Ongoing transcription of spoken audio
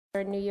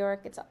in New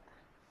York.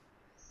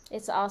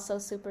 It's also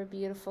super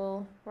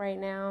beautiful right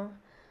now.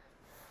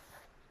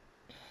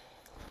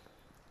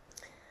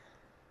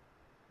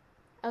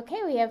 Okay,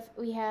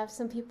 we have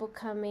some people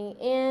coming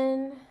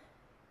in,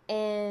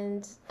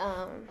 and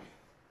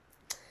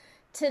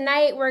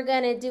tonight we're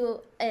gonna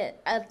do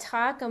a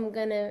talk. I'm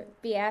gonna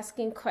be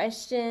asking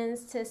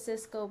questions to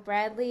Cisco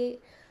Bradley,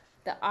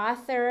 the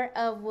author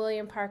of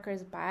William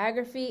Parker's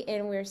biography,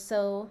 and we're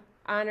so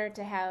honored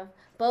to have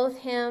both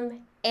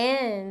him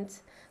and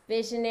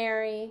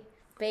visionary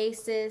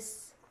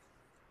bassist,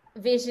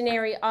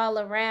 visionary all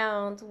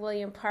around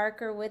William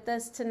Parker with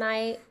us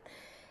tonight.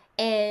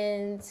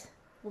 And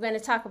we're going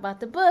to talk about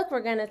the book. We're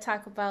going to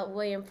talk about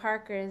William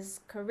Parker's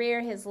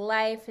career, his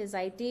life, his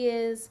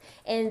ideas.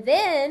 And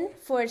then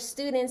for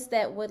students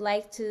that would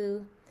like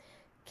to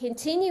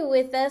continue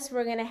with us,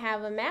 we're going to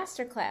have a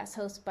masterclass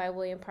hosted by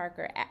William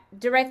Parker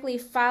directly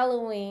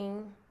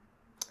following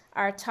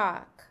our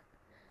talk.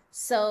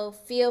 So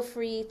feel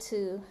free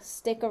to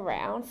stick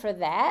around for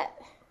that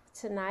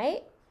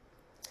tonight.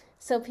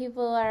 So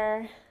people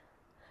are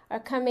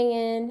coming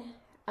in.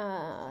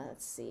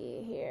 Let's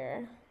see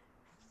here.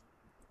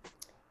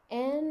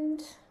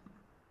 And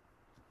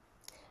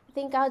I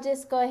think I'll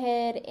just go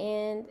ahead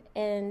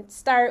and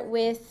start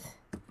with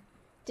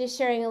just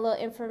sharing a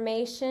little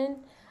information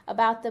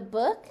about the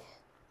book.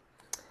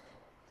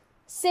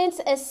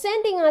 Since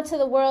ascending onto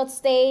the world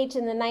stage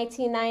in the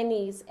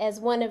 1990s as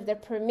one of the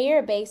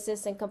premier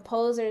bassists and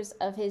composers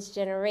of his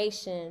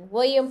generation,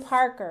 William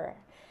Parker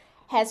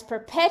has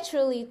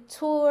perpetually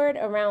toured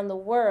around the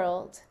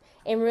world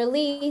and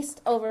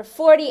released over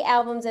 40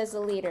 albums as a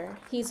leader.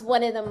 He's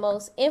one of the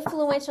most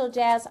influential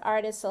jazz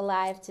artists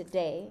alive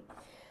today.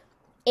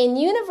 In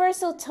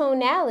Universal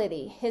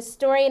Tonality,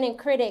 historian and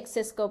critic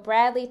Cisco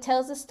Bradley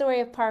tells the story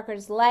of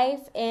Parker's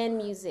life and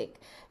music.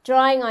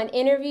 Drawing on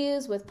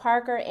interviews with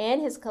Parker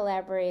and his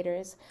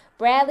collaborators,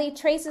 Bradley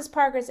traces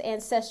Parker's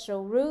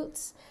ancestral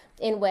roots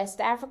in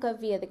West Africa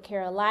via the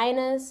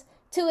Carolinas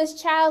to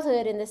his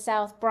childhood in the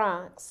South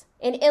Bronx,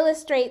 and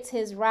illustrates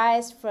his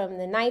rise from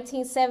the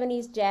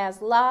 1970s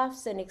jazz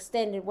lofts and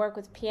extended work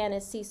with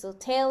pianist Cecil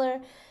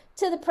Taylor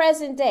to the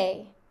present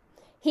day.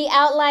 He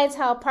outlines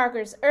how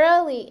Parker's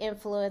early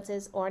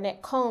influences,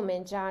 Ornette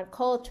Coleman, John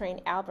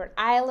Coltrane,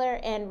 Ayler,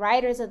 and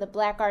writers of the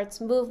Black Arts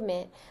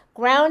movement,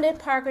 grounded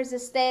Parker's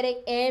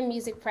aesthetic and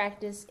music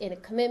practice in a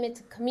commitment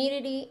to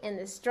community and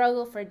the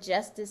struggle for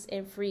justice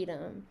and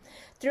freedom.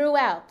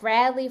 Throughout,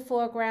 Bradley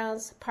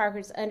foregrounds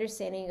Parker's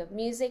understanding of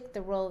music,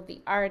 the role of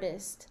the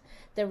artist,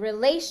 the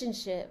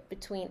relationship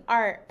between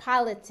art,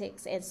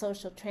 politics, and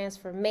social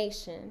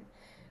transformation.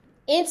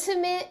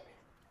 Intimate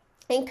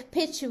and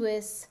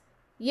capacious,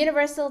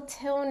 Universal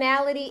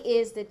Tonality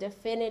is the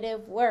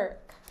definitive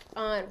work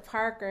on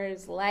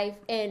Parker's life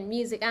and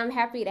music. I'm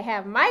happy to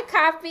have my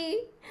copy,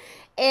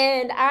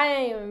 and I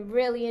am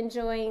really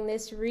enjoying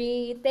this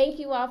read. Thank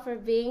you all for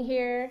being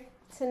here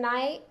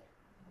tonight.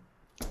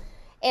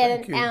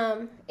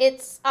 And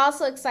it's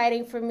also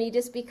exciting for me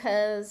just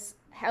because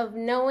of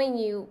knowing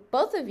you,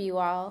 both of you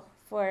all,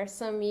 for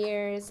some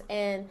years.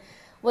 And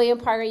William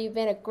Parker, you've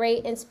been a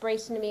great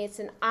inspiration to me. It's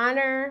an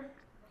honor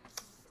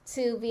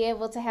to be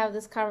able to have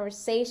this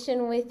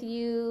conversation with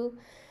you.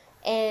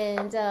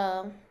 And,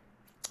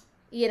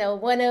 you know,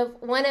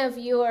 one of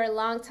your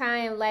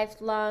longtime,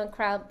 lifelong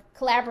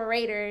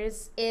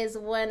collaborators is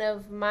one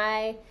of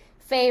my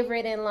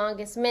favorite and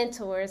longest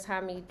mentors,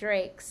 Hami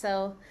Drake.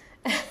 So...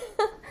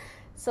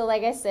 So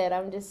like I said,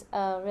 I'm just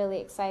really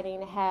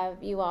excited to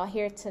have you all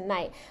here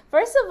tonight.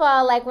 First of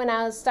all, like when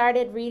I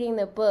started reading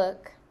the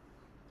book,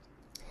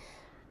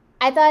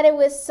 I thought it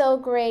was so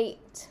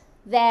great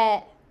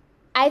that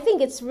I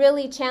think it's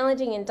really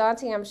challenging and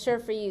daunting, I'm sure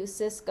for you,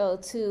 Cisco,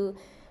 to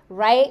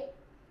write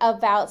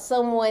about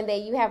someone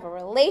that you have a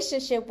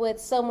relationship with,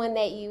 someone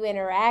that you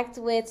interact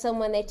with,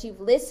 someone that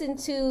you've listened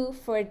to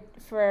for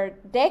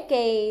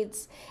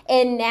decades,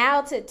 and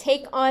now to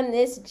take on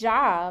this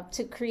job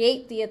to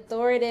create the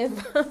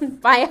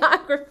authoritative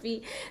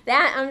biography.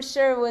 That I'm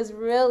sure was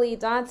really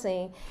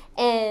daunting.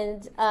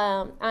 And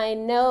I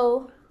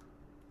know,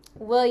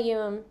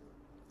 William,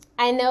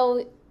 I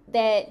know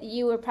that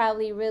you were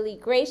probably really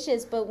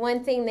gracious, but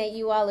one thing that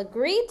you all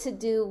agreed to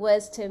do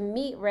was to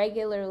meet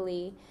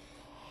regularly.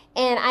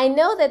 And I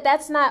know that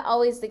that's not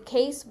always the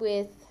case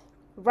with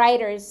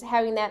writers,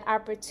 having that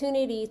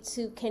opportunity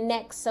to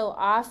connect so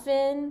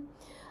often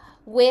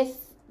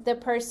with the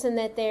person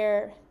that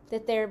they're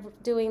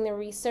doing the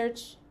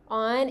research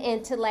on,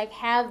 and to like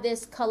have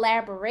this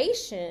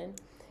collaboration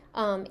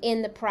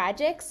in the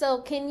project. So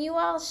can you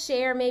all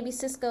share, maybe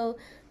Cisco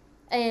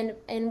and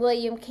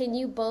William, can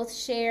you both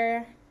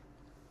share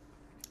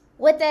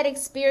what that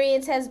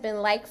experience has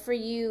been like for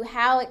you,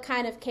 how it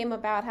kind of came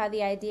about, how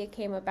the idea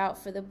came about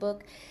for the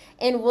book?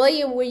 And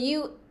William, were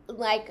you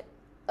like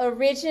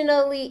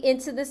originally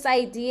into this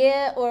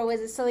idea, or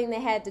was it something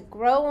that had to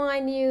grow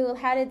on you?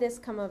 How did this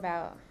come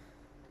about?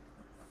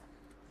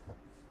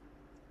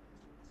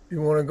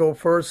 You want to go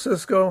first,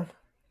 Cisco?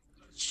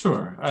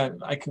 Sure,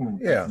 I can.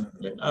 Yeah.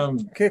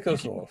 Kick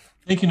us off.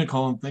 Thank you,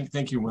 Nicole, and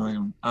thank you,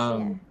 William.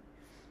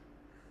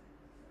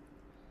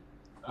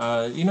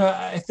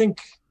 I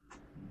think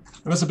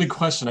that's a big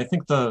question. I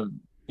think I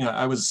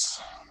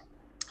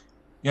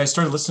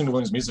started listening to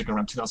Williams' music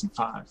around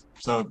 2005.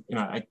 So,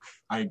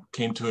 I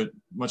came to it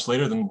much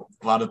later than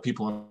a lot of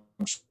people,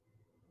 I'm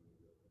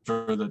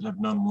sure, that have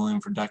known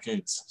William for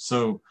decades.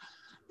 So,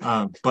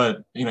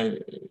 but,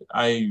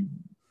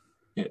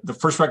 the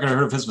first record I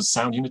heard of his was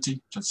Sound Unity,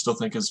 which I still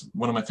think is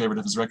one of my favorite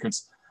of his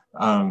records.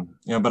 But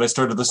I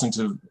started listening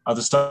to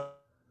other stuff,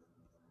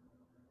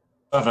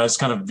 and I just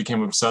kind of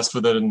became obsessed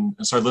with it and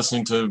started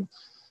listening to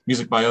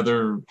music by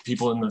other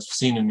people in the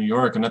scene in New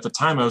York. And at the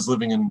time I was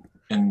living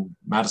in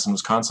Madison,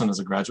 Wisconsin as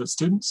a graduate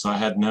student. So I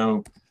had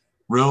no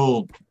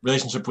real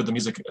relationship with the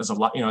music as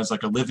as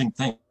like a living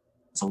thing.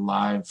 It's a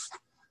live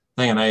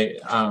thing. And I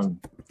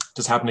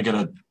just happened to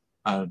get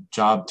a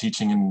job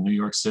teaching in New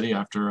York City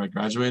after I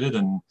graduated.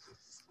 And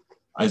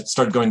I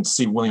started going to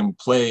see William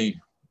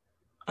play.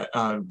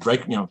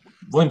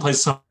 William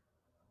plays so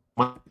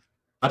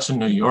much in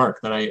New York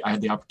that I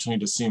had the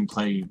opportunity to see him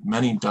play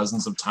many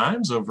dozens of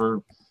times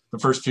over the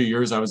first few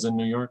years I was in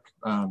New York,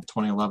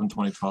 2011,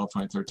 2012,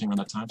 2013, around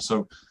that time.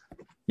 So,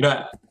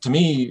 to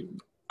me,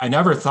 I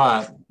never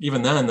thought,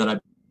 even then, that I'd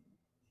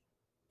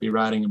be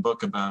writing a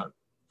book about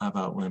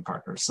William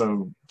Parker.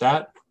 So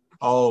that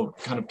all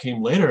kind of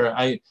came later.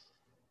 I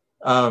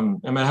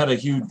had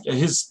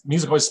his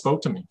music always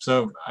spoke to me.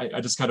 So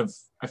I just kind of,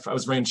 I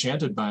was very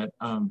enchanted by it.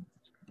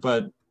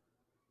 But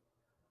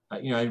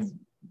I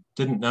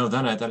didn't know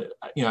then I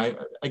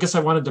guess I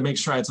wanted to make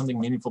sure I had something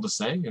meaningful to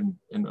say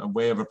and a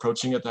way of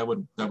approaching it that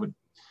would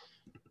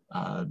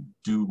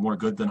do more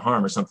good than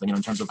harm or something,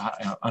 in terms of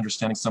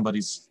understanding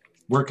somebody's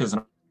work as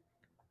an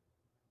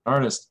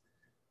artist.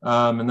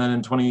 And then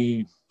in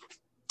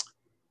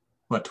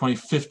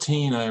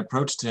 2015, I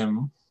approached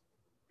him,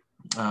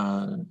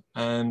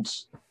 and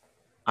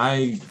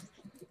I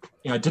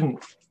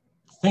didn't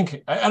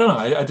think, I don't know,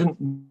 I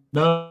didn't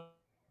know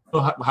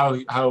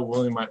how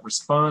William might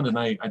respond, and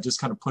I just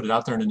kind of put it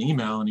out there in an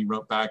email, and he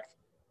wrote back,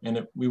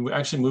 and we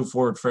actually moved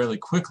forward fairly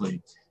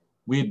quickly.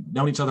 We had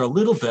known each other a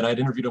little bit. I'd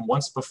interviewed him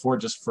once before,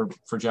 just for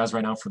Jazz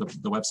Right Now, for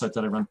the website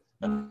that I run,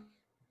 and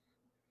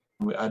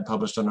I'd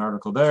published an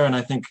article there. And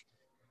I think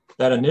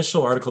that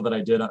initial article that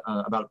I did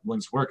about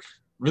William's work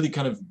really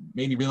kind of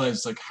made me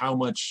realize like how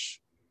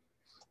much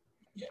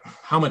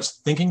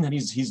thinking that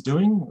he's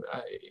doing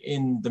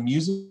in the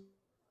music,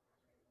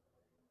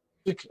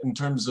 in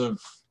terms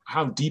of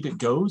how deep it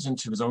goes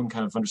into his own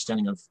kind of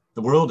understanding of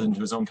the world,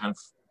 into his own kind of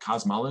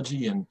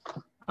cosmology, and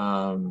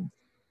I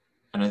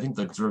think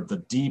the sort of the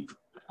deep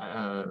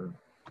kind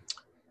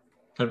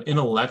of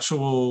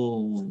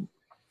intellectual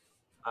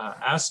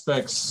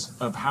aspects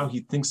of how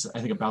he thinks, I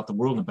think, about the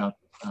world and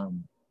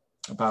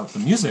about the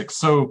music.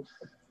 So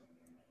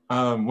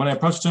when I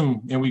approached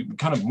him, we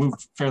kind of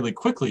moved fairly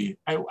quickly.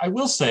 I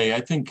will say,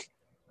 I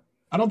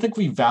don't think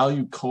we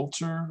value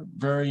culture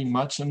very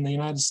much in the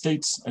United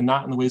States, and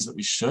not in the ways that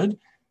we should.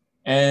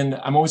 And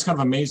I'm always kind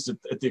of amazed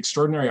at the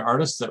extraordinary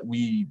artists that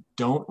we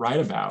don't write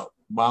about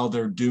while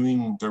they're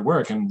doing their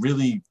work. And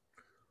really,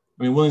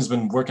 William's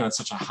been working at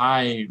such a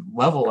high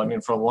level,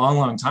 for a long,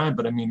 long time,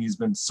 but he's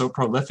been so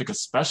prolific,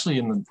 especially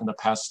in the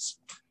past,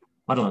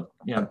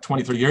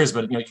 20, 30 years,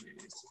 but, it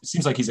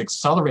seems like he's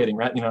accelerating,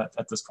 right,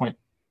 at this point.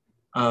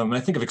 And I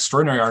think of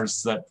extraordinary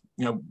artists that,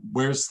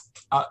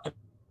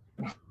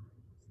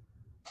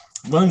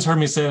 William's heard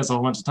me say this a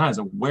whole bunch of times.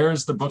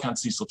 Where's the book on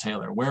Cecil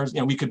Taylor?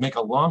 We could make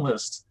a long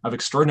list of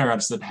extraordinary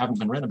artists that haven't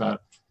been written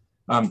about.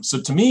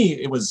 So to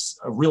me, it was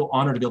a real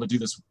honor to be able to do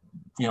this.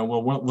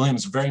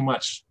 William's very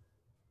much,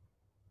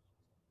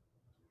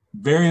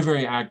 very,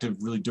 very active,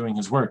 really doing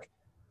his work,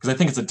 because I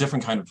think it's a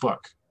different kind of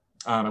book.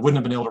 I wouldn't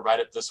have been able to write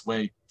it this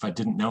way if I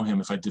didn't know him,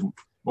 if I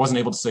wasn't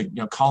able to say,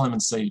 call him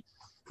and say,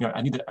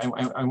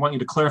 I want you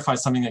to clarify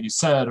something that you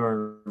said,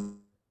 or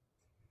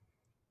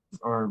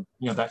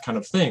that kind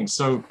of thing.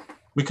 So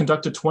we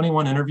conducted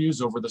 21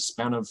 interviews over the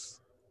span of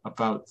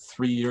about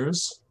 3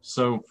 years.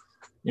 So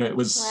it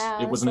was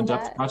an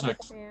in-depth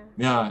project.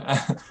 Yeah. I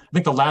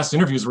think the last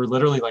interviews were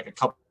literally like a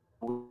couple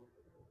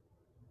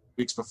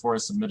weeks before I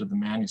submitted the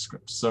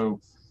manuscript. So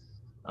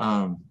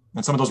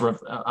and some of those were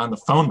on the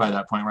phone by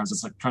that point, where I was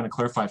just like trying to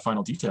clarify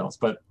final details.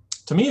 But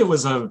to me, it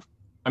was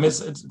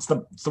it's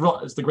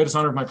the greatest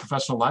honor of my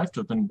professional life to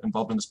have been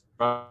involved in this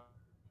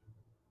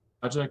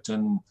project.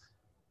 And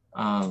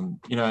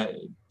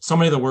so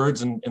many of the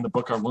words in the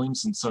book are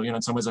Williams, and so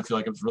in some ways I feel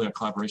like it was really a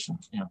collaboration.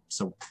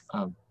 So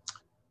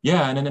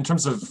and then in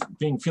terms of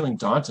feeling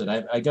daunted,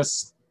 I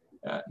guess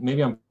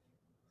maybe I'm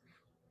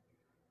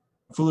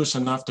foolish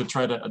enough to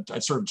try to I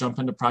sort of jump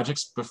into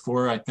projects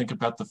before I think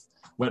about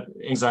what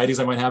anxieties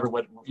I might have, or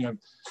what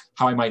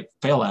how I might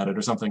fail at it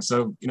or something.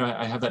 So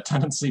I have that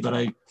tendency, but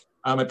I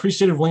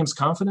appreciated William's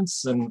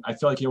confidence, and I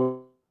feel like he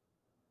always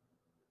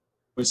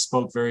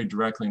spoke very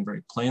directly and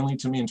very plainly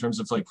to me in terms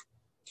of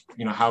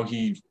how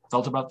he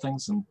felt about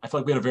things. And I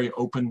feel like we had a very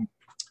open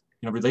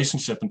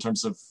relationship in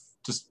terms of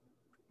just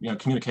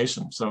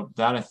communication. So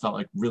that I felt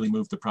like really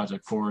moved the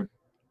project forward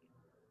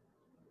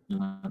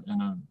in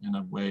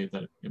a way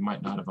that it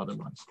might not have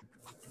otherwise.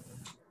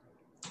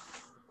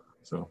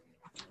 So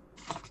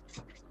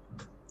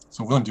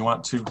William, do you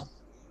want to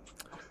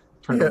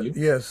turn to you?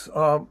 Yes.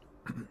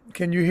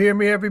 Can you hear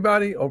me,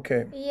 everybody?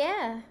 Okay.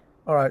 Yeah.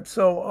 All right.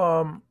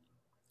 So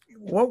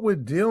what we're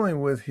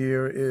dealing with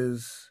here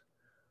is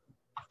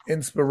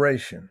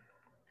inspiration.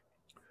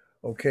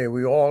 Okay,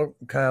 we all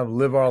kind of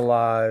live our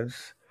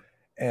lives,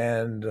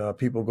 and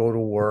people go to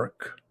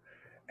work,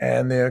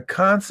 and they're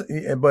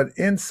constant. But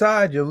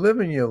inside, you're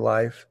living your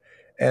life,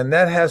 and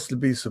that has to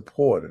be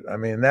supported. I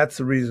mean, that's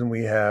the reason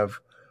we have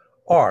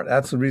art.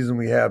 That's the reason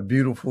we have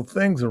beautiful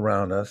things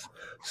around us,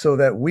 so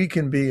that we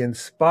can be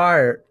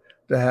inspired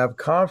to have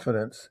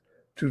confidence,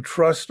 to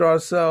trust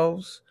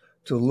ourselves,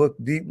 to look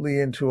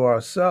deeply into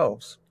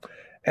ourselves.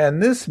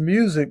 And this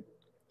music,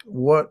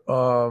 what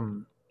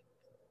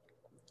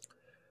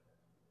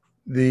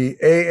the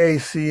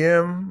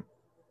AACM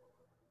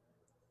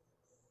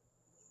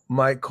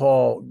might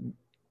call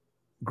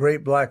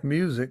great black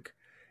music,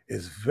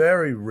 is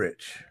very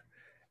rich.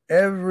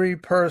 Every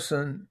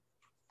person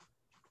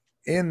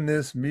in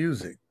this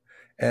music,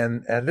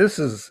 and this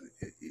is,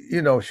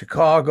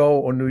 Chicago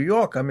or New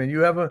York. I mean,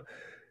 you ever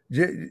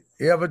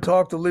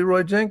talk to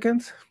Leroy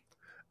Jenkins?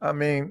 I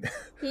mean,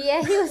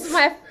 Yeah, he was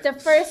the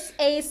first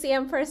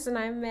ACM person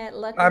I met.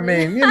 Luckily. I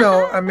mean,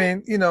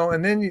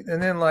 and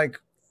then like,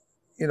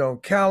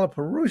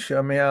 Calipari.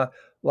 I mean,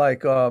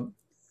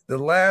 the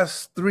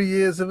last 3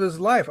 years of his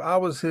life, I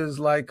was his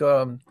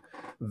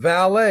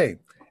valet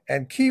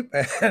and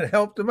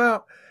helped him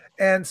out.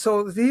 And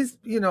so these,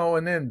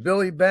 and then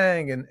Billy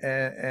Bang and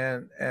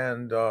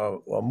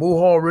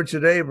Muhal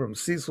Richard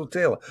Abrams, Cecil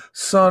Taylor,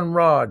 Sun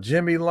Ra,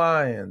 Jimmy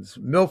Lyons,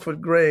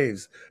 Milford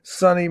Graves,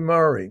 Sonny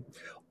Murray.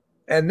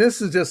 And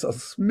this is just a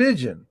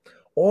smidgen.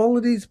 All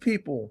of these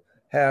people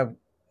can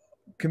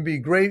be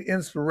great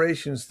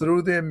inspirations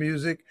through their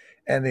music,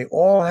 and they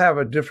all have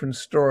a different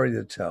story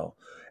to tell.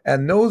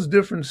 And those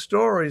different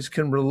stories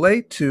can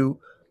relate to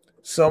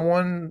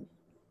someone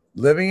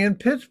living in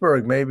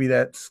Pittsburgh, maybe,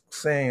 that's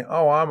saying,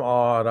 "Oh, I'm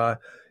odd. I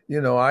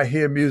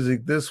hear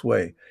music this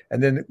way,"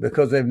 and then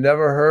because they've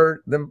never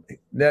heard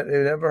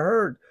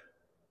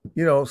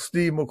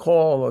Steve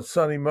McCall or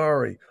Sonny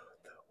Murray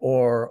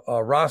or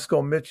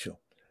Roscoe Mitchell,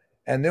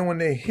 and then when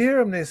they hear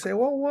them, they say,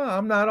 "Well, wow,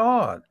 I'm not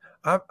odd.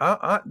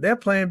 They're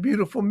playing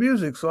beautiful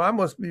music, so I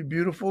must be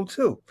beautiful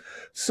too."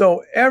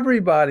 So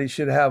everybody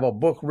should have a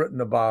book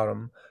written about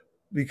them,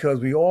 because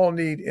we all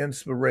need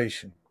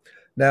inspiration.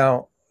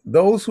 Now,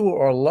 those who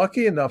are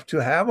lucky enough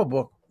to have a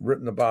book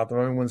written about them,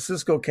 I mean, when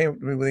Cisco came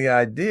to me with the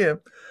idea,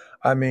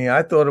 I mean,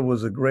 I thought it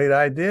was a great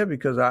idea,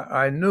 because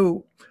I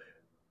knew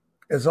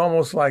it's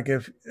almost like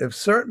if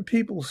certain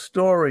people's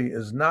story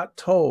is not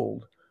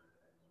told,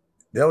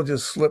 they'll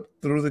just slip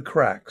through the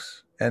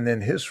cracks, and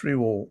then history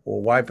will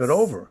wipe it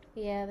over.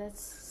 Yeah,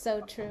 that's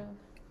so true.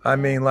 I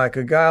mean, like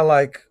a guy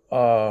like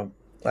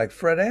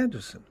Fred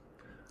Anderson.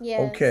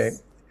 Yes. Okay,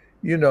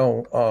 we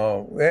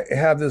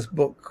have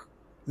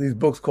these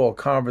books called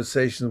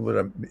Conversations with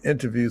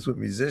Interviews with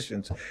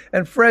Musicians,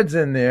 and Fred's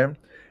in there.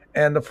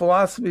 And the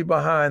philosophy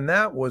behind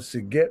that was to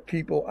get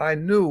people I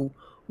knew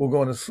were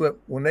going to slip.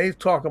 When they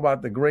talk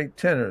about the great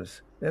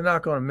tenors, they're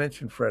not going to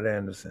mention Fred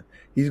Anderson.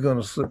 He's going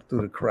to slip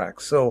through the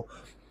cracks. So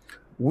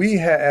we,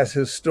 as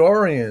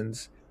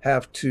historians,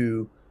 have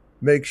to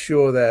make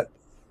sure that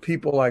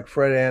people like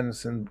Fred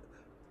Anderson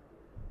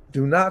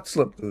do not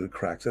slip through the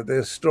cracks, that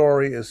their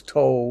story is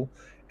told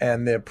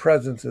and their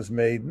presence is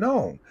made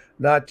known.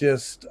 Not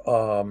just,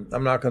 I'm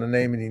not going to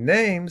name any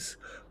names,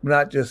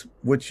 not just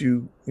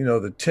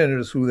the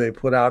tenors who they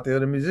put out there,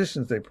 the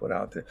musicians they put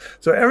out there.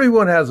 So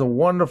everyone has a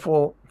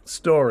wonderful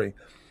story.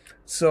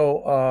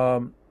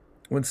 So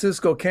when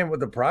Cisco came with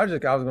the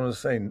project, I was going to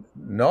say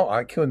no.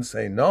 I couldn't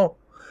say no.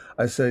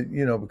 I said,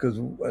 because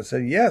I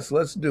said, yes,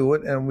 let's do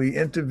it. And we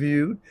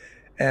interviewed,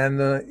 and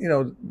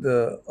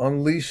the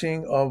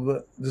unleashing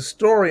of the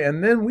story.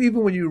 And then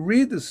even when you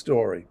read the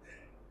story,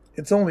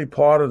 it's only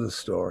part of the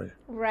story.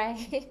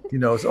 Right.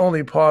 It's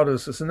only part of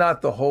this. It's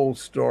not the whole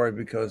story,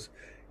 because,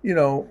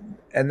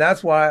 and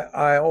that's why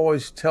I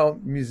always tell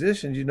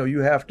musicians, you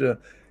have to,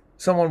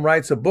 someone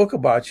writes a book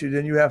about you,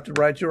 then you have to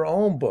write your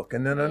own book,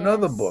 and then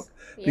another book,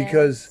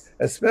 because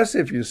especially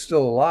if you're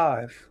still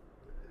alive,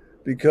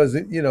 because,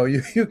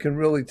 you can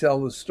really tell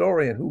the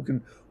story, and who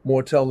can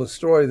more tell the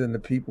story than the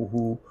people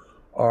who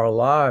are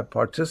alive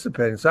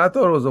participating. So I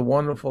thought it was a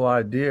wonderful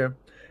idea.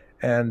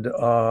 And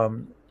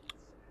also,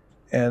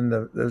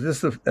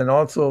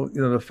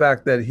 the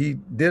fact that he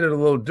did it a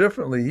little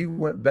differently. He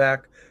went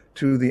back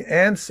to the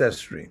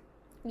ancestry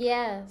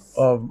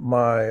of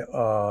my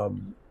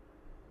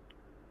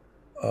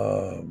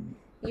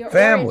Your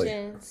family.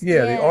 Origins.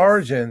 The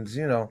origins,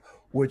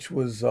 which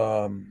was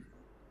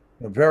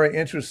very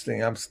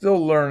interesting. I'm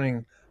still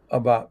learning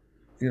about,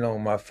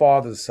 my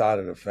father's side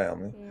of the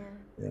family,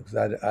 because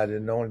I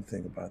didn't know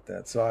anything about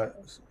that. So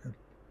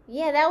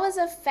Yeah, that was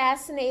a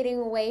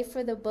fascinating way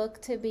for the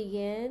book to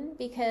begin,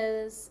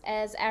 because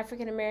as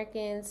African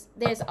Americans,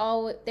 there's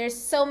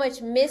so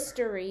much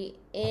mystery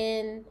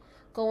in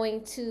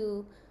going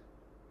to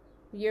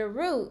your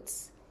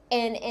roots.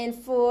 And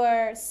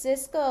for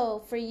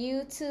Cisco, for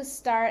you to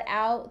start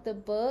out the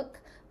book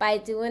by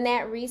doing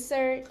that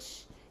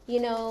research,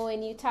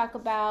 and you talk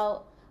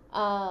about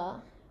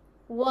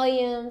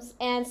William's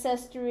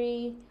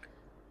ancestry,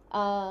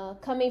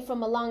 coming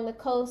from along the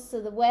coast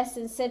of the West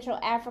and Central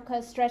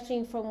Africa,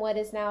 stretching from what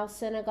is now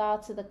Senegal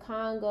to the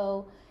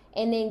Congo,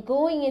 and then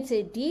going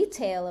into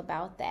detail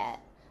about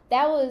that.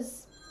 That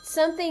was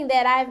something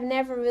that I've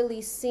never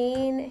really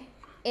seen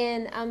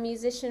in a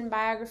musician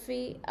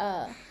biography.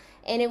 And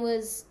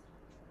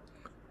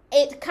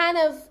it kind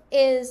of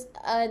is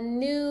a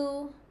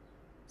new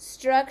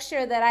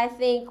structure that I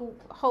think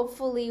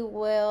hopefully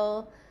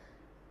will,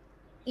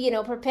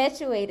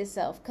 perpetuate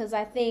itself, because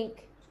I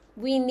think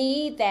we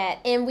need that,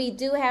 and we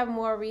do have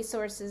more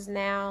resources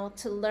now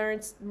to learn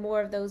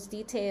more of those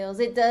details.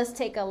 It does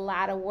take a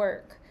lot of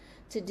work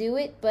to do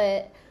it,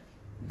 but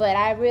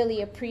I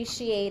really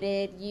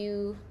appreciated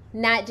you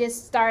not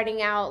just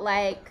starting out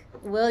like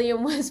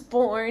William was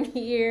born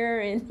here,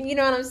 and you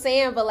know what I'm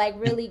saying, but like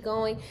really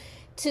going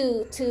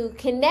to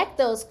connect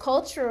those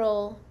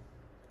cultural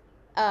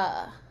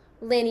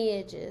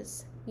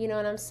lineages. You know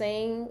what I'm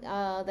saying?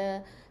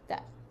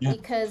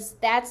 Because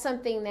that's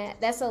something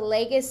that's a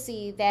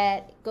legacy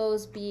that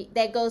goes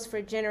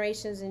for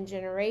generations and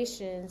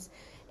generations,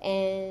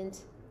 and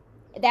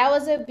that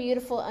was a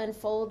beautiful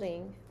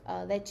unfolding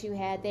that you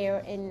had there,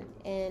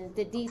 and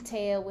the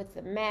detail with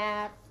the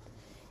map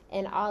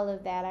and all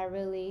of that. I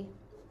really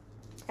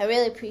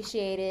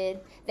appreciated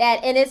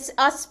that, and it's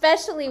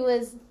especially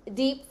was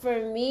deep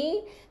for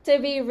me to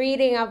be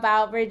reading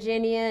about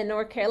Virginia and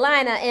North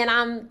Carolina, and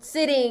I'm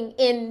sitting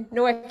in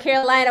North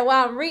Carolina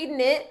while I'm reading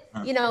it.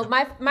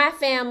 My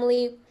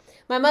family,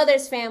 my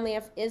mother's family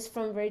is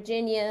from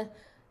Virginia,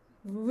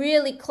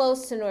 really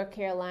close to North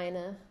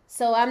Carolina,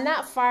 so I'm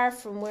not far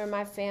from where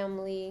my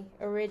family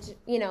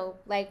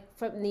like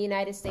from the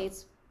United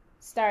States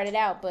started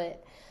out,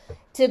 but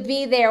to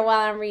be there while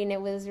I'm reading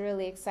it was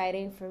really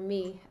exciting for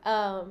me.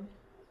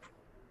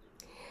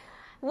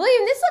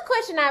 William, this is a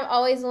question I've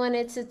always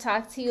wanted to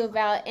talk to you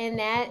about, and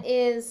that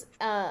is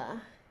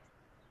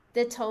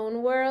the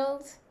tone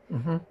world.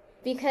 Mm-hmm.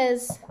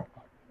 Because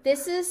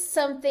this is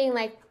something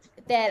like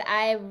that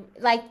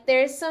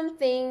there's some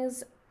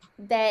things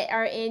that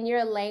are in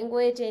your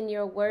language and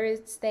your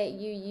words that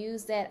you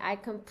use that I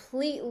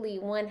completely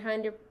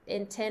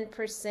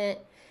 110%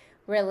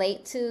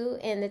 relate to,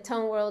 and the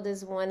tone world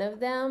is one of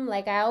them.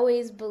 Like, I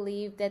always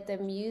believed that the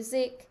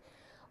music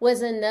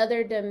was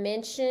another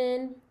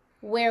dimension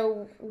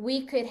where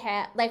we could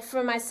have, like,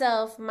 for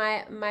myself,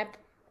 my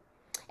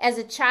as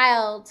a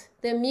child,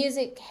 the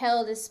music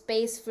held a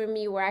space for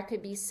me where I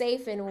could be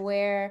safe, and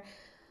where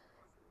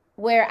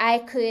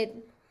I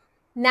could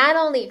not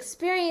only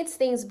experience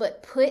things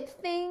but put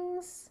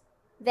things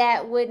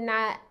that would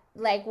not,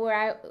 like,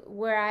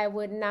 where I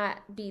would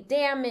not be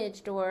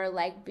damaged or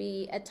like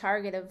be a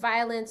target of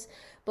violence,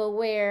 but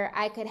where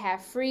I could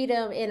have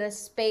freedom in a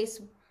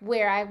space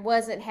where I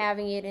wasn't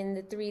having it in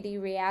the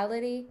 3D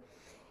reality.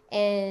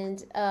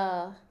 And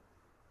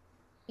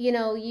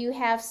you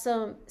have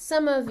some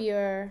of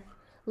your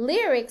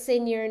lyrics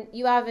in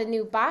you have a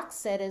new box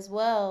set as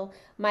well,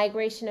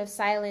 Migration of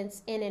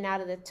Silence in and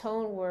Out of the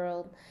Tone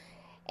World.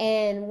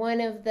 And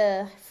one of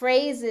the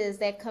phrases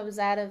that comes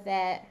out of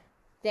that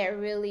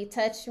really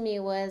touched me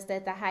was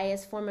that the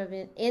highest form of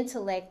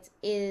intellect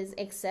is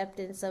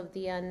acceptance of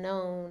the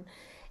unknown.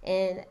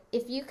 And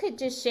if you could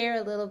just share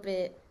a little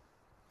bit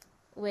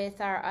with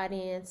our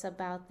audience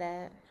about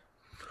that.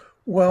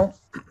 Well,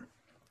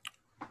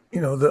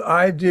 the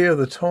idea of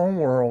the tone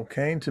world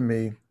came to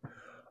me.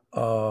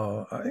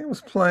 I think it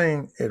was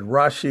playing at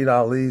Rashid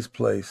Ali's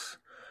place,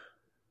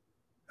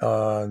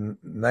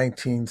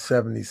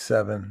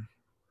 1977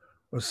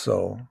 or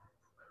so,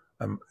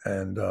 and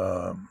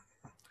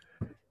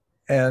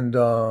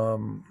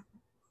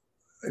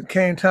it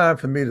came time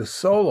for me to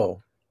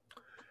solo,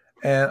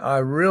 and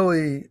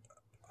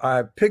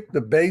I picked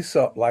the bass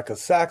up like a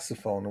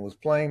saxophone and was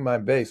playing my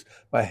bass,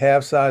 my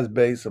half-size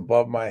bass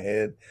above my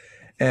head,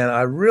 and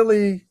I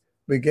really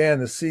began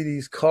to see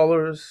these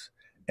colors,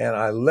 and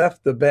I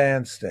left the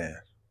bandstand,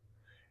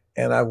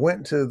 and I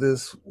went to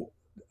this.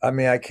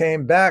 I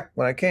came back.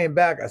 When I came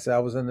back, I said I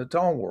was in the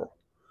tone world,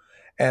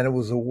 and it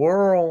was a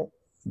world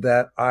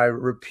that I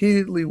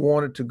repeatedly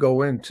wanted to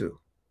go into.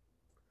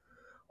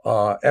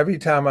 Every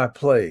time I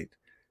played,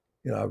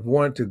 I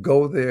wanted to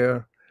go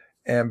there,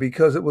 and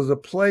because it was a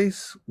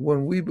place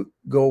when we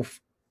go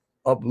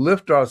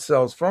uplift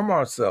ourselves from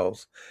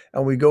ourselves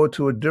and we go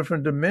to a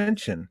different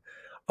dimension.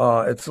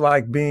 It's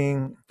like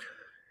being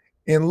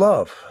in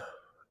love,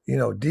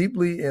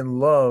 deeply in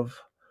love.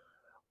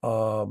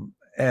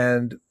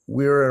 And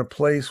we're in a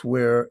place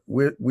where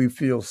we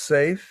feel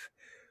safe.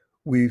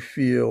 We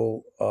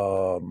feel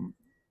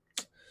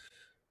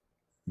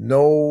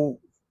no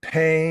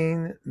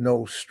pain,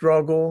 no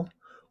struggle.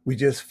 We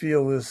just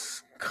feel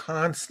this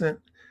constant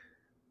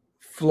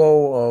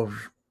flow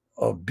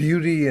of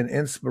beauty and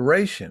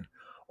inspiration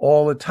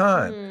all the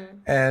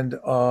time. And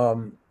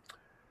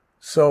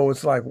So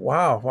it's like,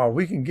 wow,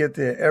 we can get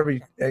there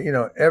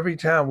every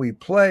time we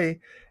play,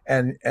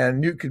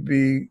 and you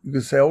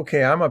could say,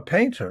 okay, I'm a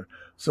painter.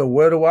 So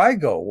where do I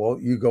go? Well,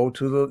 you go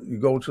to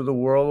the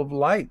world of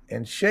light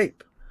and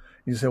shape.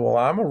 You say, well,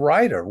 I'm a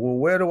writer. Well,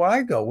 where do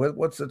I go?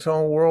 What's the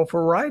tone world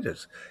for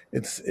writers?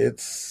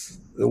 It's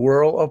the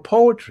world of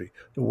poetry,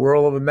 the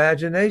world of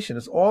imagination.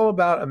 It's all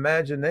about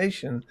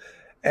imagination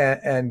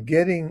and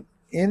getting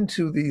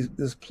into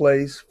this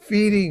place,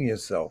 feeding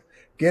yourself,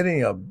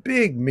 getting a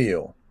big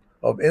meal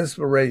of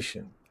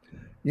inspiration,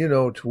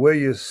 to where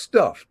you're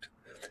stuffed.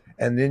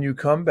 And then you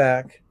come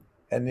back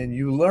and then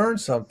you learn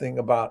something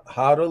about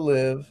how to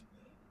live,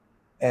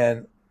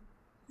 and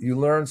you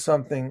learn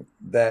something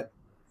that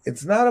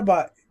it's not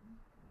about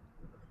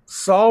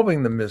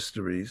solving the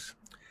mysteries,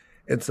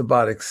 it's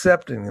about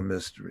accepting the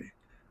mystery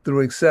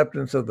through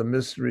acceptance of the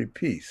mystery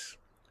piece.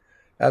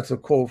 That's a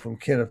quote from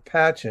Kenneth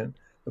Patchen,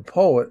 the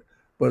poet,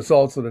 but it's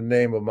also the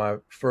name of my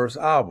first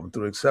album,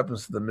 Through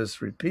Acceptance of the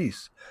Mystery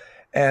Piece.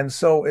 And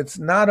so it's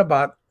not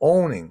about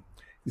owning.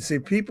 You see,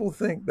 people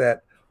think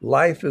that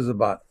life is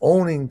about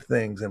owning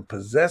things and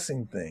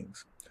possessing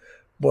things,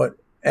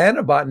 and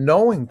about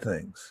knowing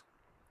things.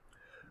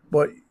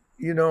 But,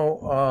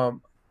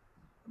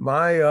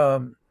 my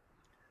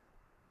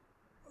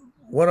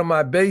one of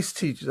my bass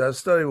teachers, I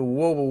studied with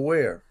Wilbur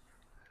Ware,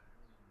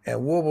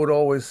 and Wilbur would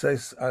always say,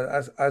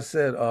 I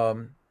said,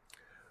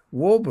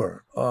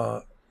 Wilbur,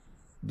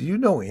 do you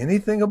know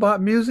anything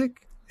about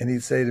music? And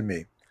he'd say to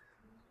me,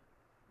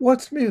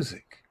 what's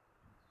music?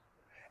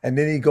 And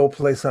then he'd go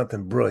play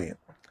something brilliant.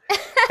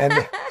 And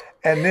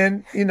and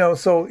then,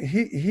 so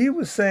he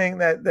was saying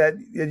that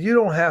you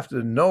don't have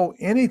to know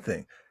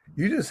anything.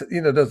 You just,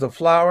 does the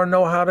flower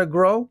know how to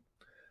grow?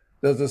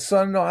 Does the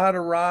sun know how to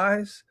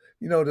rise?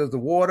 Does the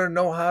water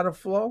know how to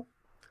flow?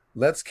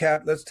 Let's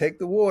take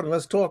the water.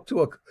 Let's talk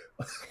to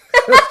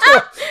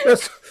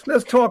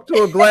let's talk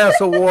to a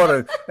glass of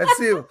water and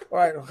see. All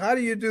right, how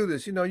do you do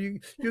this? You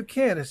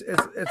can't.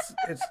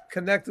 It's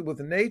connected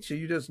with nature.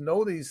 You just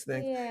know these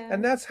things,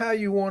 and that's how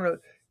you want to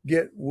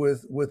get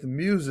with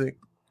music.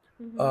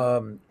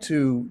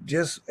 To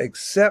just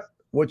accept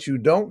what you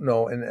don't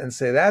know and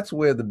say that's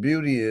where the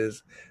beauty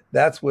is.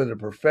 That's where the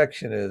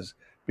perfection is.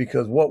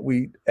 Because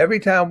every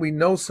time we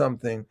know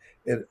something,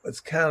 it's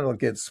kind of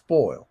gets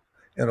spoiled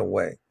in a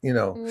way, and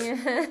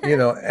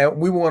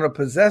we want to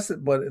possess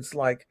it, but it's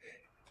like,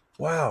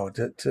 wow,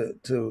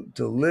 to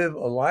live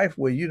a life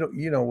where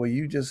where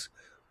you just,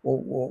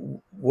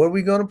 well, what are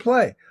we going to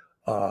play?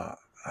 I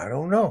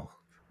don't know.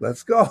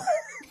 Let's go.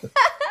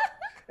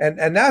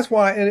 and that's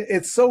why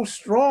it's so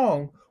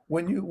strong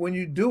when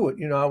you do it.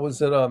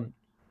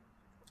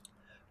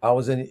 I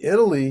was in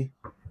Italy,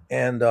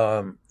 and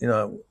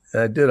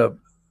I did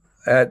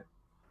at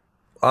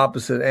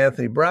opposite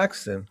Anthony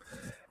Braxton.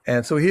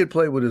 And so he had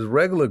played with his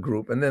regular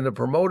group. And then the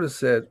promoter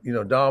said,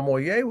 Don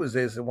Moyer was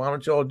there. He said, why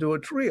don't y'all do a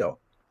trio?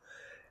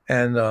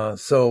 And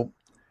so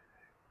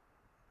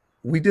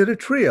we did a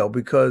trio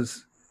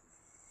because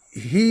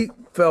he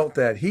felt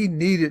that he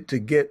needed to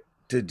get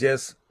to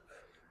just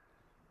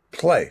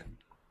play.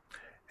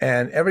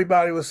 And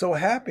everybody was so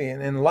happy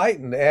and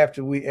enlightened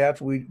after we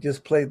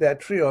just played that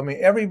trio. I mean,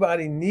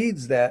 everybody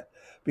needs that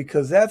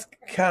because that's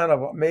kind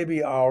of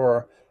maybe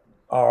our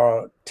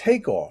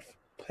takeoff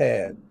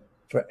pad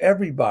for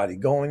everybody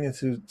going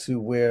into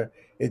where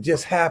it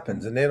just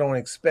happens and they don't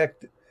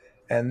expect it.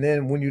 And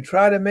then when you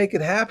try to make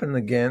it happen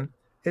again,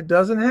 it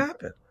doesn't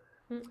happen.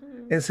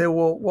 Mm-mm. And say,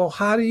 well,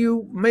 how do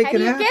you make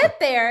it happen? How do you get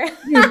there?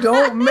 You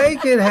don't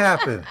make it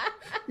happen.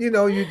 You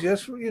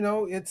just,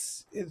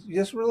 it's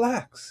just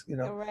relax,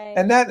 Right.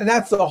 And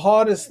that's the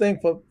hardest thing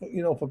for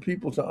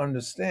people to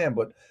understand.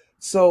 But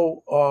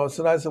so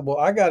I said, well,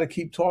 I got to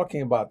keep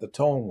talking about the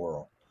tone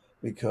world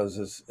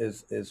because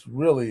it's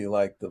really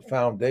like the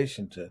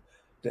foundation to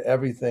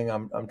everything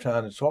I'm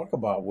trying to talk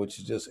about, which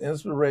is just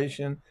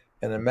inspiration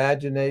and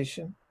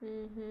imagination,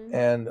 mm-hmm.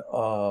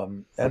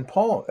 and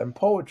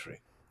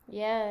poetry.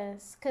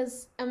 Yes,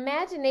 because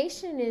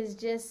imagination is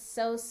just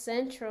so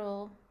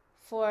central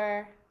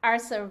for our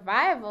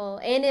survival,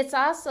 and it's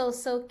also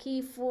so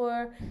key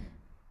for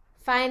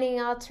finding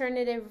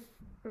alternative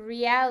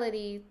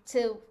reality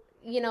to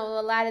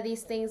a lot of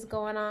these things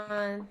going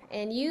on.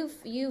 And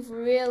you've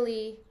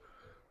really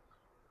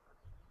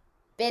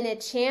been a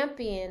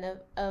champion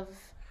of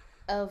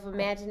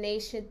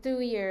imagination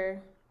through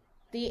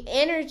the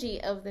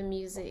energy of the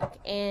music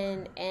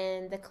and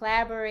the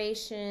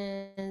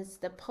collaborations,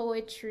 the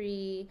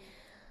poetry,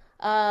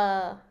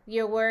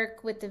 your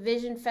work with the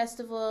Vision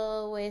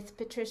Festival with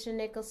Patricia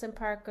Nicholson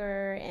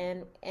Parker,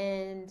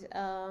 and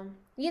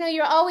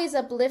you're always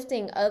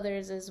uplifting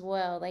others as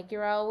well. Like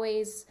you're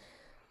always,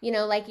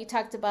 like you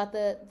talked about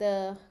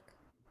the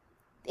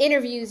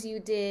interviews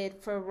you did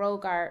for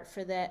Rogart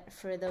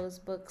for those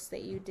books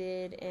that you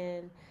did,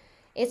 and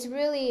it's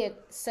really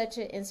such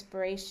an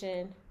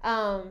inspiration.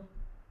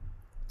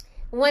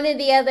 One of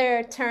the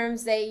other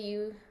terms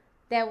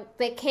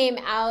that came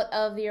out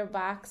of your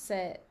box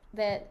set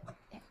that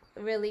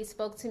really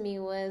spoke to me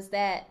was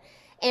that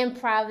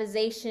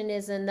improvisation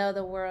is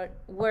another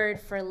word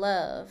for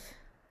love,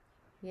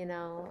 and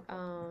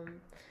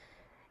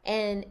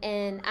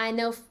I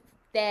know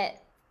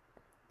that,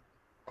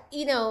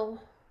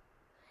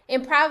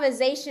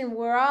 improvisation,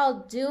 we're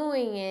all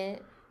doing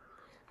it,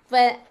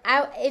 but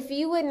if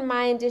you wouldn't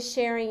mind just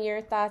sharing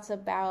your thoughts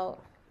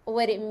about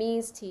what it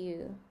means to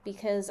you,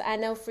 because I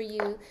know for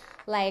you,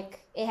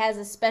 like, it has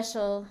a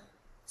special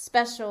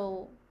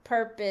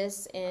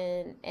purpose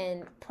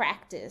and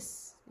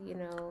practice,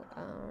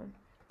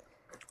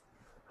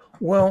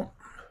 Well,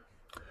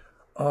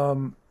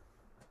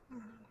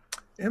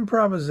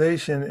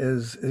 improvisation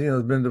is,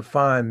 has been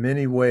defined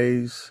many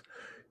ways.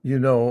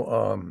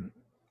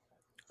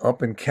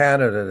 Up in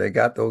Canada, they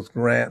got those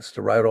grants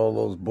to write all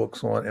those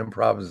books on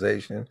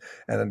improvisation,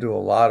 and I do a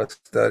lot of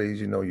studies.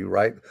 You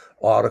write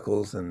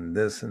articles and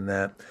this and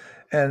that,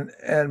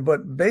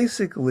 but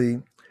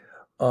basically,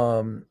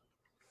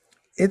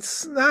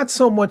 it's not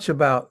so much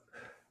about,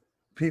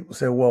 people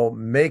say, well,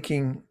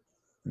 making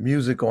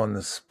music on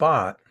the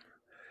spot.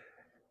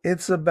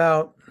 It's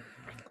about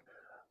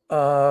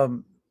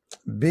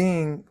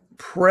being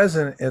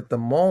present at the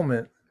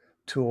moment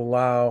to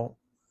allow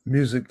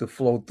music to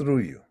flow through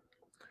you,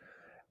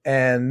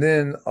 and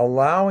then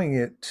allowing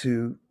it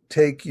to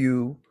take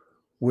you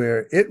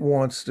where it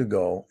wants to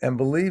go, and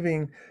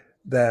believing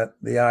that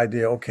the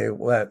idea, okay,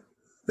 well,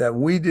 that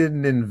we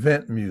didn't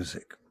invent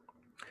music,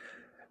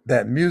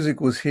 that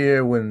music was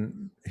here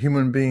when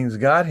human beings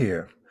got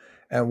here.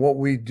 And what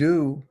we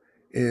do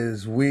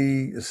is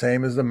the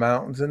same as the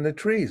mountains and the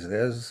trees,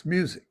 there's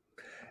music.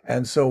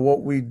 And so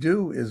what we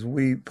do is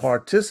we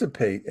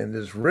participate in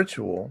this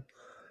ritual,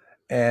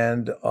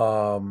 and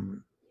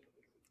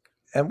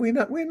we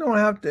don't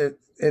have to,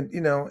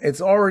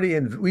 it's already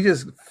in, we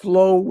just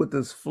flow with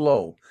this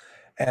flow,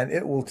 and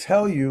it will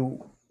tell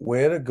you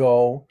where to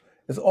go.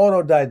 It's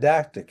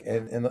autodidactic,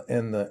 and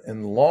in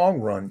the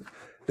long run,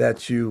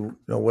 that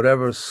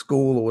whatever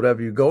school or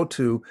whatever you go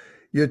to,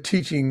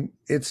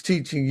 it's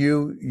teaching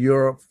you,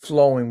 you're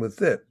flowing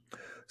with it.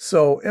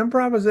 So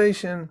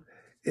improvisation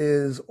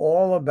is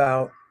all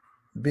about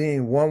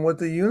being one with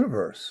the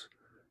universe,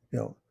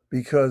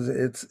 because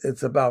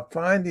it's about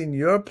finding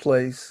your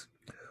place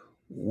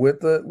with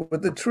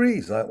the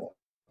trees.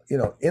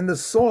 In the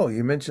soil.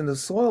 You mentioned the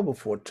soil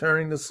before,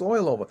 turning the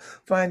soil over,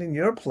 finding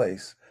your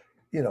place,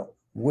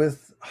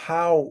 with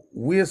how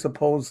we're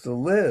supposed to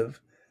live.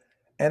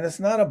 And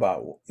it's not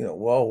about,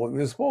 well,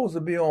 we're supposed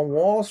to be on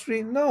Wall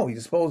Street. No, you're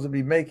supposed to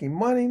be making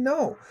money.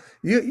 No,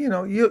 you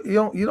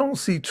don't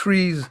see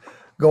trees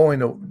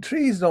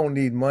trees don't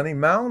need money.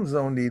 Mountains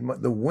don't need money.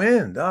 The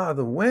wind,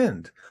 the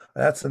wind.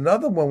 That's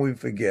another one we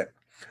forget.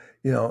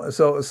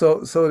 So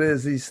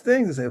there's these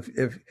things.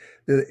 If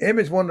the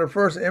image, one of the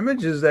first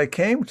images that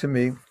came to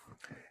me,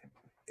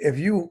 if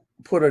you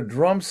put a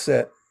drum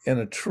set in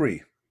a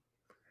tree,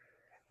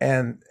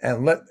 and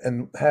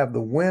have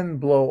the wind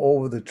blow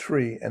over the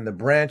tree, and the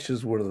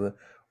branches were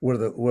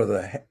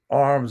the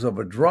arms of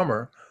a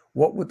drummer,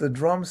 what would the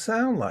drum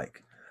sound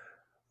like?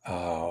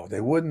 Oh,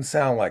 they wouldn't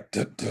sound like.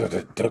 I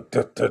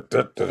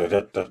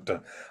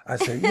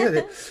said,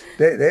 yeah,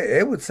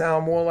 they would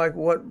sound more like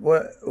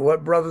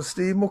what Brother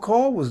Steve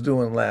McCall was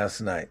doing last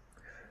night.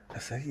 I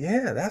said,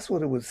 yeah, that's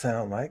what it would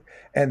sound like.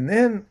 And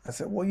then I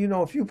said,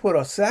 well, if you put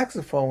a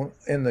saxophone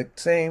in the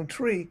same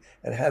tree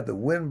and had the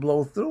wind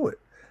blow through it,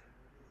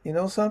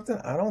 something?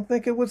 I don't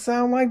think it would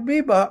sound like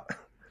bebop.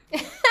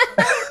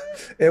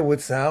 It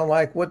would sound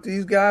like what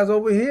these guys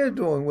over here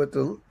doing with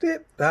the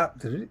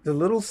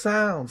little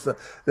sounds,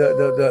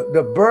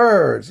 the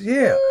birds.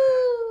 Yeah.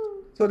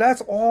 So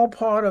that's all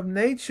part of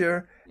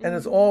nature, and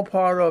it's all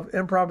part of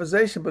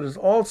improvisation, but it's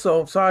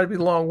also, sorry to be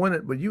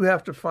long-winded, but you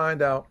have to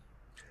find out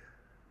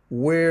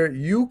where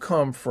you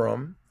come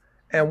from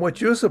and what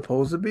you're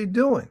supposed to be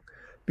doing,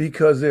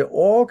 because there are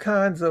all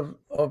kinds of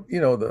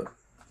the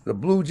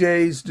Blue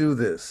Jays do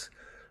this,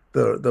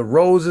 the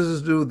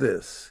Roses do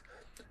this,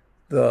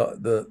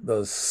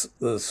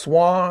 the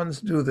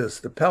Swans do this,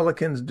 the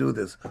Pelicans do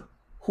this.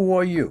 Who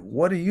are you?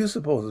 What are you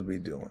supposed to be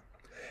doing?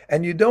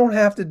 And you don't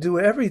have to do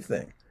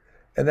everything.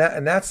 And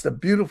that's the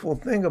beautiful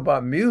thing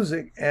about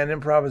music and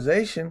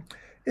improvisation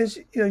is,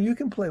 you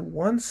can play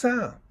one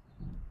sound.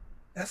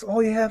 That's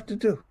all you have to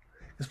do,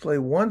 is play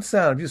one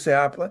sound. If you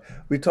say,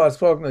 we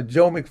spoken to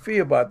Joe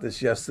McPhee about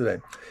this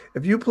yesterday.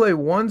 If you play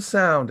one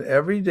sound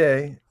every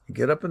day,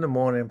 get up in the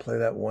morning and play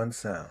that one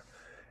sound,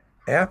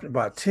 after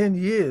about 10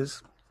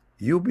 years,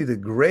 you'll be the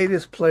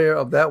greatest player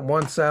of that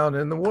one sound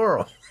in the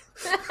world.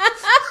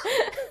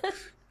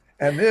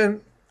 And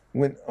then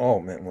when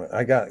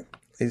I got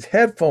these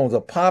headphones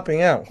are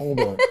popping out. Hold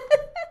on.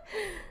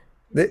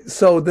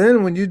 So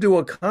then when you do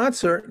a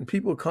concert and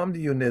people come to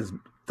you and there's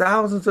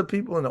thousands of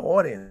people in the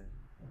audience,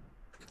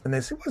 and they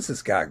say, what's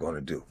this guy going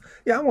to do?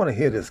 Yeah, I want to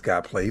hear this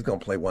guy play. He's going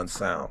to play one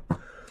sound,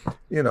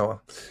 And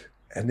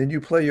then you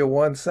play your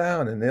one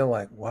sound and they're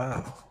like,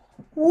 wow,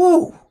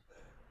 woo,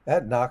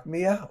 that knocked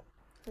me out.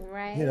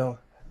 Right.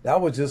 That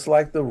was just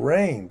like the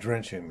rain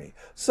drenching me.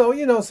 So,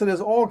 so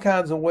there's all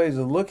kinds of ways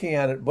of looking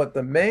at it, but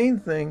the main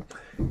thing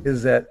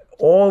is that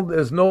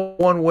there's no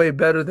one way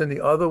better than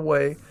the other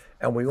way,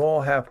 and we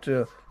all have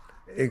to,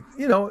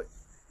 you know,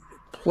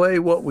 play,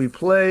 what we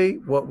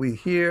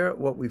hear,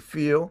 what we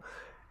feel,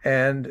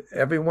 and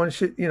everyone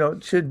should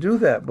do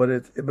that. But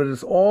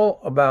it's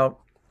all about,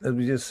 as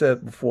we just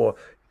said before,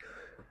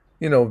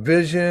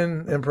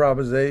 vision,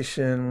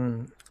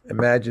 improvisation,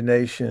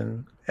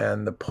 imagination,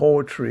 and the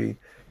poetry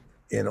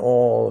in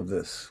all of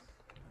this.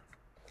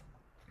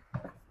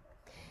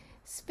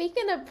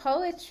 Speaking of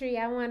poetry,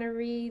 I want to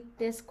read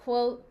this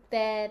quote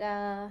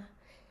that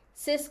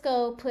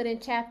Cisco put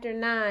in chapter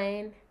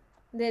 9.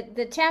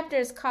 The chapter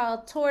is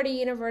called Toward a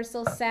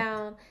Universal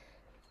Sound,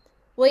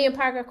 William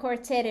Parker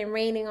Quartet and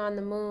Raining on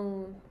the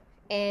Moon.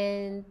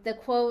 And the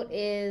quote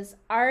is,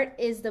 "Art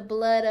is the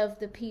blood of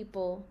the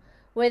people,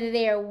 whether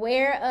they are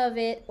aware of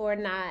it or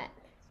not.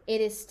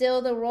 It is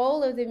still the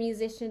role of the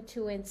musician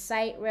to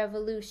incite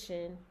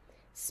revolution,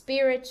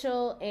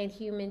 spiritual and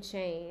human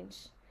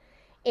change.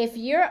 If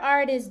your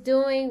art is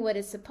doing what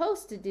it's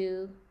supposed to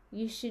do,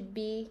 you should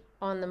be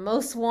on the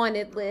most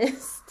wanted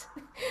list."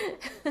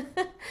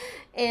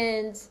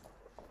 And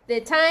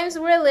the times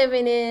we're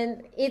living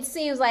in, it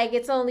seems like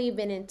it's only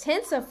been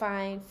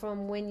intensifying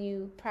from when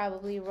you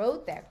probably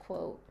wrote that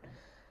quote.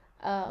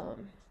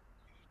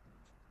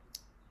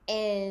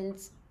 And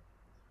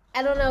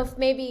I don't know if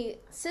maybe,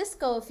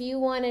 Cisco, if you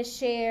want to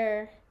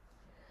share,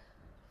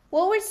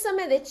 what were some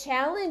of the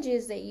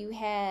challenges that you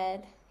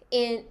had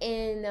in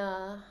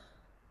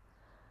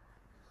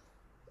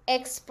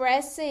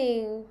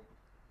expressing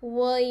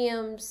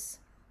William's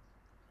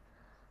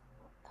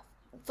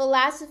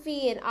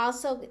philosophy and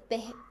also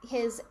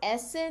his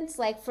essence,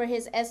 like for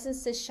his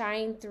essence to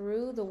shine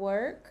through the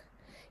work?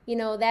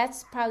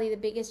 That's probably the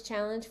biggest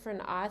challenge for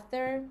an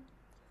author.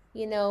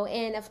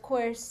 And of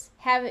course,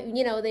 having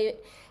the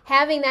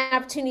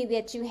opportunity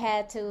that you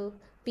had to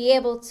be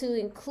able to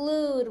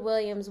include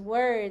William's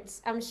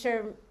words, I'm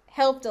sure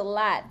helped a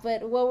lot.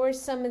 But what were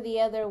some of the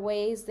other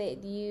ways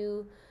that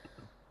you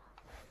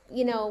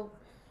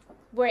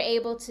were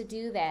able to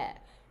do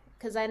that?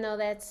 Because I know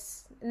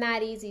that's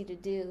not easy to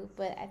do,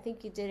 but I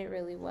think you did it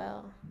really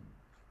well.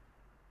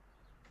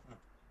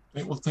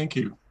 Well, thank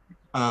you.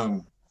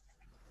 I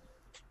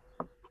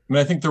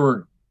think there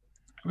were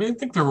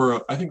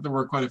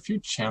quite a few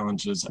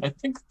challenges. I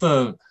think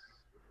to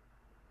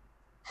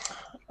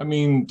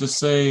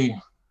say,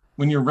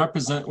 when you're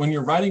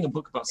writing a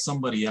book about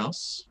somebody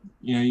else,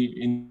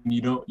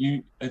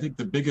 I think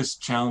the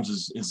biggest challenge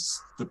is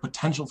the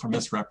potential for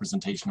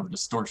misrepresentation or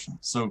distortion.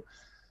 So,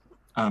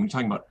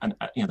 talking about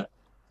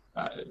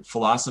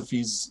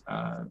philosophies,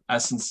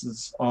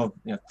 essences, all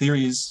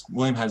theories.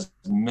 William has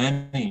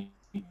many,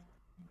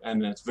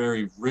 and it's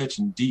very rich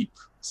and deep.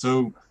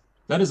 So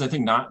that is, I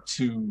think, not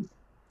to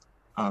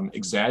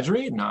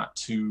exaggerate, not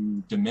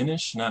to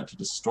diminish, not to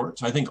distort.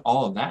 So I think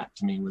all of that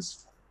to me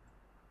was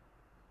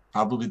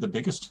probably the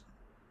biggest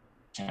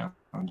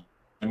challenge.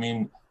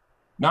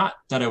 Not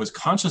that I was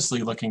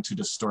consciously looking to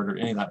distort or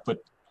any of that,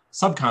 but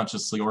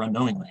subconsciously or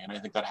unknowingly. And I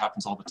think that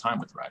happens all the time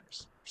with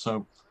writers.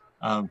 So,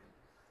 trying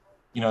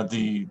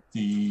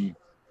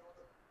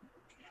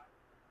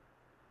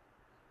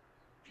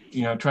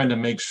to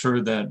make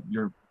sure that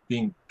you're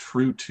being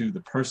true to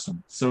the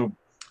person. So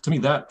to me,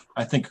 that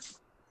I think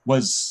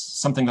was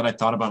something that I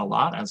thought about a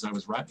lot as I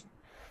was writing.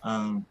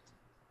 And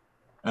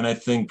I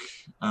think,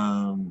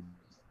 I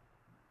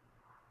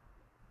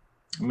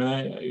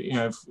might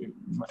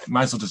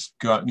as well just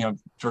go out,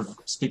 sort of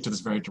speak to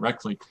this very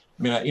directly.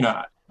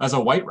 As a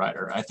white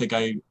writer, I think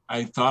I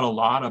thought a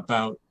lot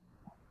about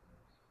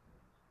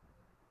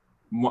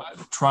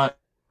trying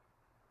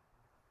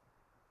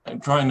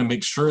to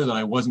make sure that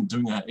I wasn't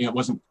doing that.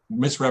 Wasn't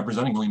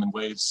misrepresenting William in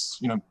ways,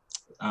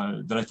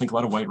 that I think a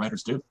lot of white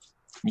writers do.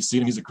 You see it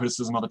in music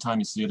criticism all the time.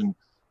 You see it in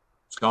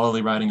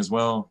scholarly writing as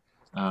well,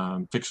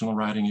 fictional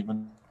writing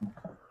even.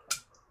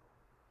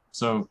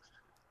 So,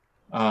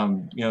 how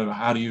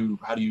do you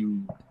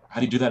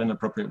do that in an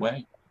appropriate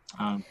way?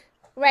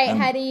 Right.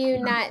 How do you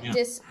not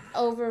just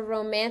over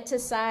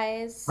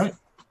romanticize, right,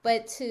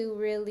 but to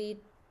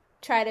really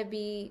try to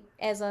be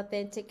as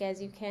authentic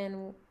as you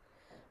can?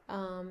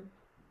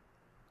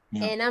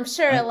 And I'm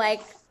sure,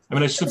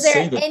 I should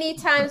say that. Any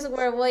times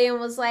where William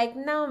was like,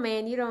 "No,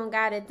 man, you don't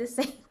got it. This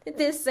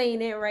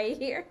ain't it right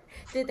here."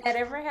 Did that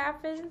ever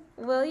happen,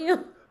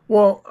 William?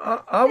 Well,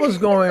 I was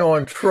going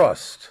on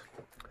trust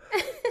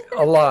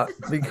a lot,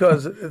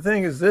 because the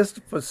thing is, this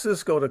for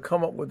Cisco to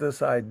come up with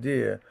this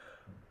idea,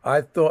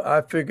 I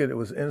figured it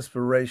was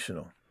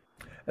inspirational.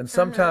 And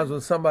sometimes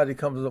when somebody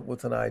comes up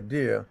with an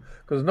idea,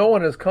 because no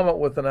one has come up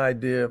with an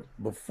idea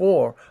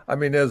before.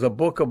 There's a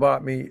book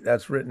about me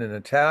that's written in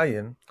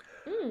Italian.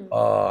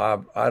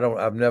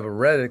 I've never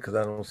read it because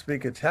I don't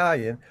speak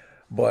Italian,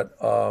 but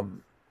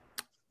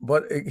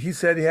he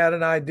said he had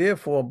an idea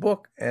for a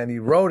book and he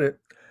wrote it.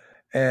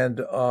 And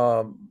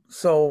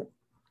so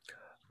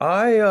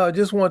I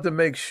just want to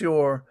make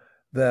sure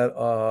that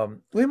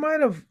we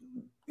might have,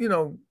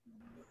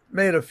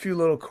 made a few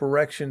little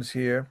corrections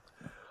here,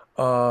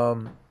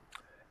 and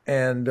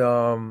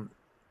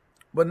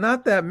but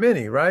not that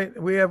many, right?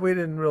 We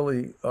didn't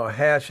really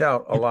hash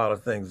out a lot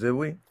of things, did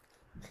we?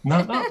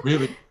 No, not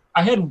really.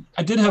 I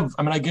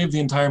gave the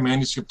entire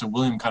manuscript to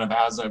William kind of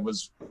as I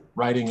was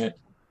writing it,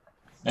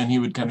 and he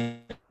would kind of,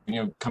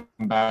 come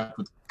back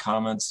with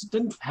comments.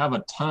 Didn't have a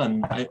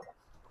ton. I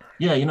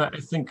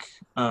think,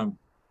 I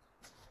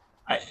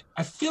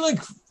feel like,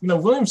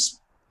 William's,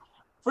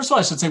 first of all,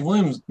 I should say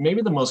William's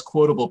maybe the most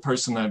quotable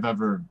person I've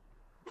ever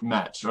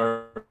met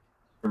or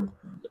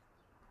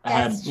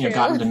had,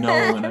 gotten to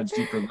know on a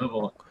deeper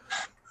level.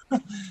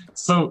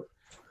 So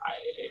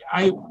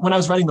I when I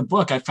was writing the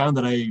book, I found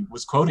that I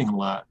was quoting him a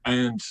lot.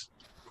 And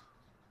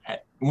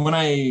when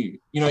the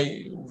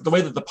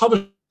way that the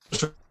publishers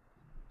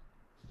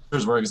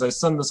work is I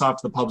send this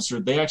off to the publisher.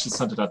 They actually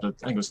sent it out to, I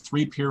think it was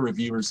 3 peer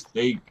reviewers.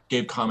 They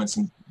gave comments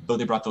and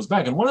they brought those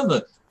back. And one of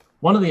the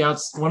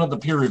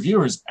peer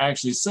reviewers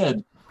actually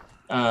said,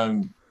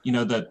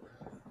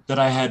 that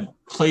I had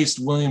placed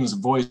William's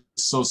voice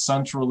so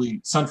central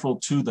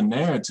to the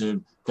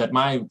narrative that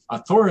my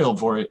authorial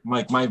voice,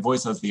 like my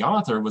voice as the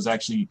author, was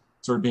actually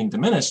sort of being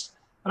diminished.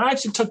 And I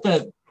actually took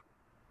that,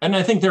 and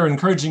I think they were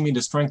encouraging me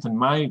to strengthen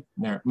my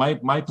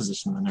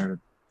position in the narrative.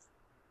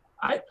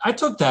 I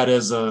took that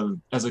as a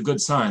good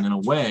sign in a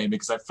way,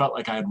 because I felt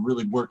like I had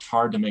really worked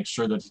hard to make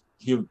sure that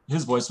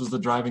his voice was the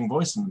driving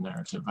voice in the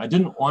narrative. I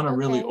didn't want to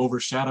really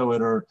overshadow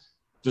it or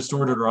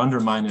distort it or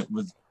undermine it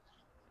with,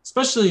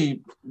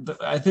 especially,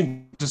 I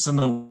think, just in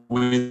the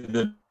way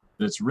that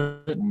it's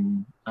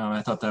written.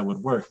 I thought that would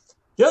work.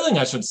 The other thing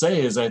I should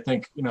say is I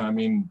think,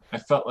 I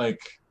felt like,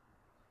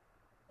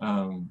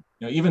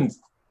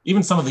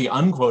 even some of the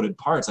unquoted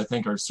parts, I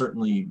think, are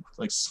certainly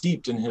like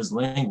steeped in his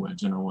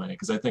language in a way,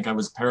 because I think I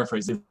was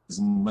paraphrasing his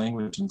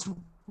language and so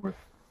forth.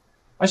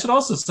 I should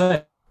also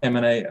say,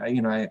 I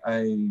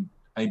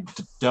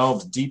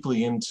delved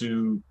deeply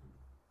into,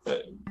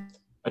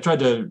 I tried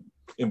to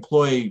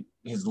employ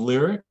his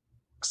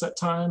lyrics at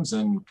times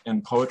and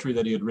poetry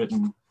that he had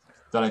written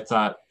that I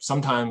thought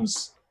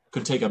sometimes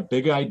could take a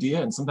big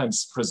idea and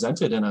sometimes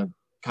present it in a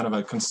kind of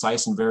a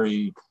concise and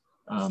very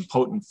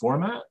potent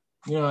format,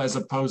 as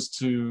opposed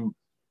to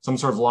some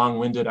sort of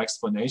long-winded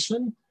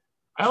explanation.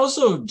 I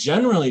also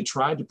generally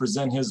tried to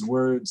present his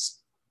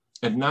words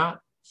and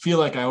not feel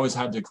like I always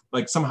had to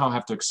somehow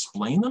have to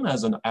explain them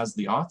as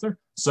the author.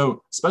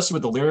 So especially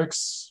with the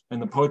lyrics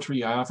and the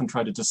poetry, I often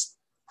try to just,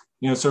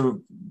 sort of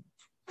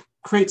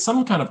create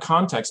some kind of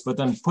context, but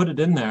then put it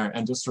in there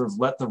and just sort of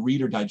let the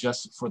reader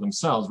digest it for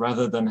themselves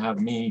rather than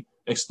have me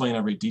explain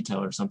every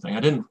detail or something.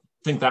 I didn't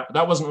think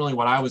that wasn't really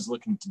what I was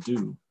looking to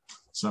do.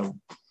 So,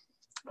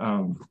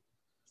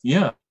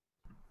 yeah.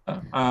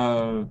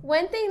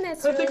 One thing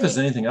that's I don't think there's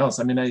anything else.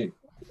 One thing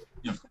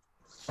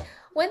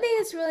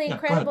that's really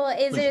incredible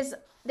is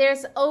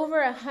there's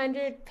over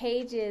 100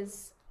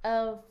 pages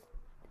of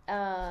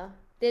the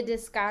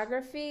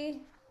discography,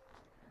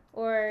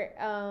 or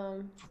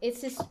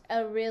it's just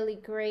a really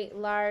great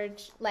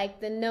large, like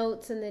the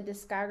notes and the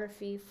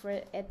discography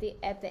for at the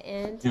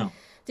end. Yeah.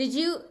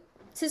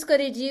 Cisco,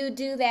 did you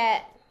do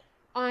that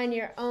on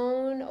your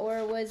own,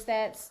 or was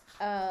that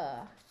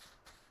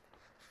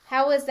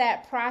how was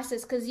that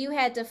process? Because you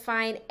had to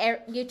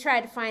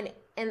tried to find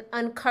and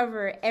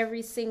uncover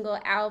every single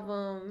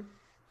album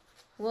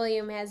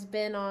William has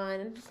been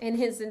on in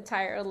his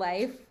entire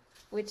life,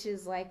 which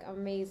is like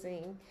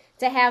amazing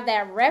to have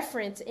that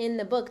reference in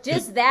the book.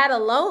 Just that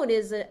alone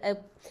is a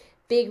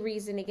big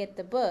reason to get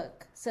the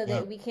book, so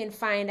that we can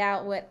find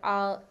out what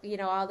all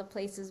the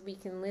places we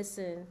can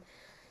listen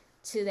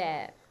to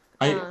that.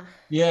 I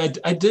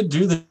did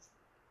do the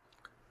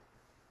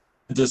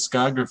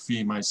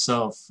discography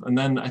myself, and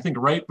then I think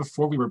right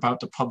before we were about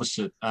to publish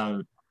it,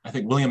 I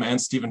think William and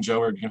Stephen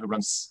Joer, who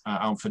runs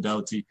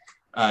Fidelity,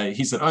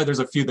 he said, "Oh, there's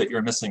a few that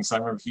you're missing." So I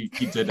remember he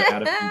did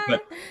add a few,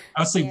 but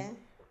I would say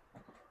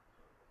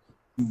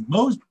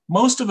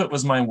most of it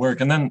was my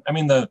work, and then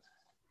the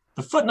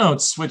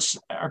footnotes, which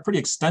are pretty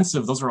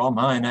extensive, those are all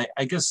mine.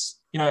 I guess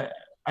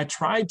I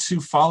tried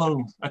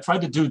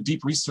to do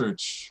deep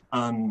research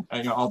on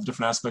all the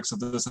different aspects of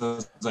this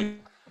as I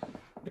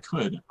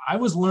could. I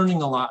was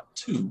learning a lot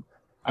too.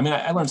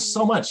 I learned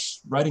so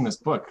much writing this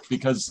book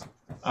because,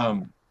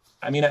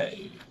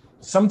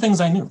 some things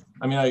I knew.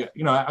 I'm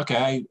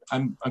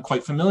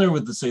quite familiar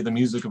with the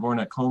music of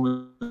Ornette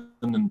Coleman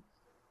and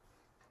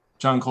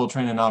John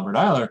Coltrane and Albert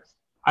Ayler.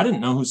 I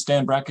didn't know who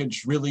Stan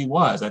Brakhage really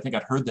was. I think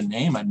I'd heard the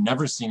name. I'd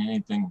never seen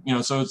anything,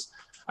 so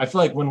I feel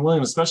like when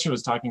William especially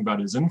was talking about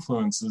his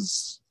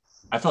influences,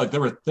 I felt like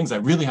there were things I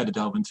really had to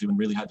delve into and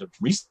really had to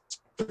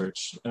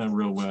research in a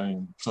real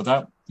way. So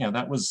that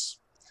was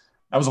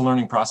a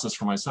learning process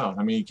for myself.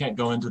 You can't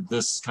go into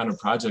this kind of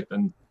project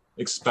and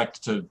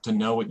expect to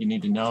know what you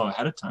need to know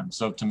ahead of time.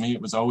 So to me,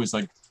 it was always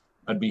like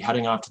I'd be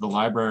heading off to the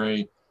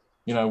library,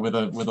 with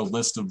a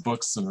list of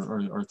books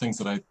or things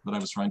that I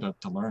was trying to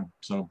learn.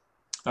 So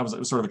it was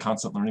sort of a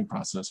constant learning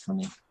process for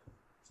me.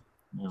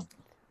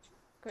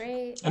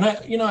 Great. And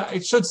I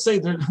should say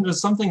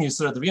there's something you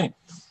said at the beginning.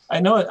 I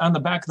know it on the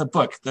back of the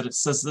book that it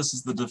says this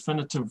is the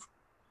definitive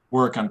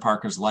work on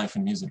Parker's life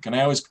and music. And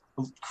I always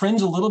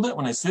cringe a little bit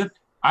when I see it.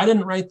 I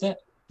didn't write that.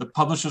 The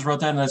publishers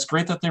wrote that, and that's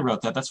great that they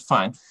wrote that. That's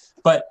fine.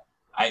 But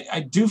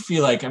I do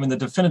feel like, I mean, the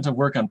definitive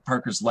work on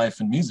Parker's life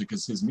and music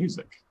is his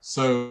music.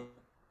 So,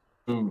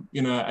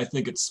 you know, I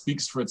think it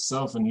speaks for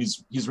itself, and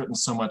he's written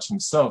so much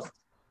himself.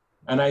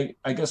 And I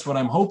guess what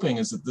I'm hoping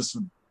is that this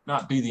would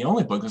not be the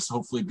only book. This will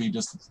hopefully be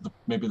just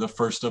maybe the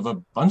first of a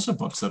bunch of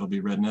books that'll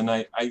be written.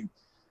 And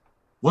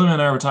William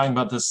and I were talking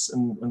about this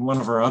in one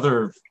of our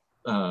other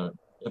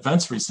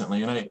events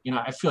recently, and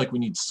I feel like we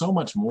need so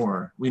much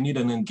more. We need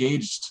an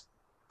engaged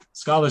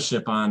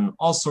scholarship on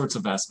all sorts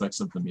of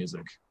aspects of the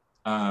music.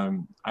 I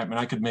mean,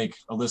 I could make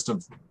a list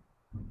of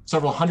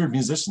several hundred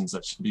musicians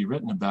that should be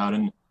written about,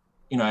 and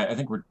you know,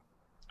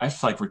 I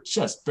feel like we're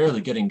just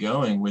barely getting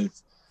going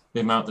with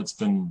the amount that's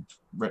been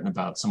written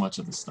about so much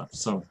of this stuff.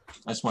 So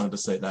I just wanted to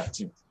say that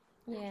too.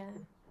 Yeah.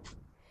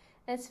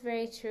 That's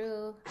very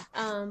true.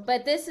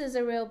 But this is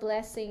a real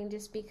blessing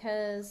just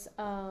because,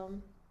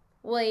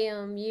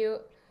 William, you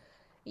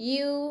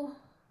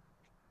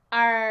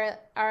are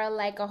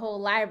like a whole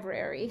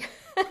library.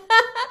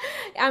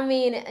 I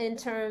mean, in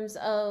terms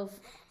of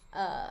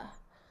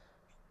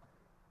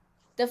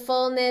the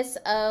fullness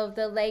of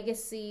the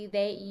legacy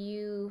that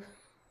you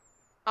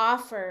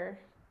offer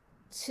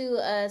to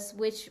us,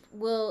 which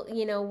will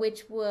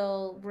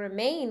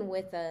remain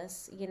with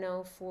us, you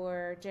know,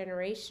 for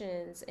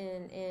generations,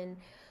 and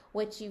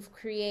what you've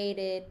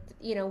created,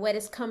 you know, what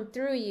has come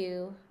through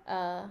you,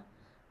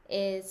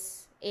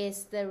 is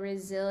the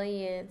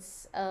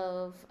resilience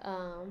of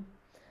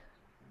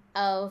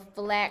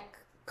Black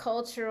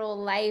cultural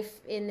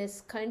life in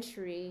this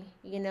country,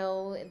 you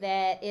know,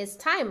 that is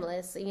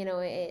timeless. You know,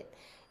 it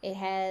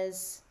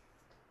has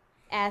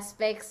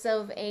aspects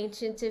of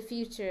ancient to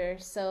future.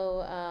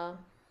 So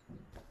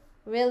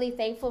really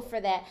thankful for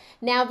that.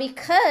 Now,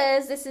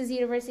 because this is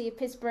University of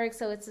Pittsburgh,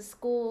 so it's a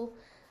school,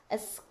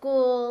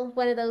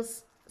 one of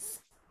those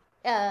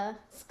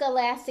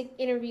scholastic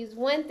interviews.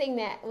 One thing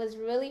that was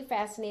really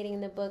fascinating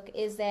in the book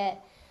is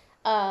that,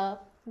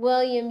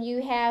 William,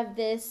 you have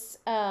this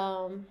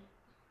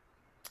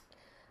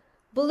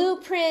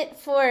blueprint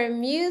for a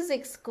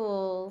music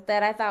school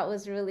that I thought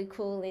was really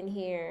cool in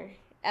here.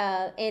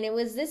 And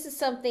this is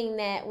something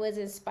that was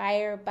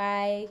inspired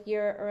by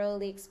your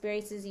early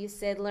experiences. You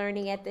said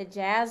learning at the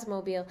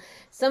Jazzmobile.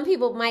 Some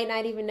people might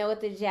not even know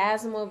what the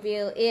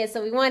Jazzmobile is,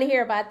 so we want to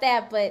hear about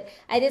that. But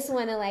I just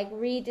want to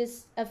read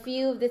just a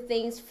few of the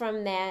things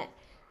from that.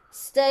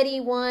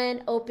 Study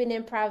 1, open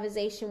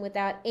improvisation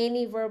without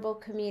any verbal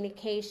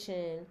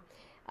communication.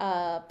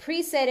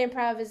 Preset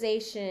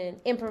improvisation,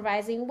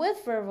 improvising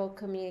with verbal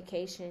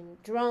communication.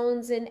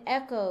 Drones and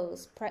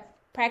echoes.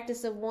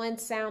 Practice of one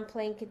sound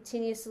playing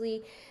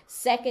continuously,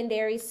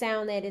 secondary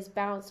sound that is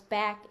bounced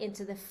back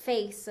into the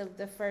face of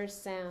the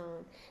first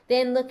sound.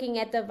 Then looking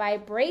at the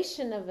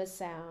vibration of a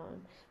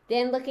sound.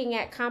 Then looking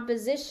at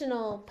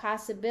compositional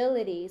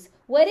possibilities.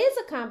 What is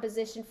a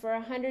composition for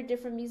 100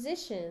 different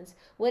musicians?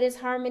 What is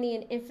harmony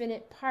in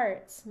infinite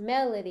parts?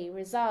 Melody,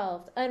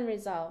 resolved,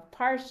 unresolved,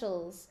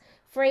 partials,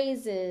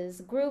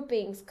 phrases,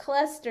 groupings,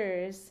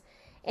 clusters.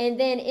 And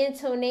then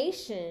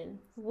intonation.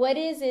 What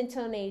is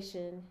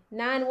intonation?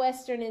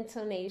 Non-Western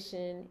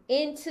intonation.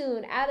 In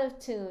tune, out of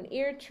tune,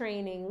 ear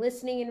training,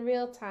 listening in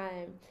real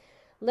time,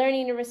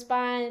 learning to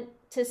respond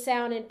to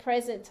sound in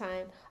present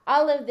time.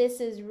 All of this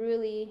is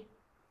really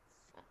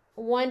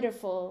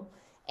wonderful.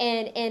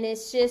 And it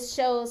just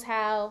shows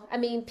how, I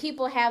mean,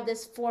 people have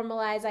this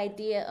formalized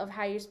idea of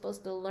how you're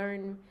supposed to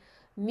learn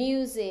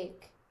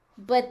music.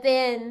 But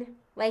then,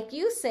 like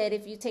you said,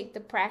 if you take the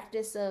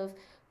practice of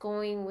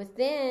going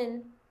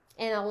within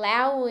and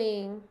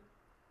allowing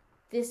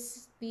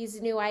these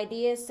new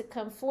ideas to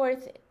come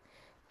forth,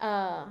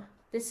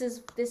 this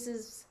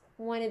is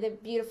one of the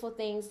beautiful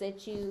things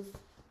that you've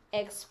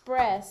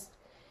expressed.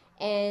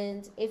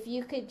 And if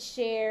you could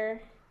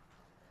share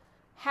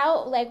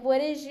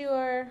what is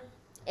your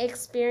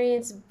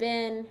experience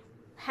been?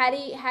 How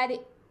do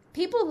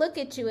people look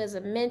at you as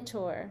a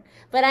mentor?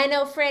 But I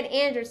know Fred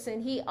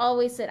Anderson, he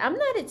always said, I'm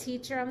not a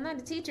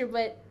teacher,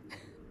 but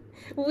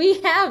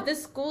we have the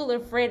school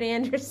of Fred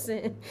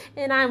Anderson,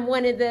 and I'm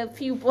one of the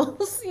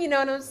pupils. You know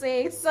what I'm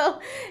saying?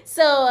 So,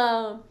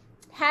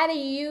 how do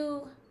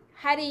you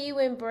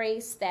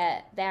embrace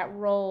that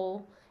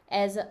role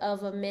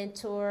of a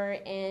mentor,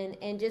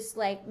 and just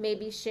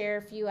maybe share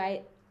a few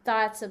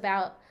thoughts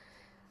about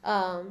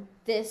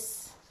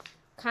this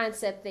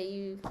concept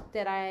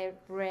that I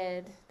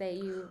read that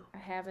you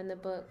have in the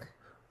book?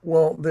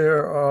 Well,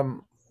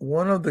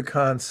 one of the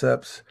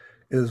concepts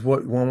is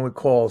what one would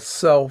call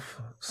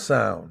self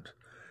sound.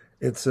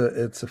 It's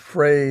a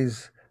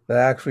phrase that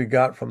I actually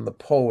got from the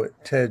poet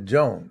Ted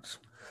Jones,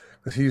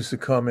 because he used to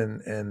come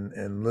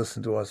and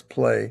listen to us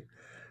play,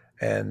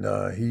 and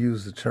he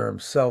used the term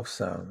self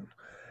sound.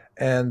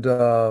 And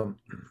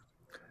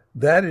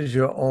that is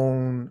your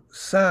own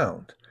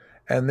sound.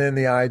 And then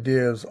the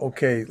idea is,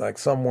 okay, like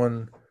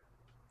someone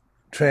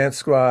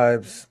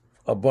transcribes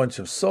a bunch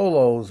of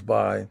solos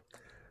by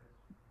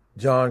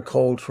John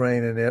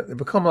Coltrane, and they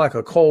become like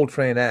a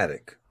Coltrane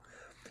addict.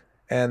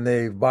 And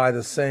they buy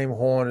the same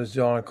horn as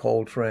John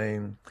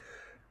Coltrane.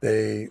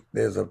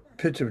 There's a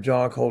picture of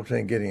John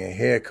Coltrane getting a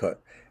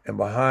haircut, and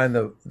behind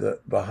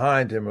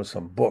behind him are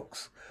some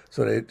books.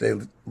 So they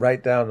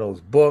write down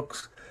those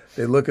books.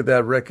 They look at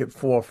that record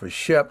for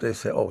Shep. They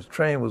say, oh,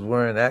 Train was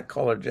wearing that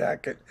color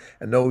jacket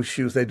and those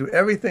shoes. They do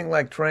everything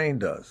like Train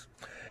does.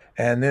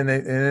 And then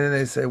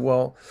they say,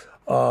 well,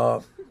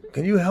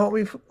 can you help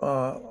me?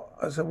 I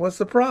said, what's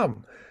the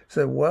problem? He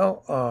said,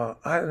 well,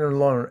 I had to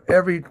learn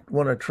every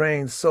one of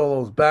Train's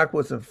solos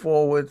backwards and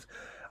forwards,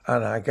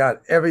 and I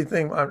got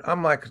everything.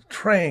 I'm like a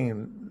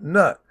Train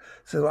nut. I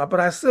said,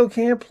 but I still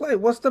can't play.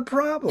 What's the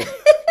problem?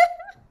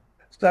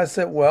 So I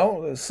said,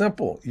 well, it's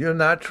simple. You're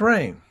not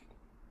Train.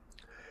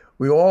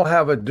 We all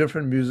have a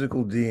different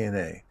musical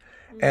DNA.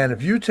 And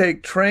if you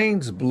take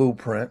Train's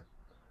blueprint,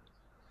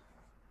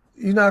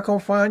 you're not going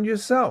to find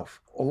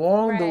yourself.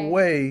 Along the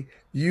way,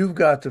 you've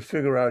got to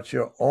figure out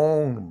your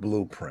own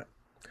blueprint.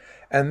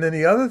 And then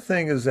the other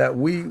thing is that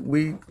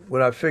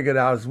what I figured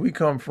out is we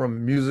come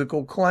from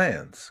musical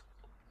clans.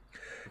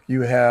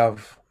 You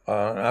have,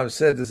 I've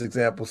said this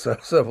example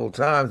several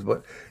times,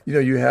 but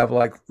you have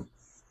like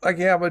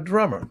you have a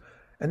drummer,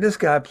 and this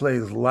guy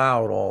plays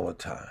loud all the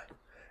time.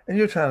 And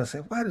you're trying to say,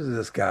 why does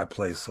this guy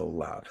play so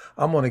loud?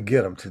 I'm going to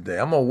get him today.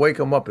 I'm going to wake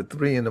him up at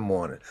 3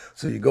 a.m.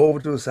 So you go over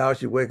to his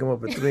house, you wake him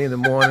up at 3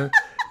 a.m,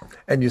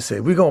 and you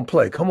say, we're going to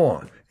play. Come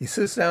on. He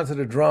sits down to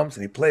the drums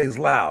and he plays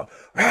loud.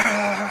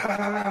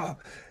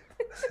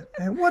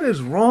 And what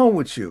is wrong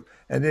with you?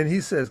 And then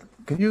he says,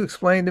 can you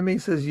explain to me? He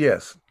says,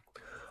 yes.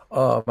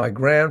 My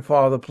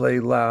grandfather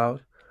played loud.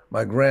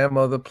 My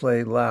grandmother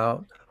played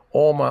loud.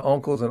 All my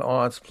uncles and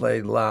aunts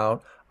played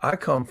loud. I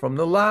come from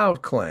the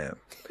Loud clan.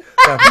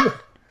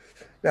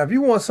 Now, if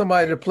you want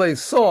somebody to play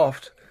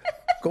soft,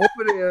 go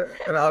over there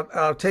and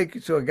I'll take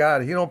you to a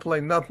guy. He don't play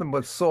nothing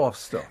but soft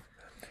stuff.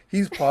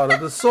 He's part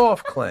of the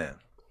Soft clan.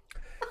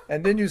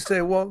 And then you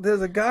say, well,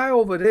 there's a guy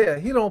over there.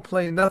 He don't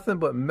play nothing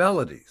but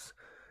melodies.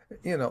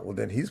 Well,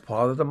 then he's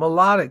part of the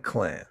Melodic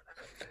clan.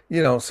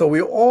 So we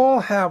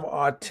all have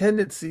our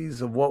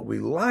tendencies of what we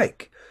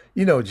like.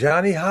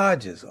 Johnny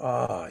Hodges.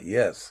 Ah,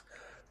 yes.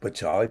 But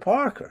Charlie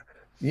Parker,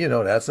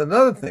 that's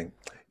another thing.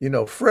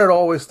 Fred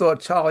always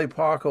thought Charlie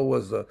Parker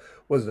was the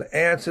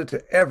answer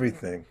to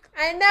everything.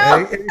 I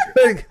know.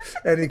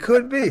 And he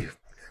could be.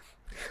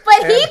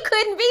 But he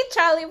couldn't be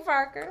Charlie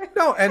Parker.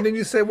 No, and then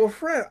you say, well,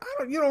 Fred,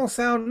 you don't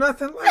sound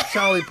nothing like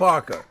Charlie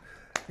Parker.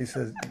 He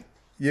says,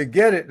 you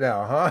get it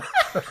now, huh?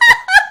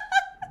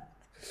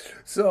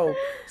 So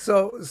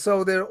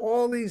there are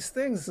all these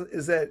things,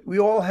 is that we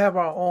all have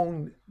our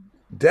own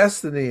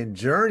destiny and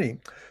journey.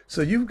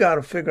 So you've got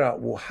to figure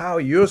out, well, how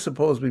you're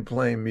supposed to be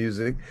playing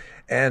music.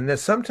 And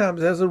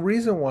sometimes there's a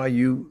reason why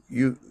you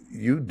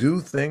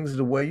do things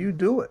the way you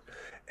do it.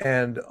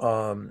 And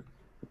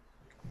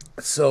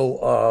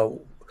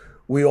so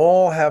we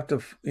all have to,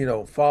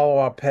 follow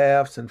our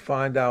paths and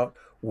find out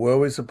where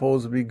we're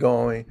supposed to be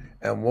going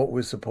and what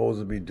we're supposed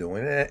to be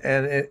doing.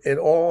 And it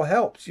all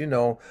helps, and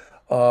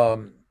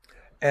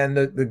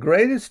the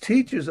greatest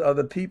teachers are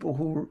the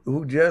people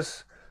who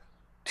just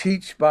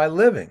teach by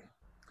living.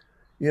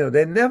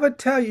 They never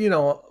tell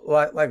you,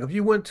 like if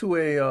you went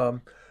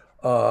to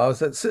I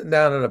was sitting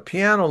down at a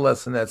piano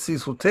lesson that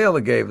Cecil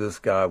Taylor gave this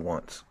guy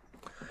once.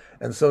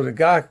 And so the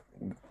guy,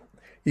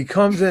 he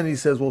comes in, he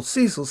says, well,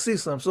 Cecil,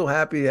 I'm so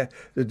happy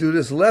to do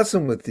this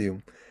lesson with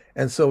you.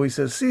 And so he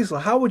says, Cecil,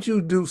 how would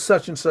you do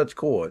such and such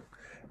chord?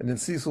 And then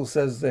Cecil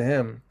says to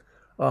him,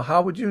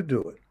 how would you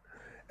do it?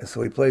 And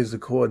so he plays the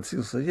chord, and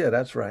Cecil says, yeah,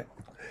 that's right.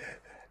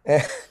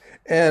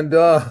 And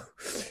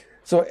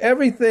so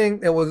everything,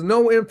 there was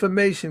no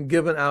information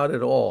given out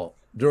at all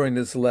during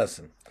this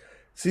lesson.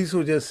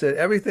 Cecil just said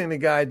everything the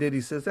guy did.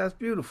 He says, that's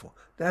beautiful.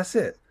 That's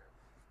it.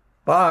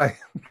 Bye.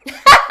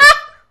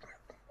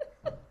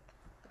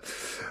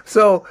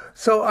 So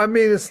I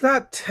mean, it's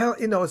not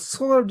it's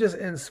sort of just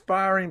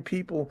inspiring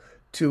people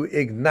to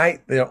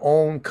ignite their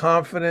own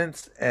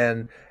confidence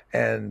and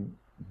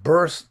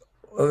burst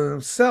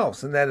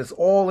themselves, and that it's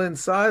all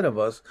inside of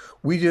us.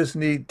 We just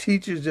need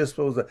teachers just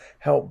supposed to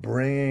help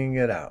bring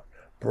it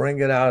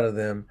out of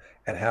them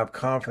and have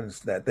confidence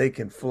that they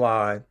can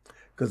fly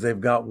because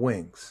they've got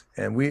wings.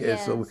 And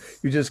so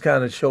you just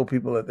kind of show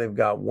people that they've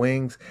got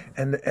wings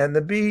and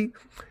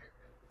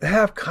to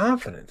have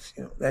confidence,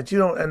 that you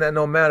don't, and that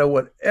no matter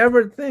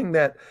whatever thing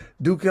that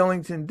Duke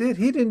Ellington did,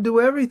 he didn't do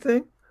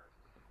everything.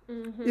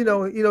 Mm-hmm.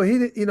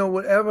 He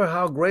whatever,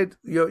 how great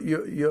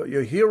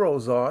your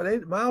heroes are.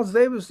 Miles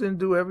Davis didn't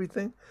do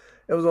everything.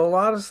 There was a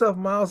lot of stuff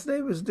Miles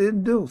Davis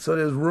didn't do. So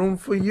there's room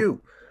for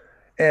you.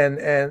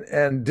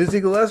 And Dizzy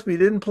Gillespie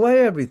didn't play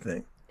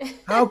everything.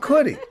 How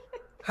could he?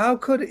 How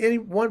could any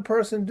one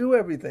person do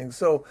everything?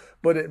 So,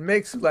 but it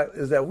makes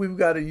is that we've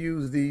got to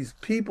use these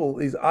people,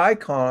 these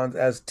icons,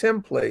 as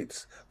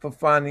templates for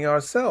finding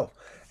ourselves,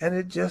 and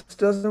it just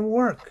doesn't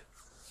work.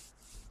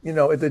 At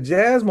the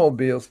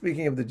Jazzmobile.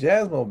 Speaking of the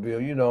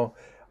Jazzmobile,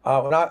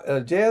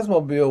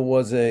 Jazzmobile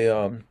was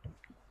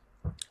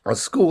a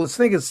school. I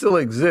think it still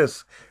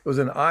exists. It was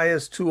in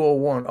IS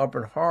 201 up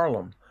in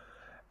Harlem,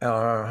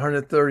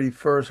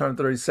 131st,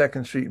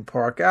 132nd Street and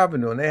Park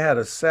Avenue, and they had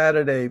a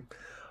Saturday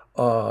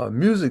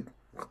music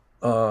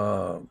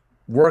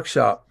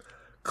workshop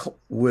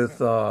with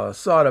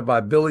started by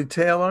Billy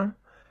Taylor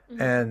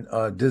and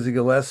Dizzy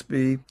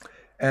Gillespie,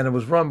 and it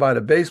was run by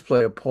the bass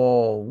player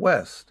Paul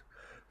West.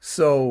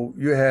 So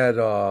you had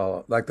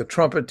like the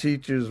trumpet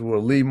teachers were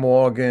Lee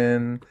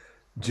Morgan,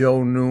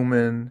 Joe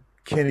Newman,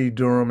 Kenny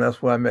Durham.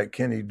 That's where I met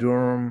Kenny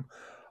Durham.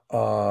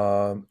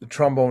 The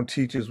trombone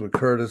teachers were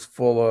Curtis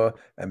Fuller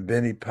and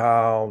Benny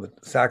Powell. The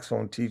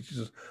saxophone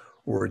teachers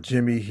were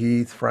Jimmy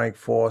Heath, Frank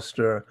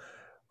Foster,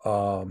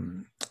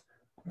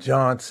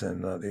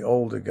 Johnson, the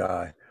older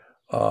guy.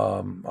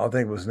 I'll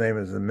think of his name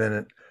in a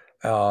minute.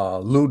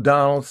 Lou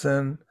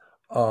Donaldson.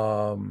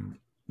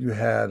 You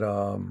had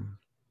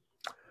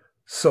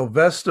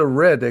Sylvester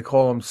Red. They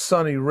call him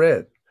Sonny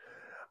Red.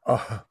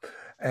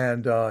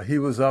 And he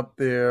was up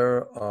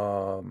there.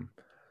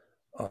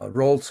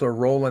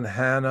 Roland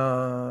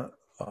Hanna,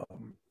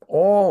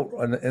 all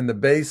and the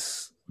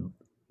bass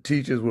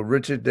teachers were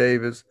Richard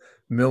Davis,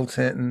 Milt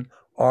Hinton,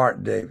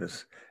 Art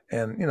Davis.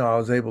 And, I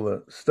was able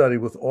to study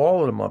with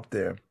all of them up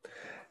there.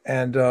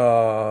 And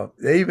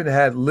they even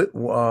had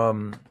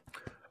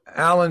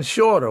Alan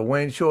Shorter,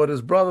 Wayne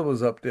Shorter's brother,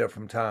 was up there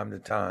from time to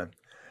time.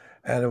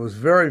 And it was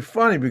very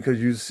funny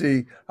because you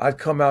see, I'd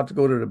come out to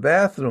go to the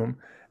bathroom,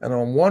 and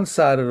on one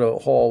side of the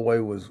hallway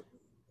was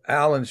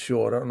Alan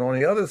Shorter, and on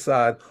the other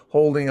side,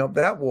 holding up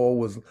that wall,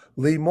 was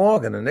Lee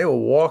Morgan, and they were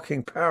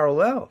walking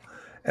parallel.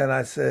 And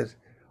I said,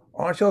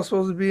 "Aren't y'all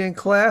supposed to be in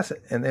class?"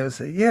 And they would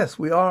say, "Yes,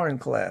 we are in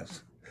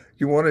class.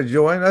 You want to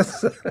join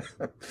us?"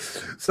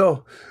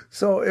 So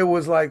it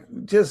was like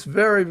just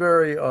very,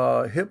 very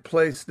hip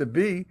place to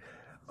be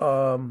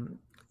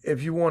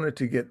if you wanted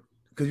to get,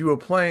 because you were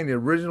playing the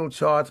original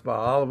charts by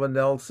Oliver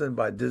Nelson,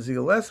 by Dizzy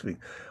Gillespie.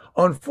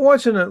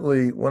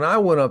 Unfortunately, when I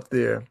went up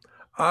there,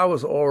 I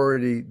was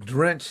already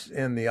drenched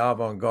in the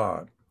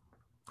avant-garde.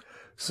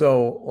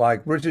 So,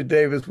 like Richard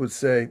Davis would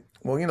say,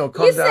 well,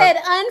 come You down. said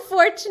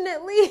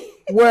unfortunately.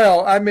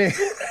 Well, I mean,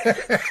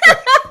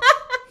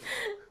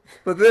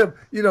 but then,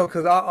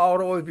 because I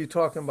would always be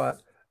talking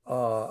about,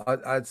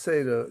 I'd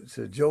say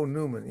to Joe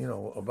Newman,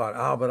 about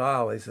Albert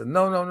Ayler. He said,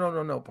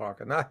 no,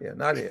 Parker, not here.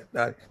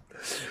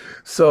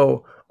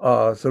 So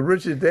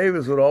Richard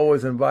Davis would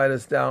always invite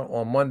us down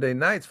on Monday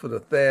nights for the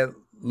Thad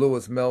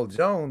Lewis Mel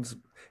Jones.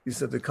 He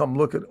said to come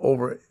look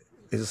over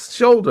his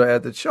shoulder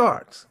at the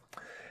charts.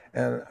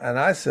 And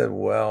I said,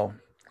 well,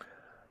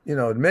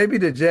 maybe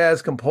the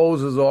Jazz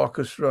Composers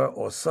Orchestra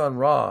or Sun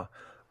Ra,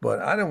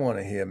 but I didn't want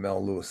to hear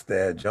Mel Lewis,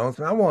 Thad Jones.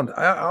 I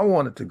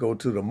wanted to go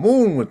to the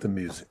moon with the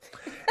music.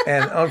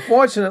 And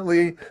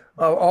unfortunately,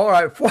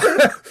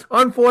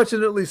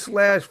 unfortunately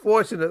 /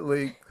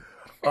 fortunately,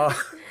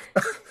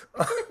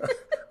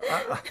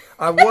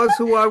 I was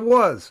who I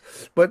was,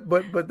 but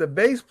the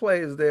bass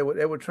players they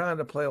were trying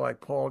to play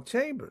like Paul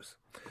Chambers,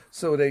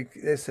 so they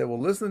said, well,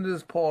 listen to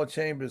this Paul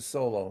Chambers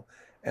solo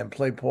and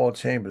play Paul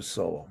Chambers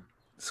solo.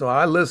 So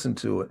I listened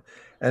to it,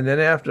 and then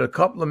after a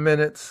couple of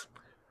minutes,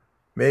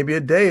 maybe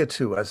a day or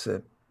two, I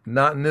said,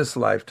 not in this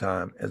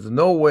lifetime. There's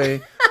no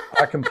way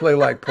I can play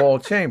like Paul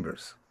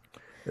Chambers.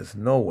 There's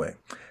no way.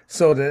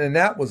 So and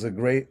that was a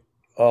great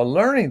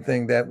learning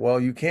thing, that, well,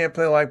 you can't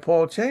play like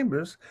Paul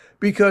Chambers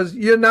because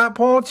you're not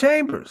Paul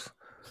Chambers.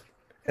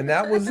 And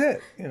that was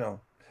it,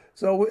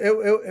 So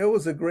it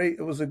was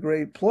a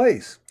great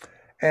place.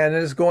 And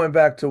it's going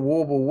back to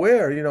Wilbur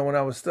Ware, when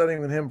I was studying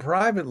with him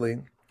privately,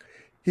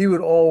 he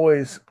would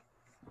always,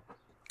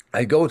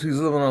 he's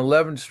living on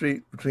 11th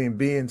Street between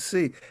B and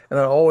C, and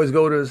I'd always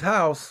go to his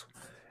house,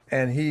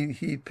 and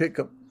he'd pick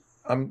up,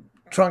 I'm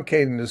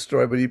truncating the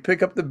story, but he'd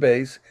pick up the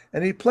bass,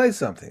 and he'd play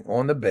something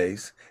on the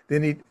bass,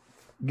 then he'd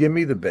give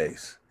me the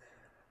bass.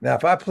 Now,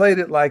 if I played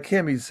it like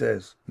him, he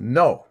says,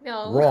 no.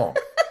 Wrong.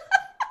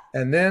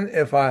 And then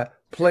if I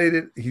played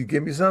it, he'd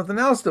give me something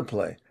else to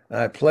play. And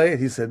I play it,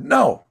 he said,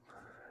 no.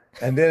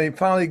 And then he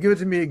finally give it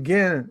to me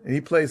again, and he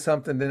plays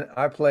something, then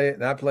I play it,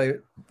 and I play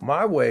it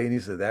my way, and he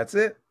said, that's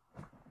it.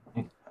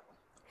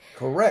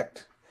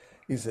 Correct.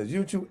 He says,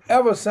 you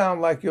ever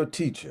sound like your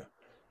teacher?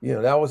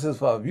 That was his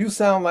fault. If you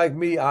sound like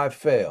me, I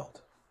failed.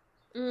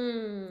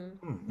 I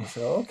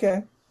said,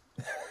 okay.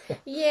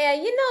 Yeah,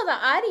 the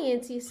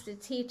audience used to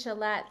teach a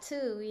lot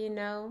too,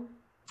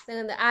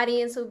 And the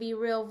audience would be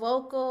real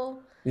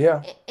vocal.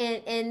 Yeah.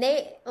 And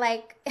they,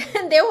 like,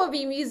 there would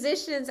be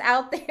musicians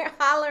out there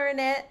hollering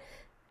at.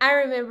 I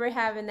remember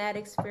having that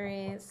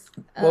experience.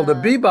 Well, the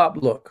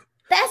bebop look.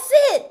 That's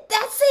it.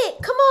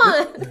 Come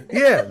on.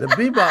 Yeah, the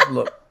bebop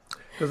look.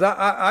 Because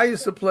I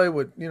used to play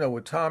with,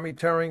 with Tommy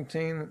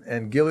Turrington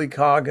and Gilly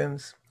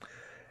Coggins.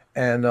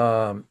 And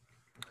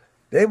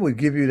they would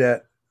give you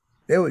that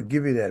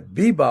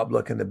bebop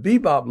look. And the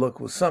bebop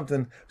look was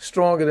something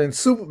stronger than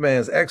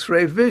Superman's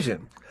X-ray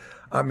vision.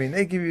 I mean,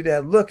 they give you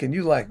that look and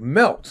you like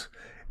melt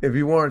if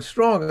you weren't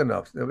strong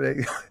enough.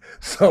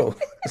 So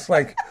it's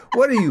like,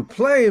 what do you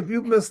play if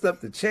you messed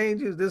up the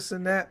changes, this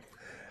and that?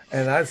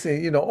 And I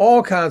see,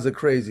 all kinds of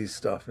crazy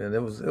stuff, and it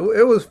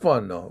was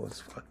fun though. It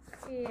was fun.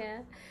 Yeah.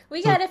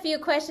 We got a few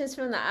questions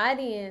from the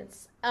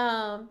audience.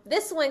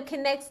 This one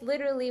connects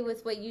literally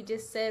with what you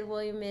just said,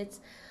 William. It's,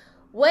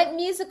 what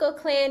musical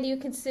clan do you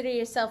consider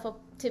yourself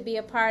to be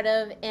a part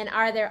of, and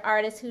are there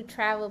artists who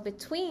travel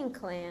between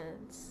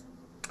clans?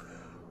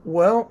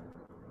 Well,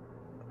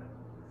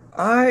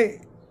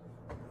 I'm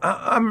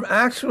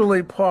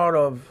actually part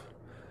of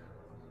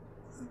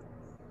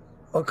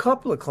a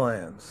couple of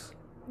clans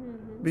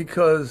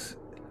because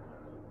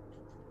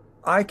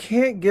I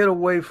can't get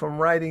away from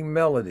writing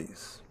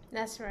melodies.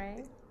 That's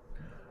right.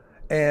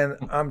 And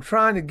I'm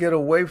trying to get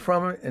away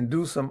from it and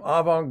do some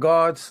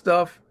avant-garde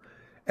stuff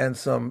and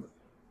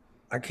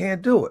I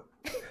can't do it.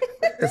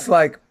 It's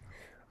like,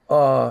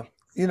 I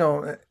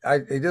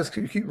just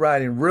keep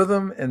writing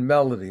rhythm and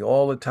melody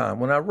all the time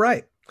when I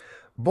write.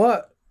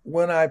 But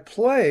when I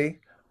play,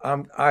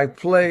 I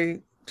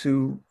play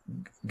to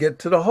get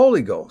to the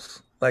Holy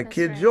Ghost, like That's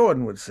Kid right.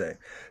 Jordan would say.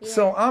 Yeah.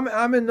 So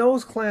I'm in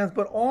those clans,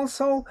 but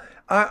also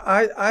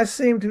I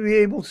seem to be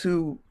able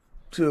to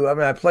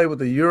I play with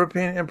the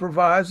European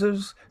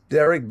improvisers,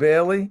 Derek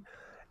Bailey,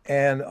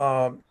 and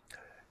I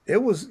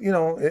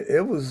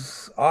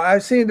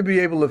seem to be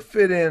able to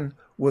fit in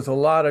with a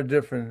lot of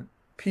different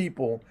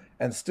people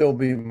and still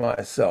be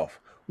myself,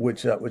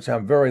 which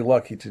I'm very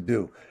lucky to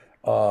do.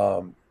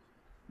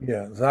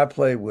 Yeah, 'cause I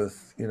played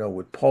with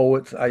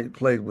poets. I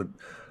played with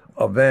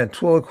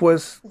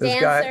ventriloquists.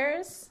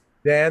 Dancers.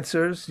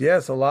 Dancers,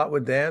 yes, a lot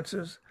with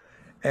dancers.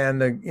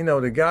 And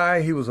the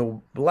guy, he was a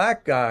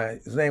black guy.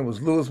 His name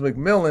was Louis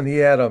McMillan. He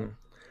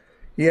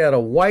had a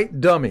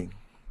white dummy,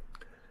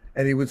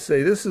 and he would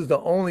say, "This is the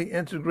only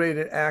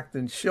integrated act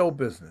in show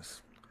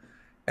business."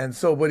 And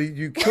so, but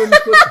you couldn't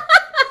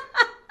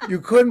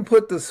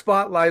put the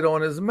spotlight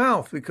on his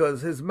mouth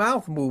because his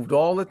mouth moved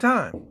all the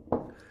time.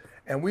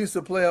 And we used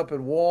to play up at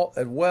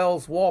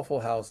Wells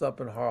Waffle House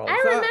up in Harlem. I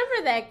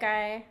remember that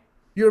guy.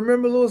 You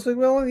remember Louis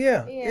McMillan?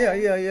 Yeah. Yeah.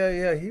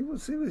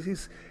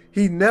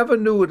 He never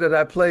knew that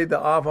I played the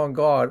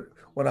avant-garde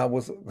when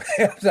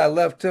after I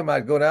left him.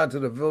 I'd go down to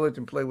the village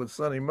and play with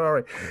Sonny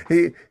Murray.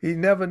 He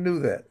never knew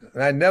that,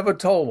 and I never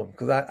told him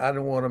because I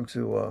didn't want him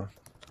to.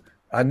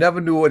 I never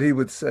knew what he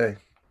would say.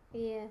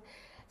 Yeah.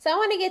 So I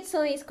want to get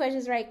some of these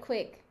questions right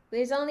quick.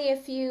 There's only a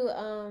few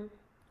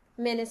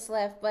minutes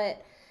left,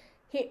 but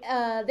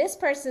this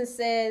person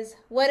says,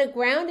 what a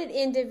grounded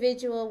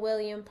individual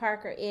William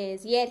Parker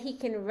is, yet he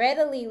can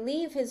readily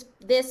leave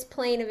this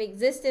plane of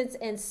existence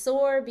and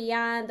soar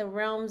beyond the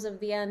realms of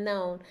the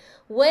unknown.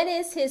 What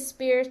is his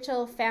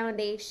spiritual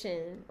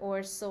foundation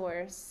or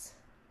source?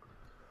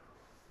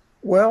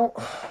 Well,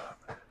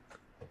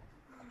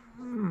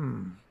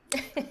 when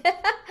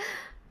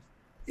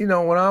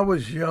I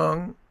was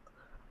young,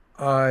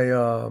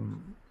 I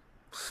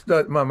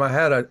studied. I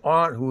had an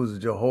aunt who was a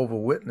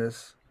Jehovah's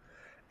Witness,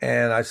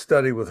 and I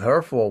studied with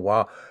her for a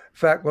while. In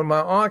fact, when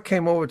my aunt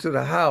came over to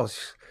the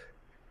house,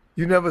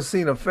 you never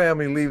seen a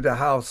family leave the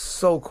house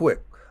so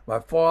quick. My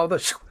father,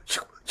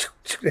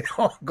 they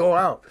all go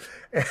out.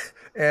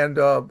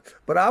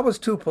 But I was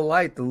too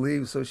polite to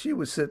leave, so she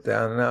would sit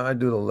down and I'd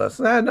do the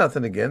lesson. I had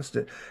nothing against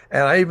it,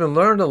 and I even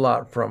learned a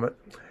lot from it.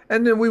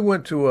 And then we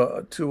went to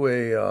a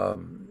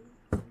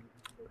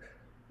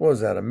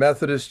a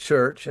Methodist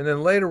church, and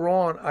then later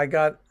on I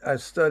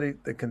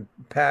studied the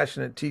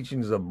compassionate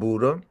teachings of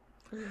Buddha.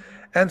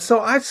 And so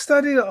I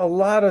studied a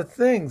lot of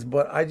things,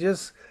 but I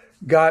just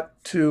got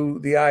to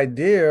the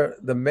idea,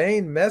 the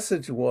main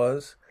message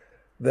was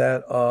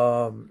that,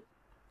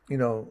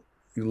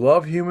 you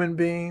love human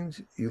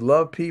beings, you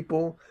love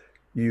people,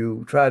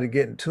 you try to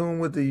get in tune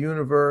with the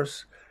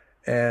universe,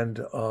 and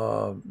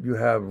you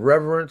have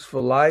reverence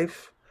for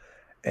life,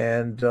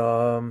 and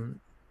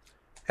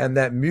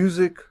that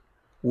music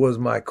was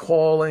my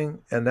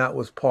calling, and that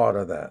was part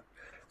of that.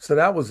 So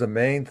that was the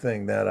main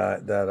thing that I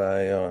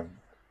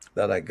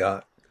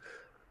got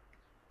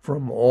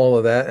from all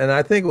of that, and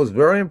I think it was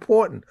very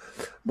important.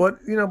 But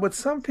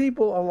some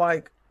people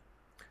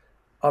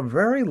are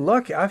very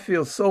lucky. I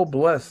feel so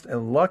blessed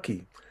and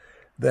lucky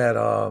that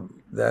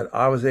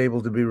I was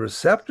able to be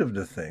receptive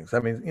to things. I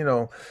mean,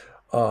 a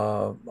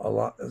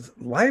lot.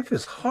 Life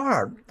is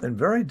hard and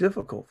very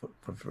difficult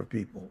for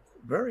people.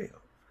 Very,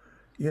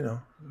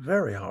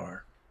 very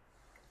hard.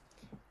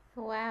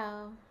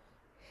 Wow.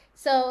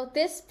 So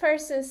this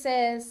person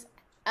says,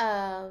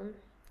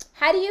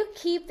 how do you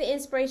keep the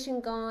inspiration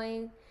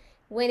going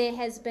when it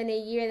has been a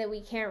year that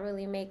we can't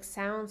really make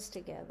sounds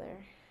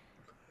together?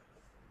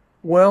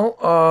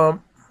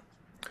 Well,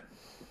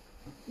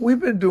 we've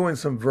been doing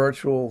some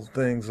virtual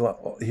things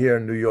here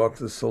in New York,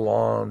 the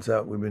salons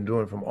that we've been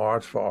doing from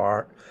Arts for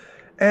Art.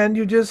 And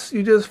you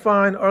just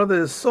find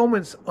there's so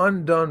much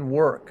undone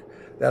work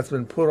that's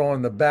been put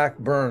on the back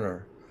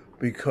burner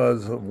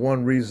because of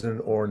one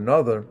reason or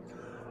another.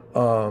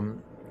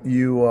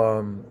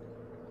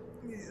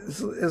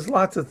 There's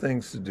lots of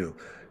things to do.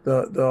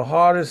 The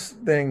hardest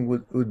thing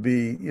would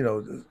be,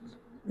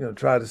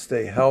 try to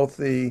stay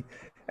healthy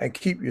and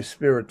keep your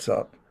spirits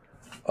up.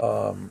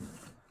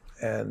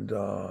 and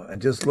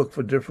just look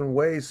for different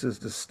ways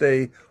to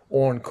stay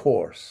on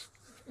course.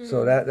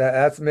 So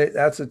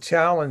that's a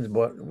challenge,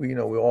 but we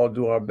all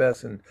do our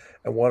best. And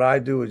what I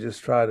do is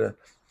just try to,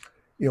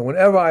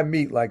 whenever I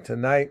meet, like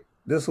tonight,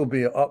 this will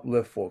be an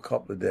uplift for a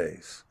couple of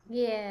days.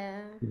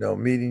 Yeah.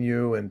 Meeting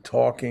you and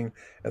talking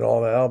and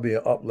all that, that'll be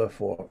an uplift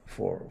for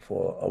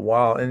a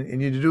while.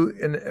 And you do,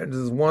 and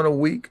there's one a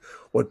week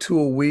or two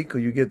a week, or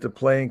you get to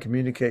play and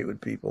communicate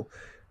with people.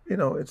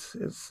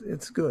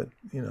 It's good.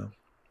 Yeah.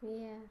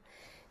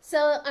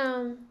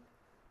 So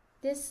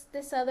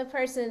this other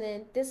person,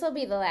 and this will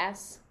be the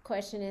last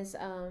question, is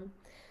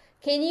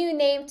can you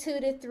name 2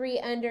 to 3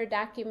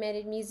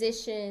 underdocumented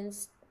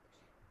musicians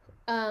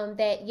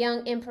that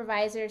young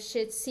improvisers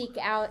should seek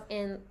out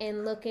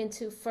and look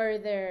into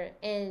further,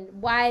 and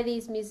why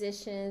these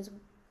musicians?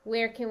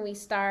 Where can we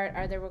start?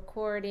 Are there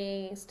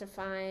recordings to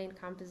find,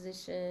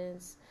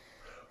 compositions?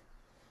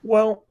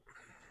 Well,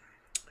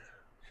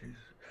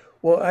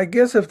 I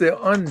guess if they're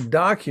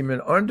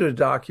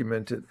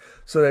underdocumented,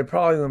 so there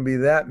probably going to be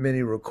that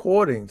many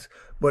recordings.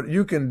 But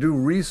you can do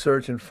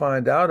research and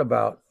find out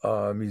about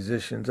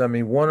musicians. I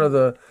mean, one of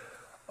the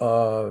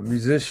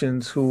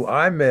musicians who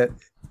I met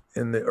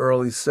in the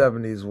early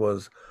 70s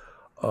was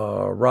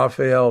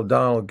Raphael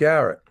Donald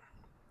Garrett,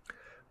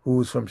 who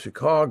was from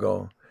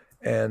Chicago.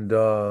 And,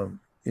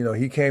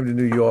 he came to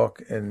New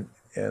York, and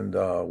him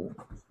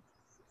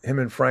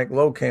and Frank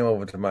Lowe came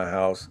over to my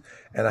house,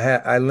 and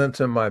I lent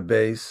him my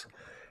bass,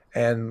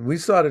 and we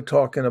started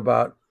talking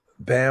about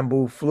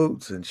bamboo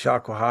flutes and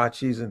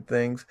shakuhachis and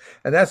things.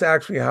 And that's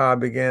actually how I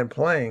began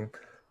playing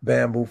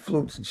bamboo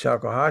flutes and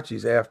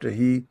shakuhachis, after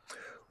he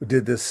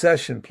did this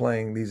session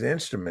playing these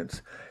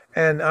instruments.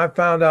 And I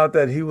found out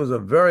that he was a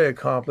very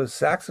accomplished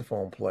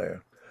saxophone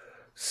player.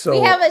 So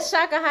we have a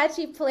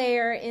shakuhachi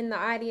player in the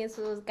audience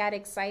who got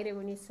excited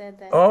when you said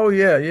that. Oh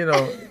yeah, the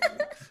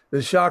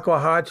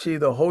shakuhachi,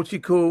 the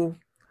hochiku,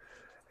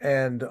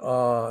 and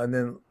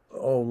then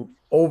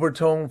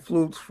overtone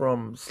flutes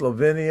from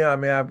Slovenia. I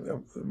mean, I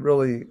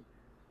really,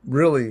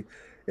 really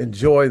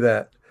enjoy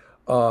that.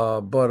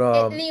 And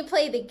then you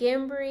play the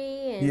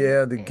gimbri.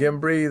 The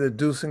gimbri, the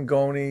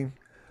dusengoni,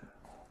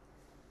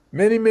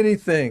 many, many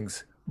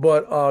things.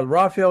 But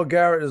Raphael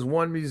Garrett is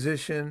one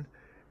musician,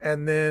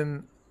 and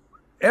then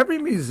every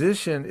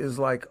musician is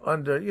like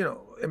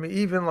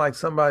even like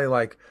somebody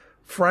like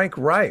Frank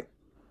Wright,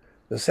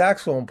 the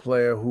saxophone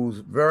player, who's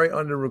very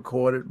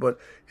under-recorded, but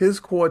his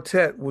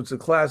quartet was a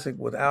classic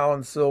with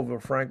Alan Silver,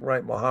 Frank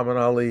Wright, Muhammad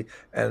Ali,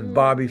 and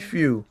Bobby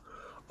Few,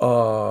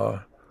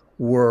 were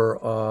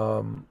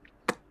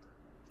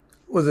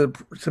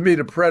to me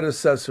the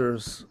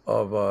predecessors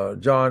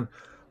of John,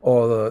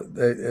 or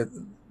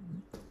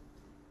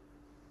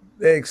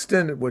they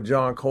extended what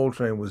John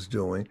Coltrane was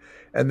doing.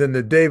 And then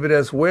the David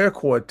S. Ware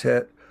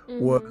Quartet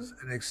was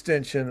an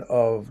extension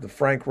of the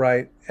Frank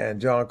Wright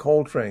and John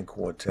Coltrane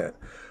Quartet.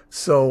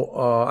 So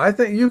I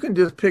think you can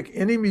just pick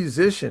any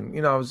musician.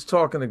 I was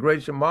talking to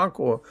Gracia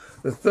Moncor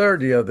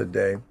the other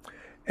day,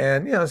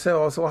 and I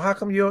said, so how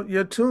come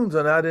your tunes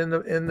are not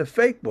in the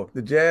fake book,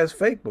 the jazz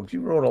fake book?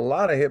 You wrote a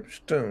lot of hip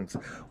tunes.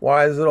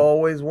 Why is it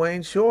always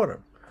Wayne Shorter?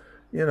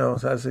 So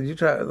I said,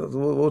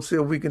 we'll see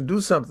if we can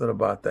do something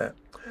about that.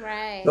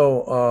 Right.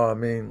 So,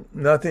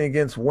 nothing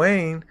against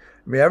Wayne.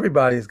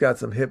 Everybody's got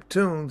some hip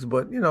tunes,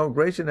 but,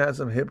 Gratian has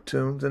some hip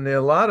tunes, and there are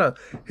a lot of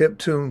hip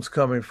tunes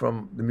coming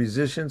from the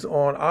musicians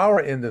on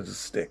our end of the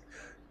stick,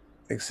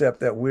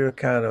 except that we're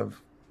kind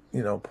of,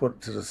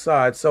 put to the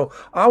side. So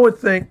I would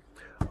think,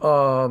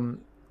 Raphael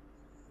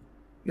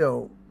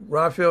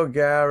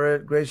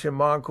Garrett, Gratian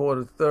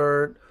Moncor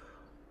III,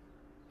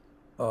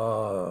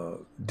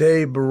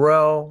 Dave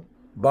Burrell,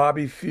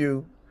 Bobby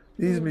Few,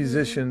 these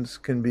musicians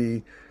can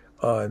be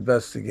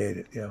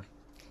investigated. Yeah.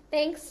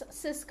 Thanks,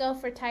 Cisco,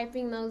 for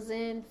typing those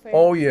in.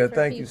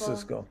 Thank you,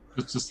 Cisco.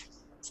 It's just.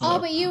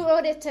 But you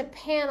wrote it to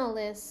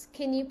panelists.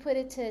 Can you put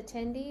it to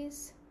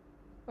attendees,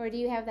 or do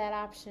you have that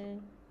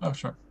option? Oh,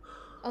 sure.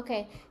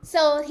 Okay,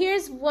 so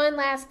here's one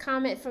last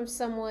comment from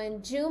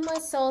someone.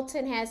 Juma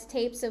Sultan has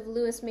tapes of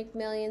Louis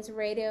McMillan's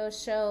radio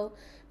show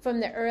from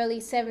the early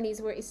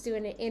 70s where he's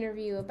doing an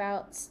interview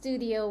about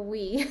Studio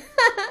We.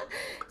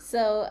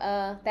 So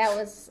that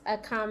was a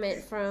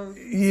comment from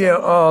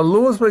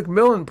Louis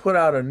McMillan put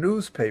out a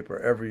newspaper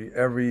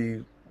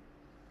every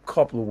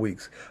couple of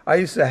weeks. I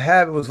used to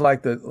have it was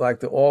like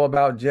the All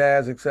About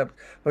Jazz, except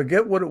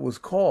forget what it was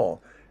called.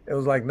 It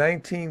was like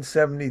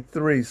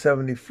 1973,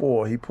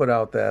 74. He put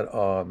out that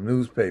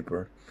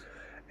newspaper,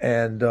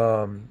 and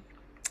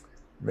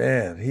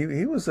man,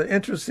 he was an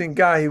interesting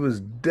guy. He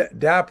was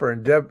dapper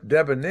and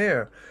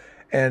debonair.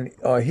 And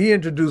he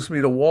introduced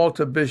me to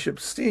Walter Bishop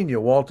Sr.,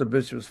 Walter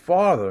Bishop's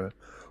father,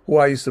 who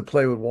I used to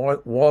play with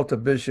Walter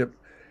Bishop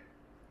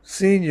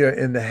Sr.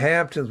 in the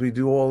Hamptons. We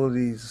do all of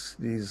these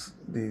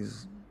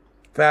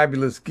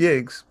fabulous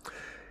gigs.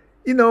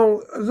 There's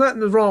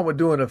nothing wrong with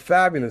doing a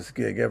fabulous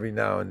gig every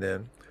now and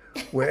then,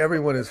 where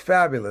everyone is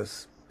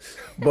fabulous.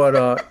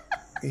 But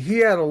he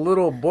had a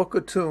little book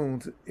of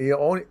tunes.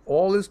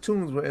 All his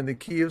tunes were in the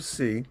key of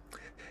C,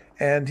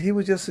 and he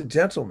was just a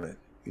gentleman.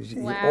 He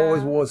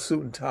always Wow. wore a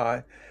suit and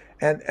tie.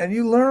 And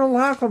you learn a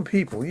lot from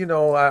people. You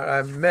know,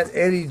 I met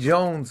Eddie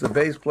Jones, the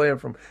bass player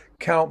from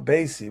Count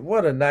Basie.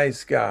 What a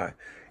nice guy.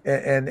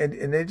 And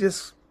they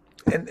just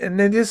and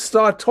they just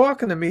start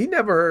talking to me. He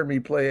never heard me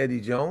play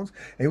Eddie Jones.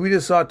 And we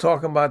just started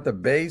talking about the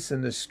bass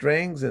and the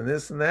strings and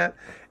this and that.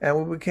 And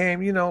we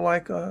became, you know,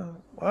 like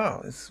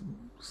wow,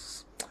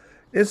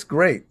 it's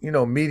great, you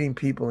know, meeting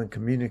people and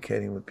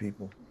communicating with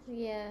people.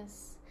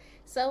 Yes.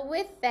 So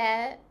with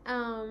that,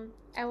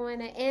 I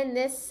want to end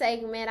this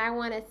segment. I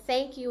want to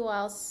thank you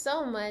all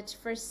so much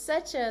for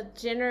such a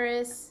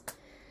generous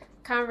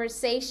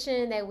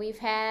conversation that we've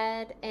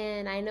had,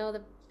 and I know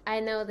the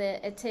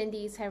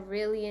attendees have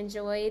really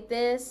enjoyed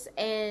this,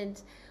 and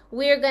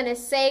we're going to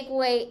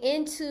segue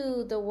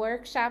into the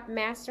workshop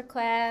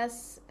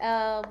masterclass,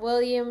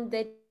 William,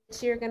 that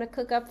you're going to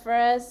cook up for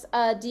us.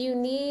 Do you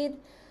need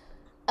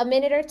a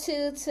minute or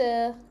two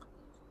to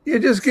Yeah,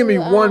 just give me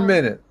to 1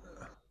 minute.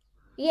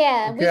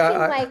 yeah,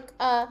 Okay,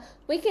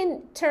 we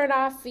can turn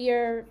off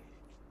your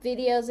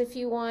videos if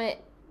you want.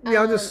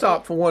 yeah, I'll just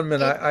stop for 1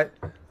 minute. And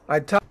I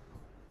tell.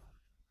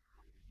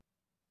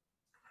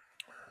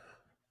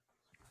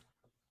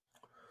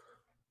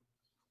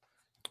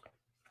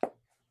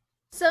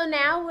 so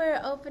now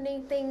we're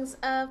opening things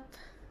up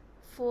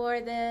for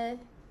the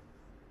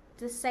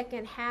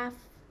second half.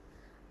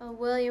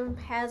 William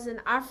has an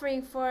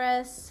offering for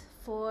us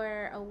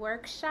for a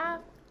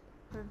workshop.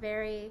 We're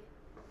very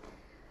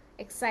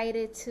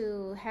excited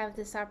to have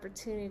this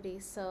opportunity.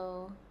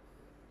 So,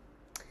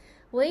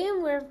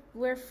 William,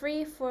 we're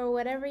free for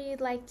whatever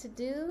you'd like to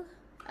do.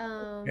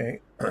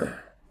 Okay.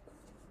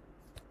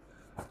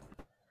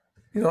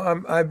 You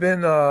know, I've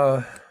been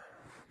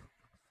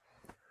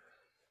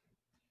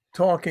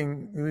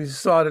talking. We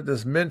started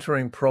this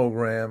mentoring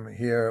program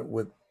here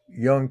with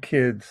young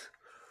kids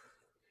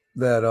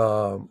that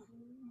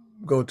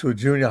go to a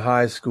junior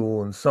high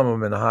school and some of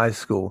them in high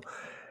school.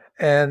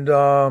 And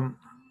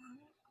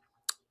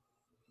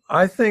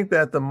I think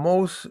that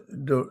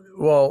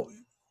well,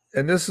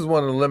 and this is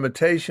one of the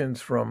limitations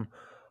from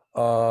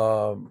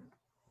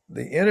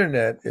the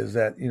internet is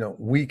that, you know,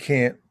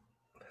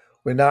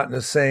 we're not in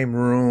the same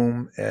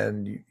room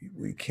and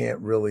we can't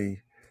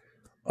really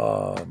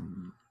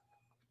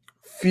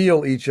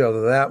feel each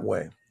other that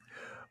way.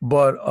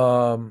 But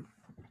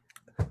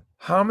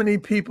how many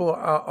people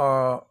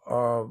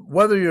are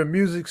whether you're a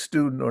music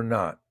student or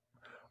not,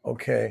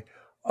 okay,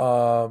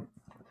 the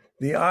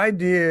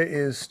idea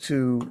is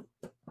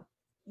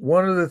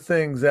one of the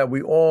things that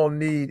we all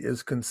need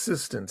is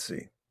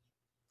consistency,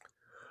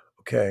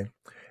 okay?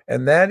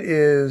 And that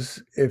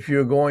is if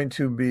you're going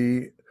to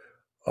be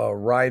a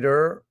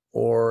writer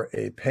or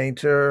a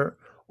painter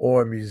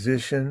or a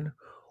musician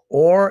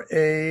or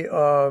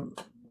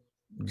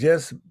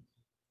just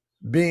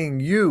being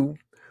you,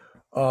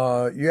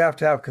 you have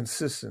to have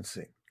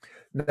consistency.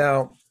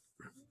 Now,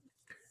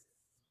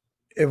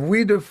 if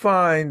we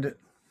defined,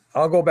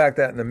 I'll go back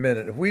to that in a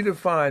minute. If we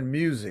define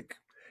music,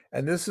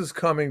 and this is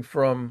coming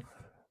from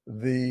let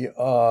me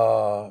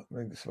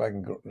see if I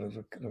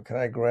can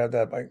I grab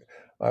that?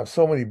 I have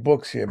so many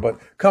books here, but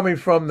coming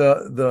from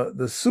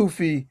the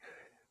Sufi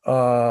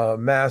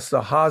master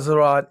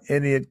Hazrat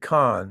Inayat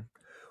Khan,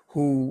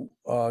 who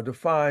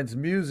defines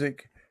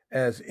music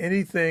as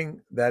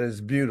anything that is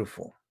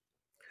beautiful.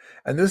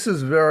 And this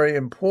is very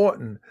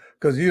important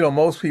because, you know,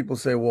 most people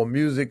say, well,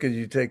 music is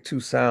you take two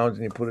sounds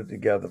and you put it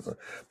together.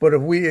 But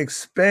if we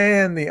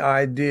expand the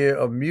idea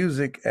of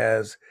music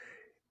as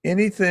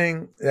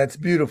anything that's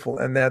beautiful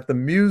and that the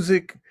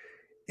music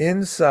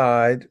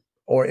inside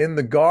or in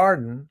the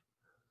garden,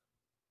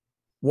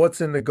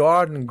 what's in the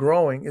garden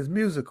growing is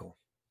musical.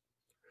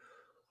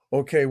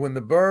 Okay, when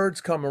the birds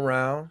come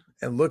around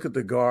and look at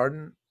the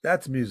garden,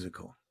 that's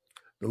musical.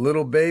 The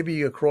little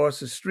baby across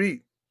the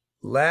street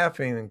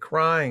laughing and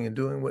crying and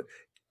doing what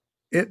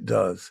it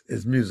does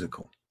is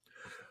musical.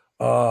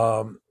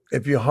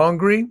 If you're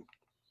hungry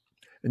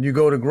and you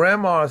go to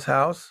grandma's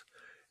house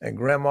and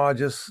grandma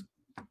just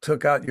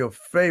took out your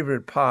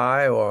favorite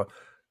pie or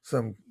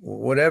some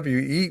whatever you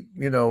eat,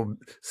 you know,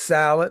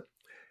 salad,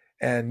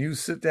 and you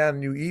sit down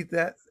and you eat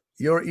that,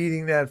 you're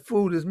eating that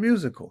food is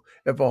musical.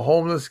 If a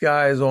homeless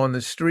guy is on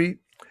the street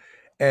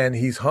and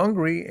he's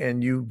hungry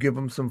and you give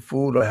him some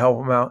food or help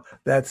him out,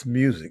 that's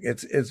music.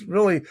 It's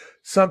really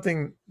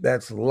something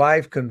that's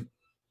life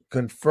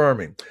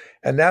confirming.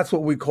 And that's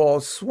what we call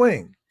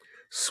swing.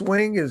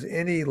 Swing is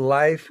any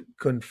life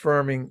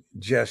confirming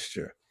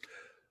gesture.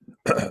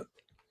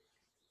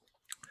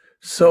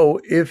 So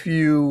if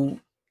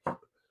you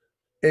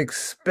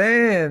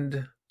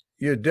expand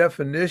your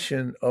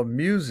definition of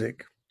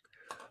music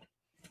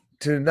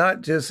to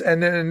not just,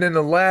 and then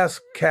the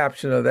last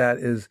caption of that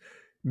is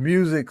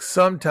music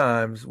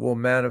sometimes will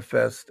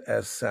manifest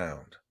as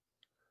sound.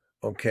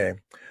 Okay.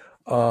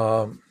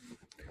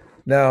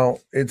 Now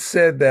it's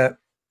said that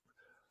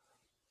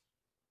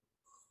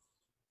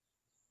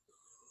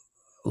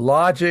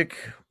logic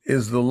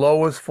is the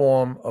lowest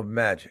form of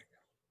magic.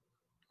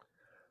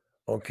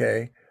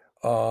 Okay.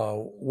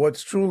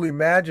 What's truly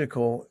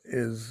magical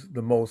is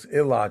the most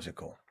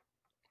illogical.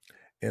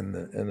 in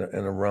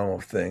the realm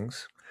of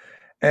things.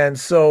 And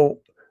so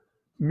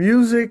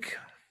music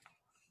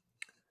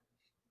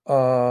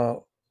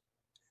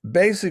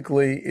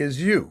basically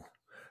is you.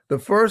 The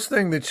first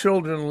thing the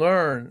children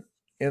learn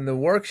in the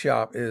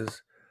workshop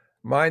is,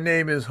 my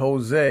name is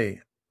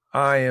Jose,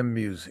 I am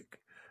music.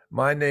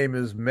 My name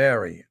is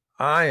Mary,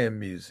 I am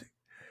music.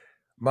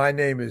 My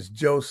name is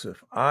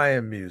Joseph, I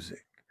am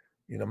music.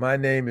 My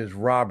name is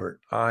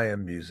Robert, I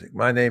am music.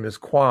 My name is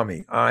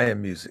Kwame, I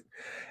am music.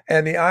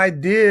 And the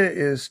idea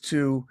is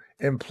to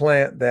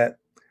implant that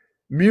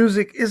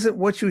music isn't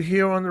what you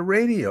hear on the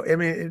radio. I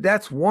mean,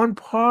 that's one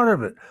part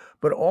of it,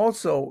 but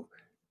also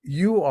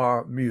you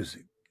are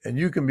music, and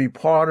you can be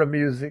part of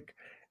music,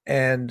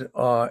 and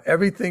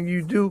everything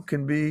you do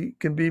can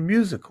be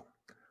musical.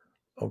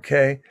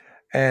 Okay.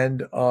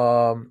 And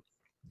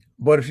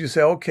but if you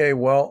say, okay,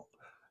 well,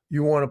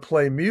 you want to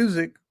play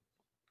music,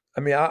 I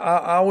mean,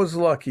 I was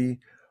lucky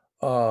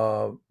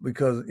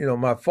because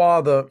my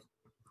father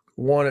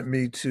wanted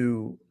me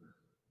to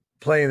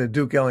play in the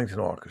Duke Ellington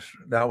Orchestra.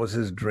 That was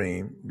his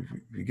dream.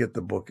 If you get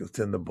the book, it's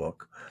in the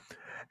book.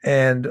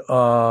 And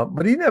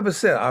but he never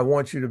said, I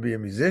want you to be a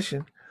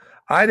musician.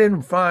 I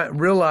didn't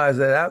realize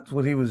that that's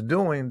what he was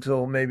doing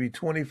until maybe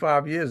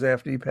 25 years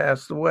after he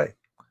passed away.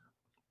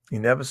 He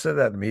never said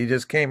that to me. He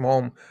just came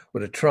home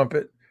with a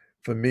trumpet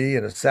for me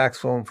and a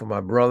saxophone for my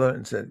brother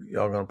and said,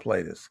 y'all going to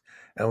play this.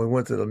 And we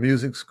went to the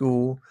music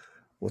school.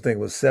 I think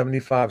it was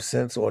 75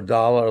 cents or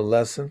 $1 a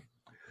lesson.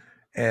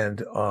 And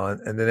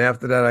then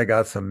after that, I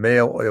got some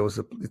mail. It was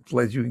a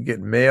place you can get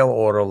mail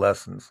order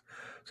lessons.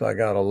 So I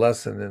got a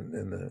lesson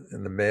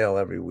in the mail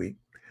every week.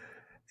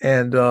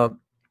 And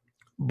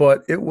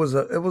but it was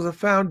a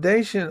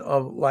foundation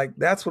of, like,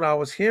 that's what I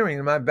was hearing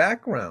in my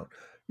background.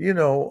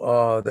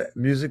 The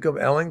music of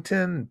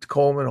Ellington,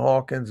 Coleman,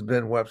 Hawkins,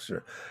 Ben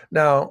Webster.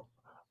 Now,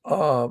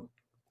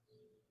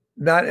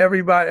 not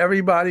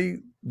everybody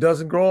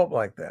doesn't grow up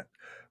like that.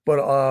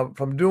 But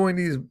from doing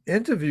these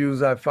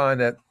interviews, I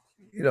find that,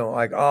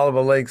 like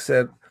Oliver Lake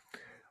said,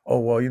 oh,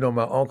 well,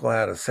 my uncle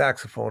had a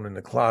saxophone in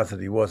the closet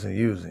he wasn't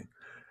using.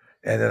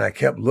 And then I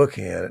kept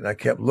looking at it, and I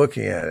kept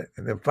looking at it.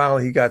 And then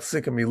finally he got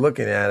sick of me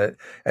looking at it.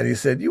 And he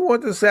said, you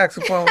want the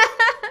saxophone?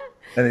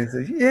 And he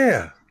said,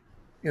 yeah.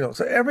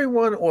 So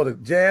everyone, or the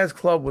jazz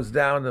club was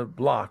down the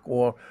block,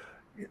 or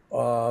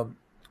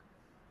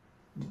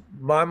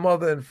my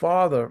mother and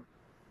father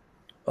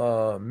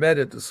met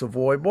at the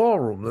Savoy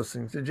Ballroom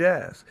listening to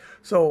jazz.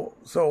 So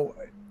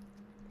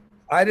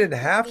I didn't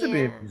have to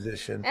be a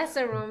musician. That's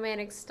a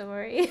romantic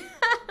story.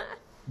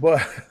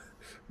 but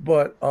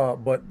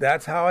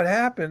that's how it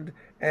happened.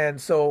 And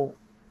so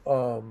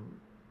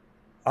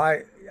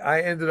I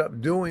ended up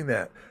doing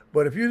that.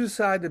 But if you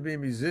decide to be a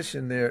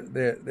musician,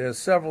 there's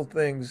several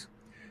things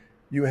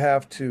you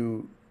have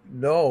to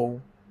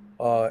know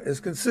is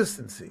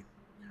consistency.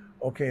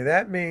 Okay,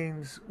 that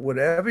means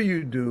whatever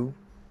you do,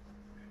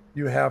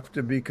 you have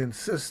to be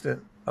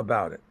consistent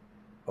about it.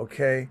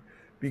 Okay,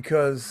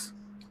 because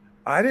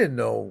I didn't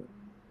know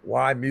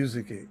why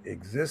music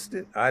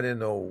existed. I didn't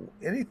know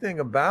anything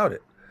about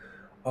it.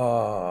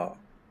 I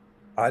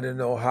didn't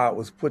know how it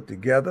was put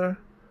together,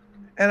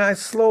 and I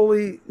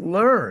slowly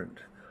learned.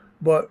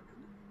 But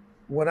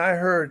when I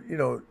heard,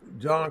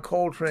 John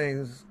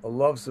Coltrane's "A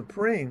Love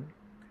Supreme,"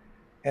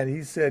 and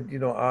he said,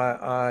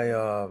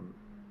 I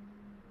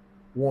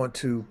want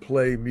to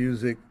play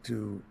music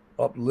to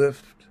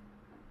uplift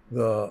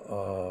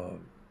the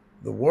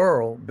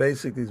world,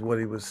 basically is what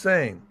he was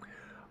saying.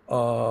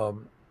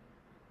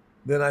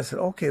 Then I said,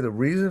 okay, the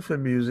reason for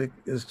music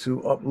is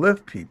to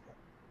uplift people,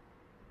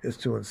 is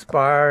to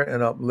inspire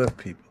and uplift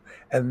people.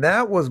 And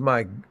that was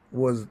my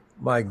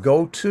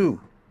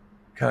go-to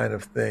kind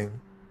of thing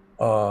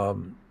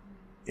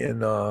in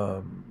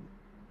the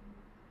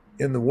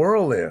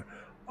world there.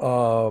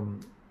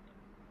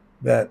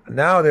 That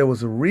now there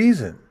was a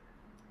reason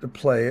to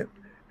play it.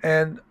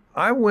 And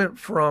I went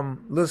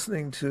from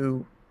listening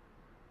to,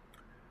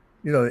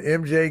 the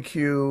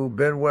MJQ,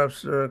 Ben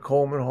Webster,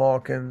 Coleman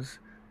Hawkins,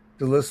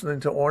 to listening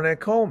to Ornette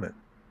Coleman.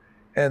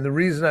 And the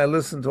reason I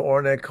listened to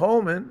Ornette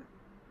Coleman,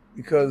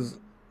 because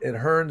at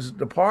Hearn's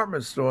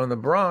department store in the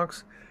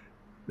Bronx,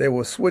 they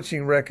were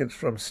switching records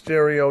from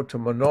stereo to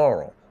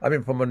monaural.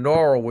 From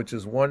monaural, which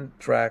is one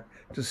track,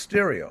 to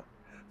stereo.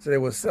 So they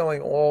were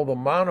selling all the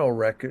mono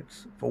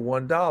records for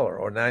 $1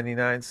 or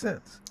 99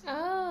 cents.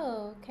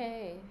 Oh,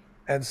 okay.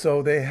 And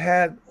so they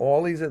had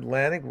all these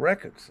Atlantic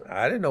records.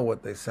 I didn't know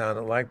what they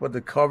sounded like, but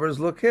the covers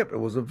look hip. It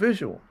was a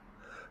visual.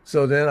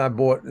 So then I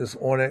bought this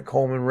Ornette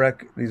Coleman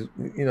record. They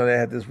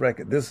had this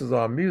record, This Is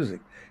Our Music.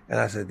 And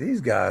I said,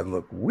 these guys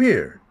look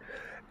weird.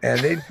 And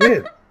they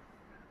did.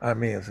 I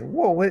said,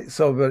 whoa, wait.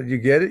 So but you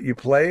get it, you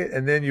play it,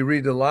 and then you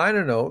read the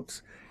liner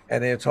notes,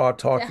 and they start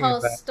talking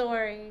about the whole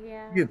story,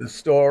 yeah. You get the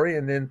story,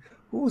 and then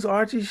who's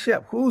Archie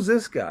Shepp? Who's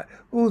this guy?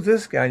 Who's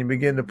this guy? And you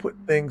begin to put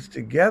things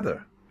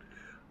together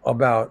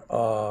about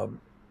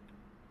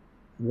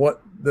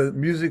what the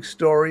music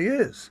story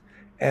is.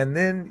 And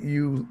then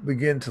you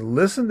begin to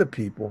listen to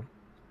people.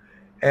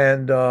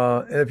 And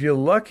if you're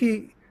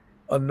lucky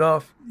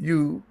enough,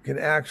 you can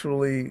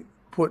actually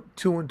put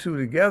two and two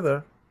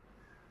together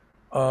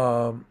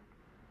um,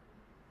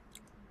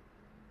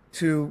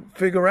 to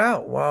figure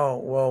out,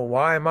 well,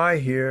 why am I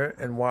here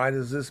and why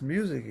does this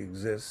music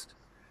exist?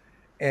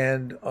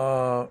 And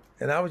I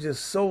was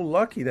just so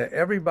lucky that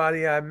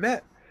everybody I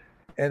met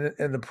and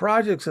the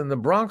projects in the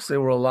Bronx, there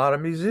were a lot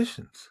of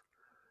musicians.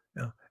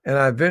 You know? And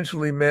I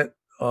eventually ran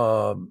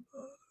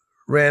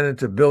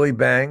into Billy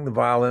Bang, the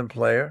violin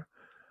player,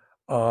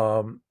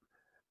 um,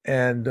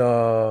 and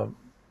uh,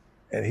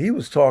 and he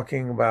was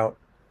talking about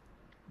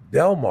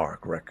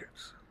Delmark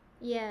records.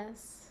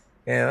 Yes.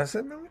 And I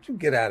said, man, why don't you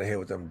get out of here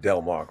with them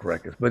Delmark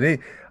records?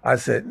 I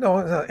said, no,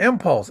 it's not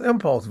impulse,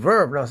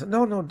 verb. And I said,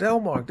 no,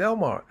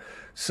 Delmark.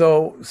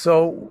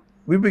 So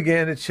we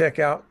began to check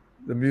out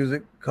the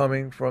music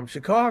coming from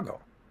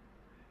Chicago.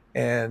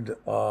 And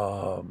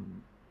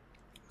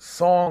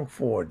Song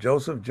for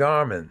Joseph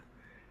Jarman,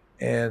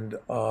 and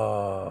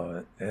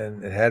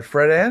it had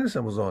Fred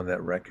Anderson was on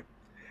that record.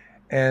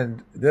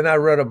 And then I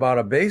read about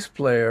a bass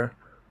player,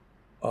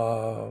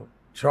 uh,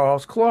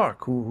 Charles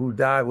Clark, who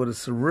died with a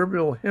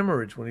cerebral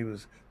hemorrhage when he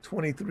was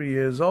 23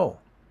 years old.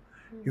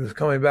 He was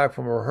coming back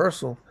from a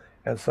rehearsal,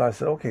 and so I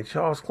said, okay,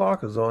 Charles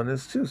Clark is on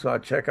this too. So I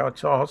check out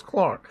Charles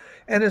Clark,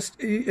 and it's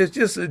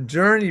just a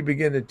journey you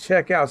begin to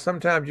check out.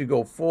 Sometimes you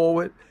go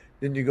forward,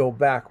 then you go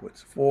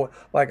backwards.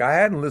 Like I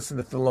hadn't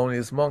listened to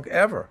Thelonious Monk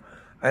ever,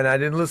 and I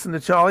didn't listen to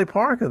Charlie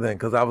Parker then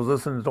because I was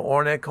listening to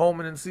Ornette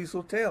Coleman and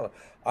Cecil Taylor.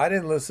 I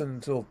didn't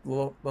listen to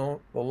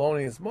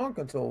Thelonious Monk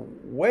until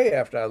way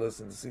after I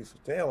listened to Cecil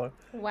Taylor.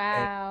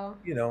 Wow.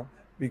 And,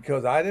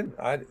 because I didn't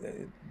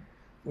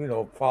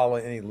follow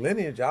any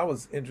lineage. I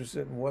was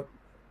interested in what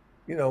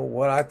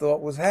I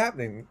thought was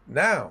happening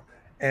now.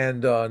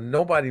 And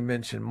nobody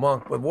mentioned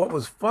Monk. But what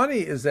was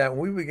funny is that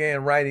when we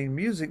began writing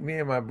music, me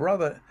and my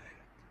brother,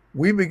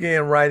 we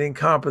began writing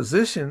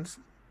compositions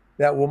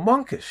that were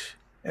monkish.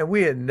 And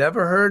we had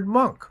never heard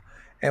Monk.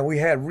 And we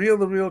had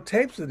reel-to-reel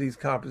tapes of these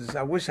compositions.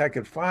 I wish I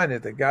could find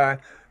it. The guy,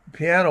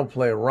 piano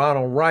player,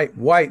 Ronald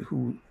White,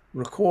 who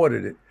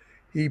recorded it,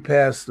 he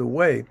passed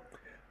away.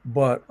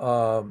 But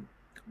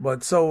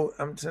so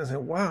I'm just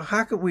saying, wow,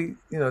 how could we,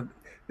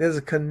 there's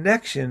a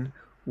connection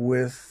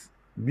with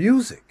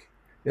music.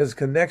 There's a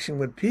connection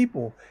with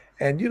people.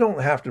 And you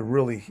don't have to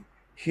really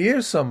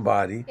hear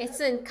somebody.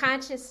 It's in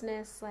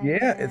consciousness.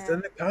 It's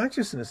in the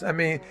consciousness. I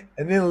mean,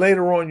 and then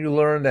later on you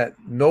learn that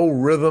no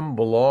rhythm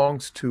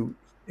belongs to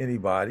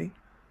anybody,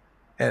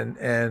 and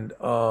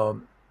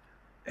no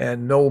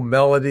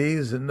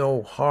melodies and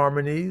no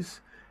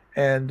harmonies,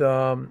 and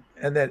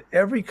that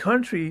every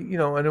country,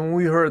 and then when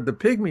we heard the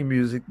pygmy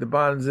music, the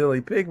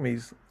Bonzili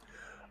Pygmies,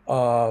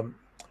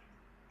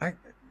 I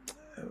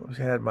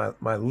had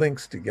my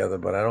links together,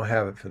 but I don't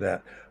have it for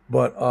that.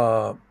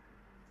 But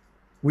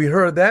we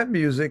heard that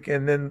music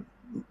and then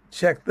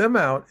checked them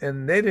out,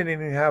 and they didn't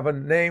even have a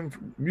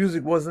name.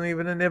 Music wasn't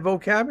even in their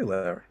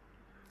vocabulary.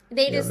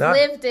 They just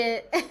lived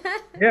it.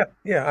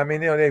 Yeah. I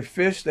mean, they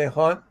fish, they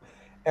hunt,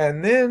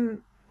 and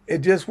then it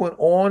just went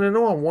on and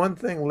on. One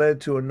thing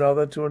led to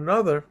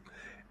another,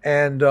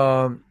 and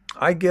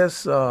I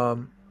guess I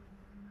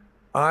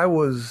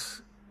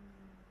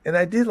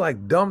did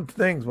like dumb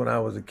things when I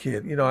was a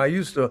kid. I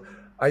used to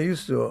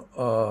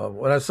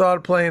when I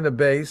started playing the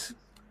bass,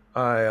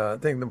 I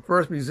think the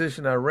first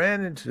musician I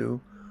ran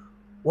into,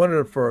 one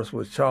of the first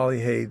was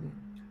Charlie Hayden,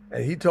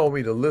 and he told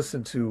me to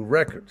listen to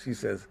records. He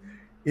says,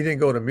 he didn't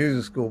go to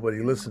music school, but he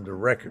listened to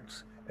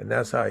records. And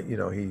that's how, he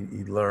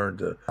learned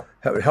to,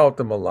 it helped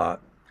him a lot.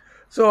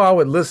 So I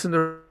would listen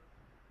to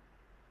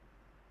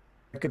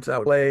records, I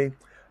would play,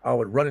 I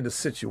would run into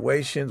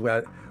situations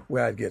where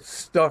I'd get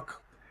stuck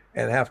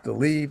and have to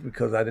leave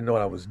because I didn't know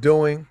what I was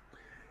doing.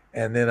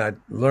 And then I'd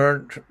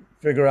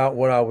figure out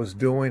what I was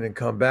doing and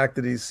come back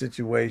to these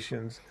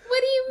situations.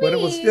 What do you mean? But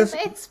it was just,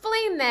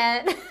 explain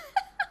that.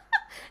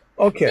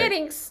 Okay.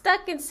 Getting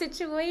stuck in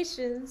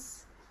situations.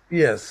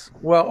 Yes.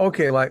 Well,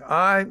 okay, like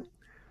I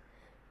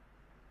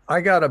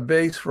got a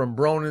bass from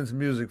Bronin's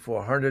Music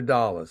for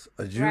 $100,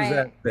 a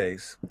Juzette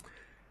bass.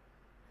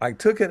 I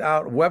took it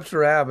out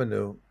Webster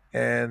Avenue,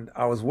 and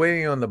I was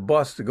waiting on the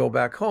bus to go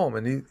back home,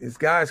 and these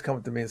guys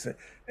come to me and say,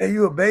 hey,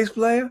 you a bass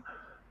player?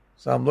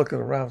 So I'm looking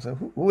around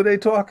saying, who are they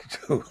talking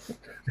to?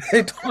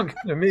 They talking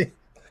to me.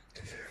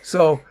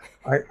 So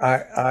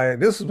I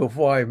this was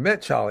before I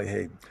met Charlie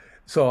Hayden.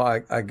 So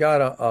I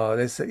got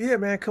they said, yeah,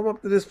 man, come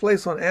up to this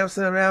place on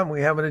Amsterdam Avenue.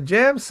 We're having a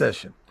jam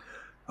session,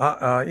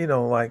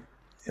 like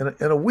in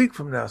a week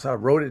from now. So I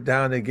wrote it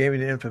down. They gave me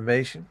the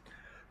information.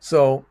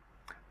 So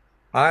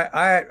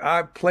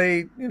I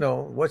played,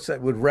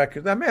 with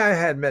records. I mean, I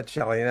had met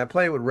Charlie and I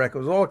played with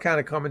records, all kind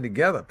of coming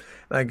together.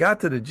 And I got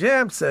to the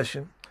jam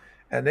session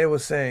and they were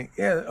saying,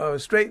 yeah,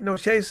 straight no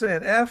chaser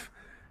and F.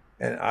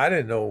 And I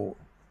didn't know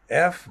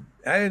F.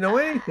 I didn't know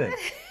anything.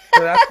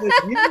 But I said,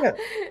 yeah.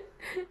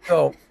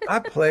 So I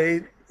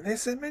played, and they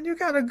said, man, you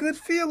got a good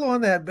feel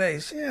on that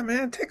bass. Yeah,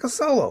 man, take a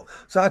solo.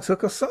 So I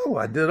took a solo.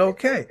 I did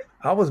okay.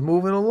 I was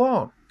moving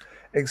along,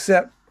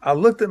 except I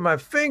looked at my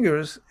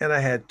fingers and I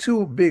had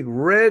two big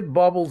red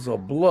bubbles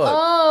of blood.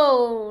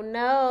 Oh I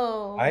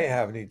no. didn't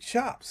have any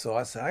chops. So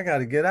I said, I got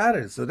to get out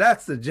of it. So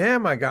that's the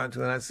jam I got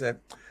into. And I said,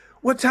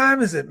 what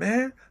time is it,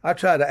 man? I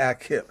tried to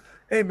act hip.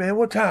 Hey, man,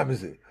 what time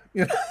is it?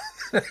 You know?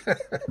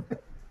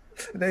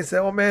 And they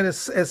said, oh, man, it's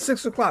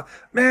 6 o'clock.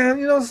 Man,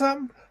 you know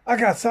something? I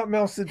got something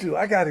else to do.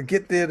 I got to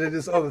get there to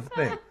this other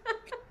thing.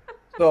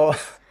 So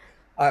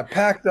I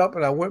packed up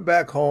and I went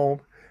back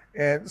home.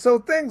 And so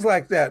things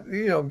like that,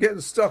 you know, getting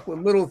stuck with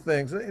little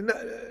things,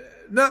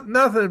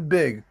 nothing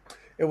big.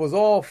 It was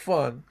all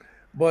fun.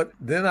 But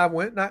then I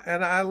went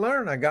and I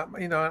learned. I got,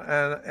 you know,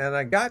 and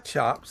I got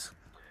chops.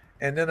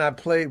 And then I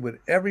played with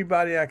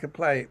everybody I could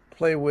play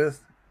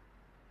with,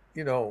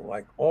 you know,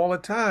 like all the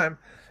time.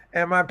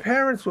 And my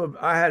parents were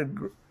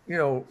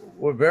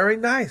very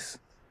nice.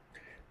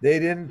 They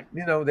didn't,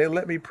 you know, they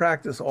let me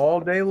practice all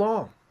day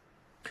long.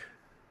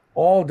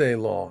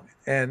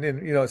 And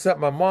then, you know, except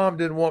my mom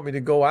didn't want me to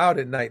go out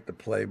at night to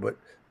play, but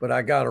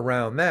I got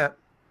around that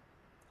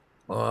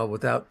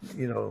without,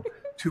 you know,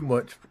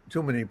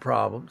 too many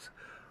problems.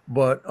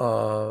 But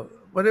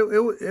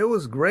it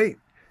was great.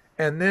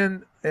 And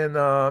then,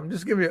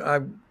 just give you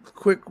a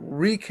quick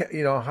recap,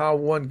 you know, how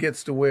one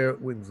gets to where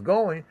it was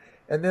going.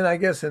 And then I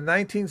guess in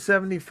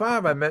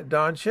 1975, I met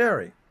Don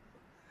Cherry.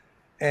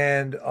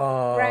 And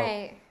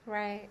Right,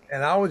 right.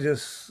 and I was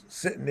just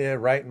sitting there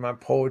writing my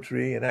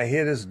poetry, and I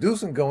hear this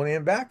deucing going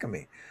in back of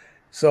me.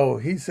 So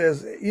he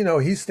says, you know,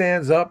 he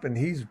stands up and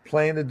he's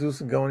playing the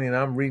deucing and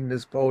I'm reading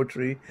this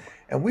poetry.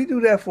 And we do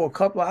that for a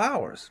couple of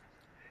hours.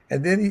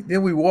 And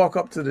then we walk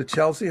up to the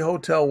Chelsea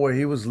Hotel where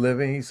he was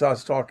living. He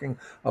starts talking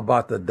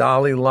about the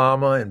Dalai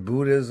Lama and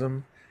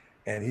Buddhism.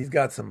 And he's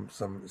got some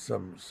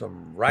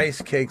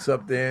rice cakes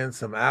up there and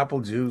some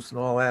apple juice and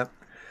all that.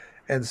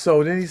 And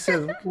so then he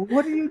says, well,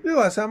 what do you do?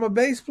 I said, I'm a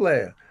bass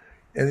player.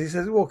 And he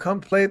says, well,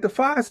 come play at the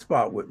Fire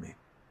Spot with me.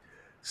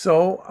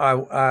 So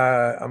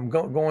I'm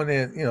going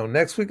in, you know,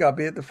 next week I'll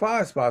be at the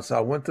Fire Spot. So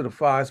I went to the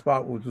Fire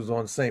Spot, which was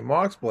on St.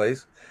 Mark's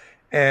Place.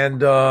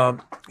 And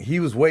he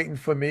was waiting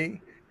for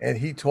me. And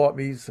he taught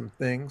me some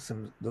things,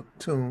 some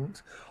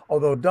tunes.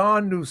 Although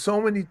Don knew so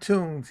many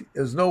tunes,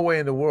 there's no way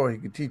in the world he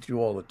could teach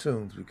you all the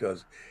tunes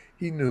because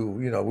he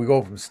knew, you know, we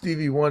go from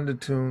Stevie Wonder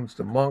tunes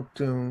to Monk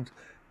tunes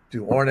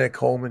to Ornette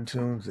Coleman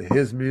tunes to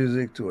his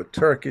music to a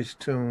Turkish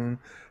tune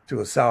to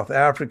a South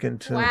African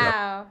tune.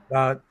 Wow.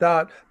 Dot,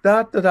 dot,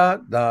 dot,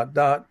 dot, dot,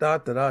 dot,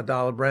 dot, dot,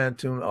 Dollar Brand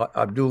tune,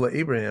 Abdullah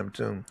Ibrahim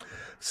tune.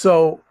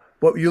 So,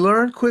 but you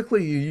learn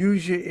quickly, you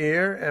use your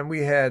ear, and we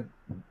had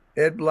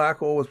Ed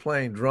Blackwell was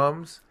playing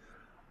drums.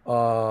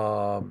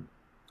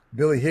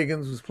 Billy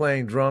Higgins was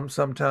playing drums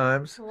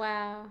sometimes.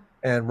 Wow.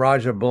 And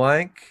Roger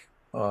Blank,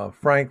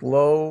 Frank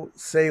Lowe,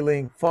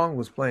 Sailing Fung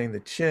was playing the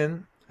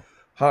chin.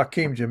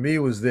 Hakeem Jami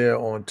was there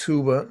on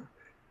tuba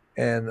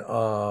and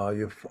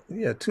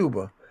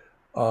tuba.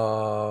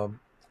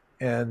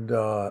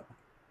 And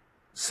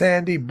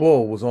Sandy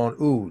Bull was on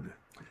oud.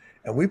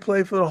 And we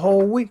played for the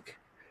whole week.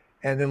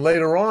 And then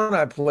later on,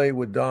 I played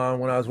with Don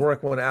when I was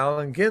working with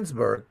Allen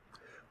Ginsberg.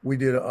 We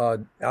did,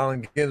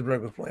 Allen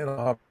Ginsberg was playing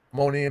a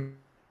harmonium,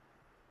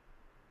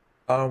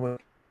 Don was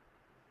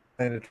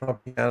playing the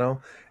trumpet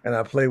piano, and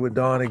I played with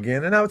Don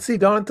again. And I would see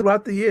Don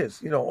throughout the years,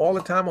 you know, all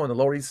the time on the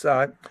Lower East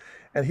Side.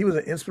 And he was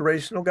an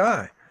inspirational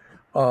guy.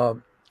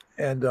 And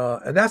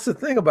that's the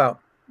thing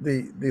about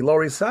the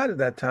Lower East Side at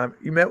that time.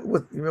 You met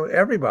with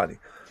everybody.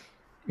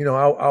 You know,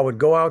 I would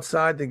go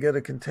outside to get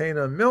a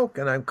container of milk,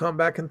 and I'd come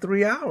back in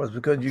 3 hours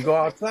because you go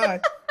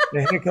outside,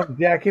 and here comes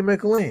Jackie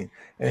McLean,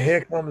 and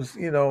here comes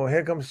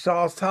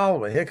Charles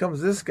Tolliver, here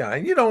comes this guy,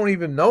 and you don't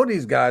even know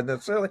these guys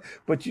necessarily,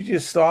 but you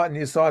just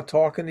start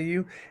talking to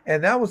you,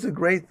 and that was the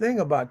great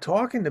thing about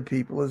talking to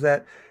people is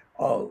that,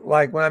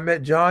 like when I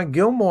met John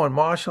Gilmore and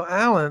Marshall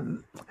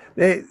Allen,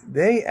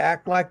 they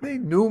act like they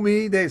knew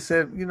me. They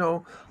said, you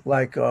know,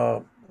 like.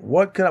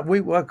 What can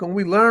we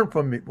learn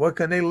from me? What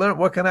can they learn?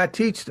 What can I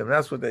teach them?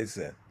 That's what they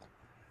said.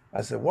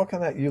 I said,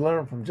 you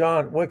learn from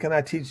John? What can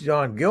I teach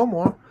John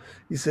Gilmore?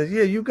 He said,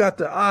 yeah, you got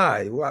the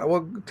eye.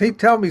 Well,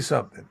 tell me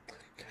something.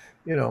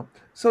 You know,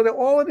 so that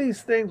all of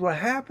these things were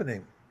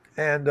happening.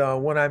 And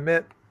when I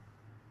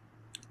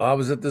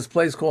was at this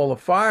place called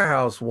the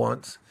Firehouse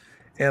once,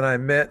 and I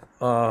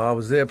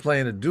was there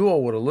playing a duo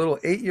with a little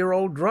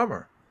 8-year-old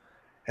drummer.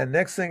 And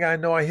next thing I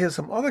know, I hear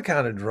some other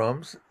kind of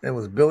drums. And it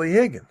was Billy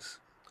Higgins.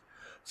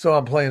 So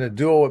I'm playing a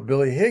duo with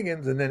Billy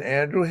Higgins, and then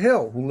Andrew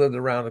Hill, who lived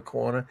around the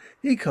corner,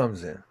 he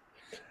comes in.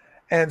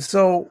 And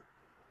so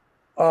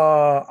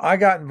I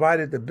got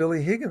invited to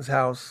Billy Higgins'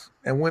 house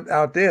and went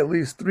out there at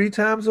least 3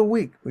 times a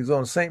week. We was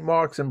on St.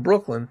 Mark's in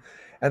Brooklyn.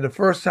 And the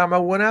first time I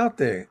went out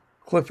there,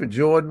 Clifford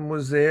Jordan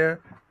was there,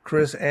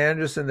 Chris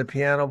Anderson, the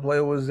piano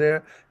player, was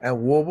there,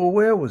 and Wilbur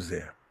Ware was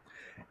there.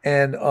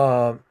 And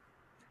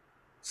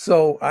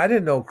so I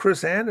didn't know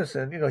Chris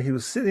Anderson, you know, he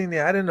was sitting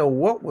there. I didn't know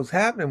what was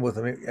happening with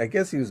him. I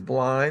guess he was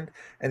blind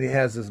and he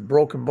has this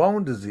broken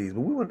bone disease.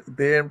 But we went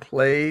there and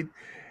played.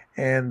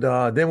 And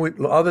then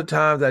other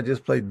times I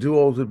just played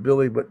duos with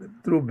Billy. But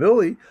through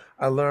Billy,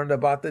 I learned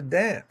about the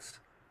dance.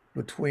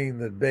 between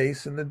the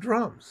bass and the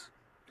drums.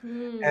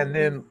 And Hmm.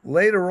 then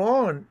later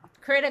on,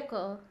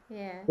 Critical.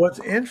 Yeah. what's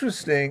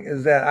interesting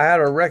is that I had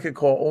a record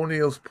called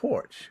O'Neill's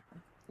Porch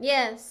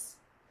Yes.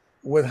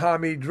 with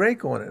Hamid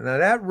Drake on it. Now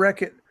that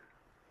record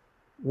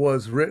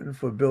was written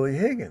for Billy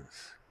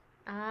Higgins,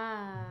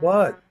 Ah.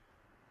 but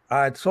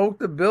I talked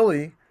to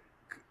Billy,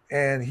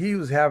 and he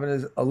was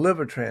having a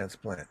liver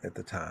transplant at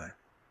the time.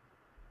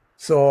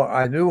 So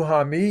I knew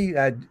Hamid.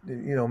 I,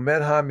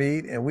 met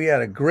Hamid, and we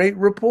had a great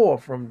rapport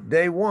from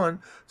day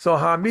one. So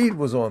Hamid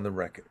was on the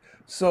record.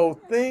 So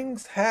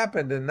things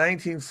happened in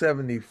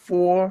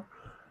 1974.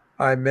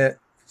 I met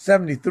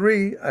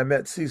 73. I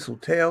met Cecil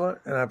Taylor,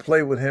 and I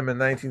played with him in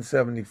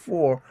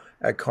 1974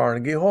 at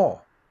Carnegie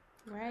Hall.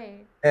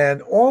 Right.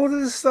 And all of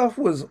this stuff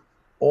was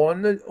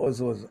on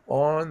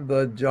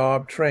the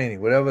job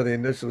training, whatever the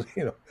initials,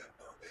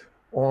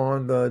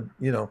 on the,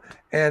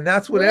 and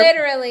that's what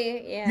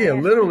Literally. yeah, Yeah.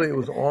 literally, it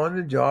was on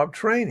the job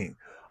training.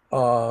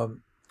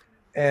 Um,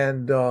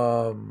 and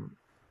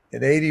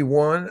in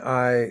 81,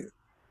 I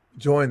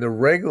joined the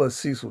regular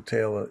Cecil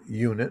Taylor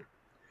unit.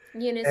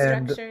 Unit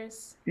And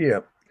structures. yeah,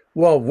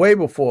 well, way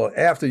before,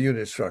 after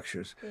unit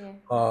structures.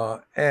 Yeah.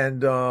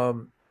 And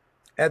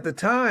at the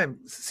time,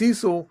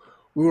 Cecil,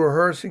 we were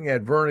rehearsing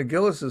at Verna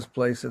Gillis's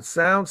place at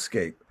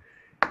Soundscape.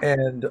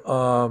 And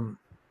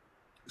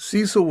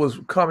Cecil was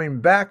coming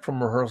back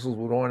from rehearsals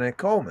with Ornette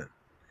Coleman,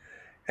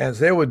 as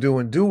they were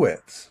doing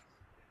duets.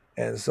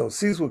 And so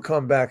Cecil would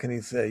come back and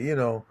he'd say,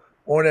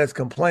 Ornette's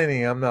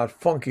complaining I'm not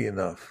funky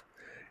enough.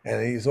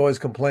 And he's always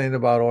complaining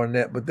about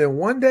Ornette. But then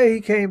one day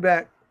he came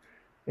back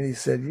and he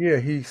said, yeah,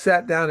 he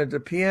sat down at the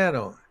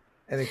piano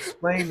and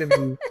explained to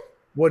me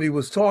what he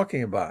was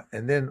talking about.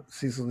 And then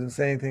Cecil didn't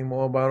say anything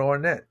more about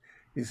Ornette.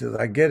 He says,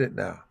 I get it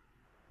now.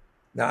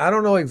 Now, I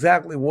don't know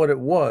exactly what it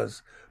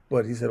was,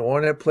 but he said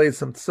Ornette played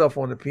some stuff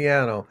on the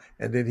piano,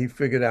 and then he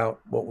figured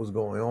out what was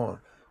going on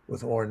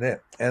with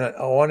Ornette. And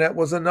Ornette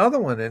was another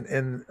one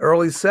in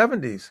early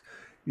 70s.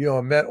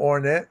 I met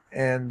Ornette,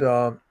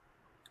 and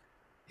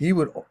he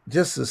would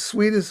just the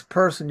sweetest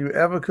person you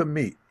ever could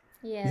meet.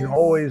 Yes.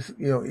 Always,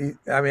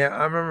 I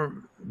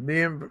remember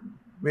me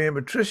and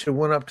Patricia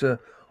went up to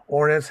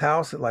Ornette's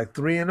house at like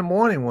 3 in the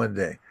morning one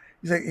day.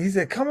 He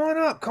said, come on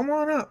up.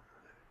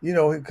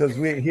 Because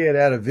he had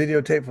a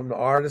videotape from the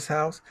artist's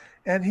house,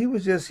 and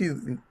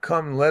he'd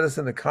come and let us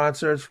in the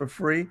concerts for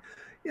free.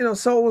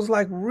 So it was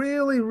like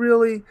really,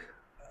 really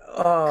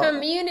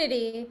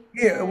Community.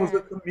 yeah, it was a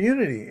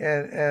community,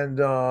 and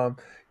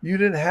you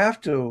didn't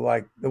have to,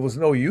 like, there was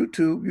no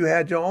YouTube. You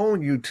had your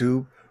own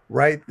YouTube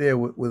right there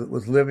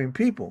with living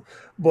people.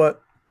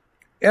 But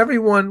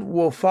everyone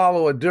will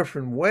follow a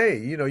different way.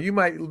 You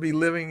might be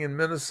living in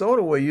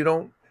Minnesota where you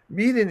don't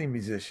meet any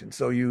musicians,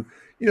 so you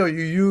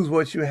use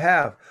what you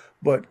have.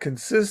 But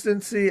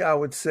consistency, I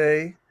would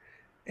say,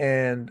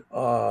 and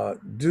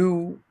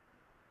do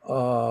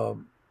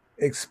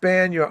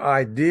expand your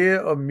idea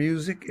of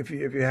music if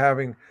you're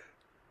having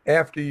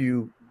after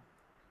you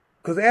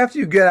because after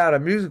you get out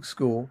of music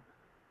school,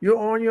 you're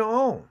on your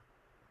own.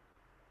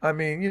 I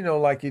mean,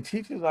 like your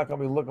teacher's not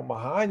going to be looking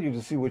behind you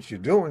to see what you're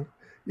doing.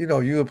 You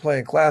were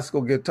playing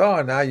classical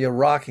guitar, now you're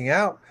rocking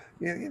out.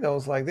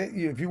 It's like that.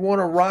 If you want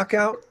to rock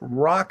out,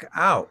 rock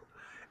out.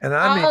 And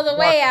I mean, All the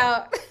way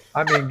out.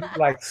 I mean,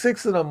 like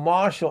 6 of the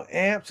Marshall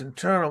amps and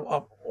turn them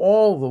up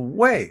all the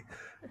way.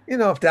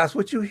 If that's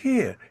what you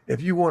hear.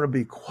 If you want to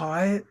be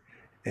quiet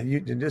and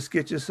you can just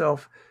get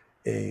yourself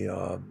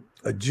a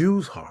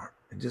Jew's harp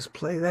and just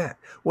play that.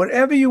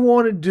 Whatever you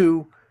want to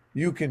do,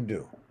 you can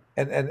do.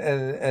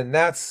 And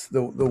that's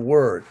the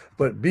word.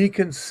 But be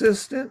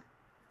consistent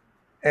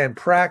and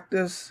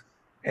practice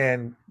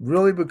and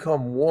really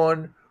become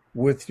one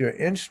with your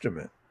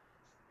instrument.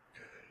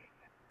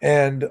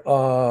 And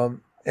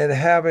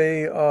have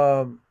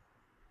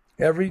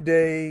every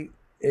day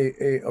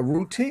a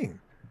routine.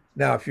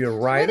 Now, if you're a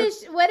writer,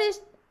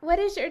 What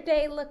does your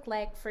day look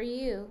like for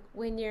you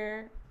when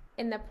you're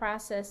in the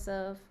process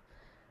of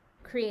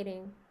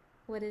creating?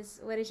 What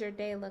does your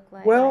day look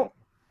like? well,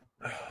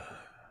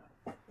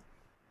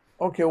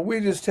 okay, we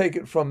just take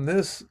it from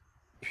this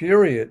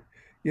period.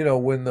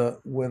 When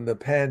the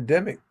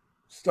pandemic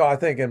started. I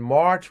think in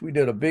March we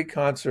did a big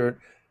concert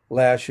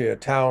last year,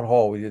 at Town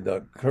Hall. We did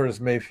the Curtis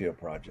Mayfield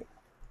project,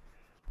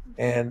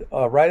 and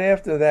right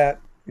after that,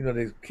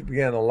 they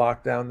began to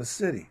lock down the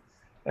city.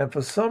 And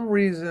for some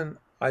reason,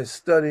 I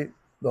studied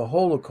the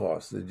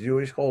Holocaust, the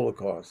Jewish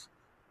Holocaust,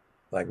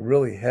 like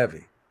really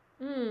heavy.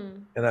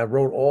 Mm. And I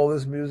wrote all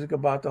this music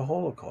about the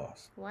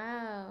Holocaust.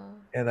 Wow.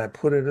 And I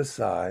put it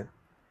aside.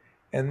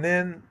 And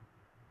then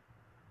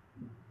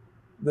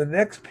the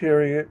next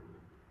period,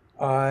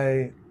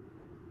 I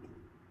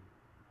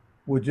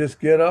would just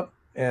get up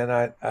and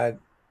I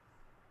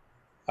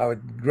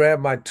would grab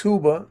my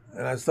tuba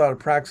and I started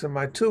practicing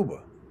my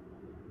tuba.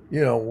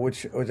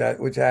 Which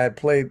I had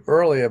played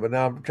earlier, but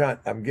now I'm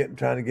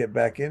trying to get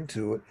back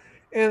into it.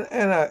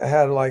 And I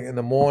had, like, in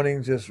the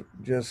morning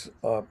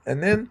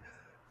and then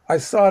I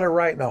started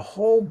writing a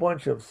whole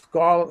bunch of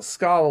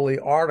scholarly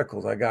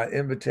articles. I got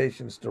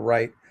invitations to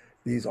write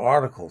these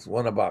articles,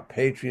 one about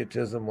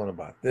patriotism, one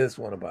about this,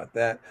 one about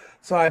that.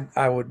 So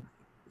I would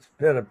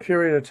spend a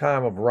period of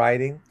time of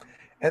writing,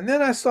 and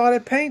then I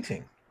started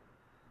painting.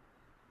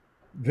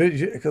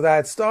 Because I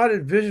had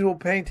started visual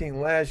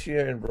painting last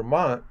year in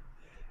Vermont,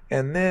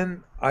 and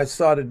then I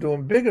started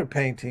doing bigger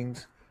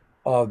paintings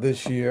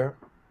this year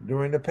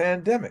during the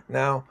pandemic.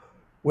 Now,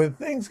 when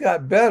things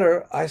got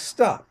better, I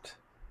stopped.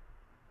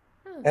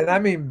 And I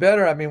mean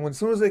better, I mean, as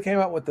soon as they came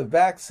out with the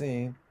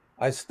vaccine,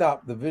 I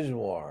stopped the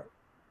visual art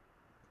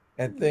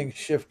and things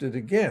shifted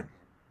again.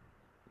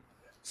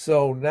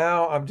 So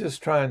now I'm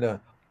just trying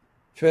to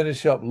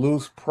finish up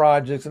loose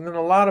projects. And then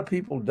a lot of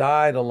people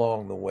died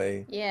along the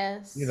way.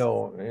 Yes.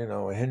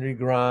 Henry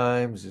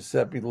Grimes,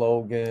 Giuseppe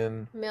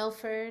Logan,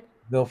 Milford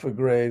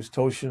Graves,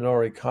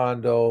 Toshinori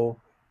Kondo,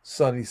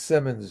 Sonny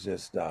Simmons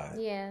just died.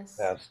 Yes.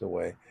 Passed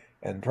away,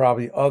 and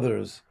probably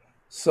others.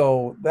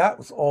 So that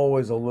was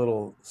always a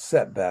little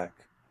setback,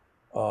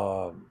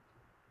 for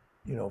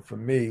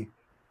me,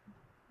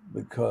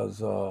 because,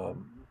 the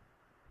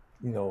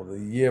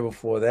year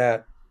before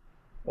that,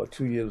 or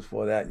 2 years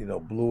before that,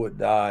 Blewett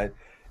died,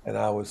 and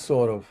I was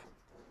sort of,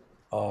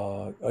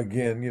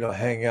 again,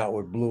 hanging out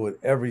with Blewett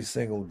every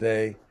single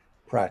day,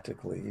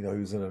 practically. He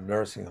was in a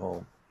nursing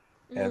home,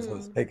 and so I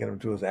was taking him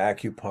to his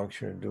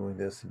acupuncture and doing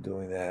this and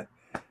doing that,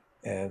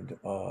 and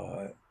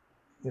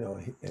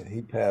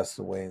he passed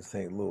away in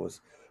St.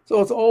 Louis.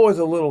 So it's always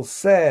a little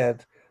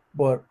sad,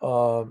 but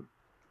one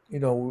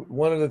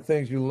of the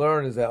things you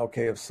learn is that,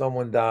 okay, if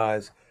someone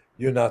dies,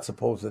 you're not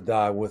supposed to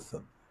die with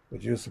them,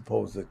 but you're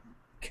supposed to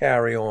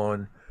carry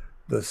on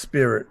the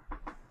spirit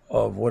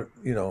of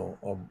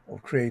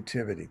of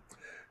creativity.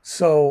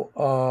 So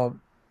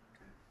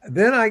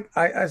then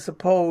I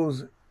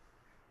suppose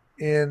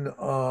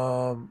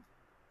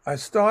I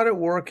started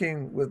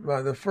working with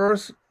the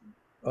first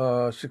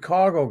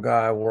Chicago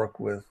guy I worked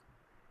with,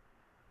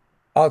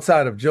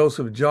 outside of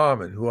Joseph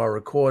Jarman, who I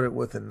recorded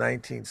with in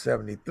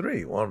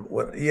 1973 on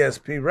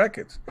ESP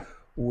Records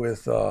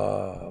with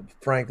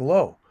Frank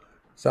Lowe.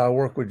 So I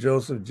worked with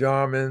Joseph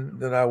Jarman,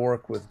 then I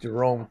worked with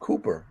Jerome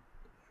Cooper.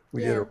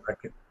 We did a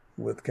record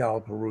with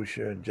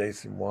Calipari and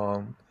Jason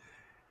Wong.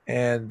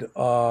 And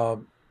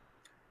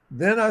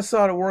then I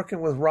started working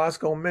with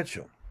Roscoe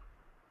Mitchell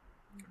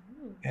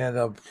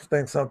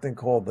and something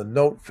called the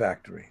Note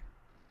Factory.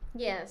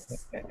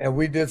 Yes. And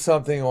we did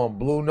something on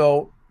Blue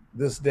Note,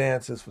 This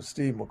Dance is for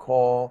Steve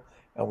McCall,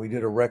 and we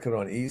did a record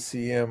on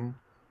ECM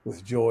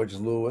with George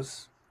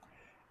Lewis.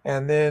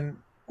 And then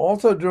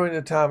also during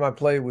the time I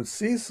played with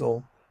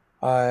Cecil,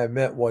 I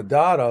met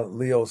Wadada,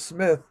 Leo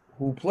Smith,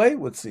 who played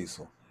with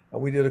Cecil.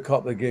 And we did a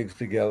couple of gigs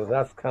together.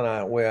 That's kind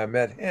of where I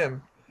met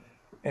him.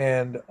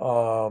 And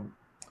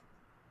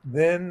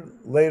then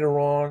later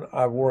on,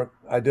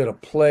 I did a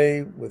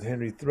play with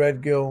Henry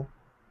Threadgill,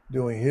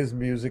 doing his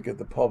music at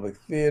the Public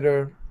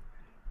Theater.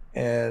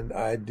 And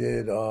I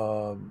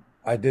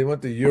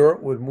went to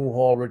Europe with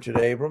Muhal Richard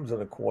Abrams in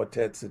a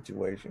quartet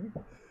situation.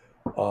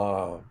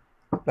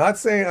 Not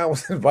saying I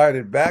was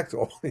invited back to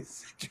all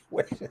these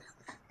situations,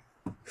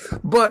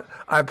 but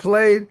I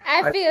played.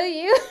 I feel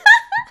you.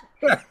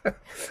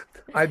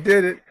 I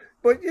did it.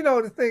 But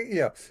the thing,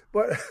 yeah.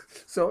 But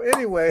so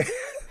anyway,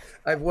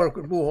 I've worked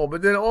with Muhal,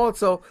 but then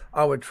also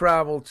I would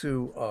travel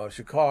to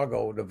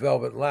Chicago, the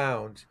Velvet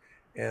Lounge,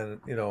 and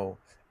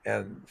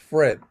and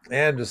Fred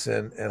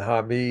Anderson and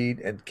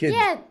Hamid and Kid.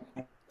 Yeah,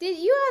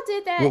 you all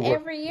did that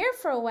every year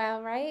for a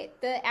while, right?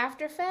 The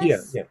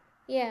Afterfest.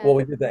 Yeah. Well,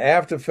 we did the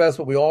Afterfest,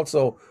 but we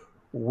also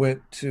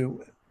went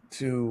to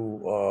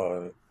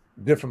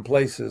different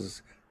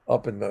places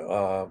up in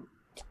the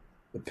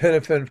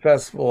Penafin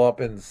Festival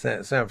up in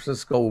San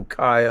Francisco,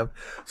 Ukiah.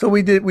 So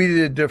we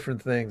did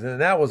different things,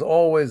 and that was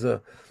always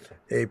a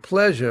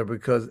pleasure,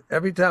 because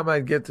every time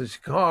I'd get to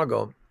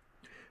Chicago,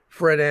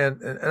 Fred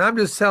and I'm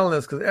just telling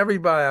this because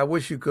everybody, I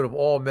wish you could have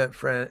all met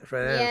Fred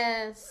Anderson.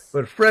 Yes.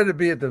 But Fred would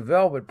be at the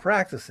Velvet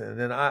practicing, and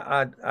then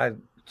I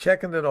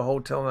check into the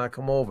hotel and I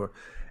come over,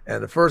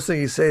 and the first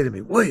thing he say to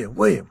me,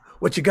 William,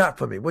 what you got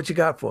for me? What you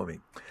got for me?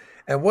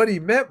 And what he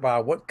meant by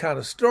what kind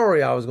of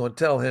story I was going to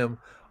tell him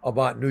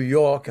about New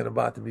York and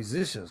about the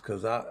musicians,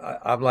 because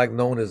I'm like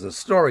known as a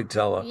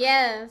storyteller.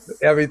 Yes.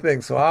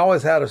 Everything. So I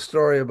always had a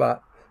story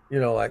about,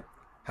 like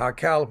how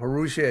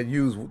Calipari had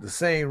used the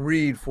same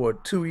reed for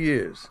 2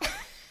 years.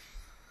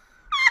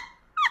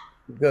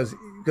 because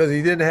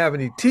he didn't have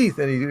any teeth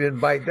and he didn't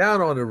bite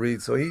down on the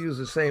reed, so he used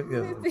the same.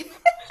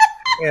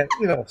 And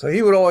so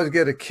he would always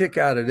get a kick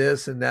out of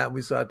this and that.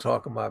 We started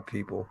talking about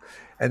people,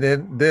 and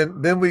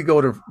then we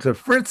go to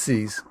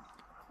Fritzy's,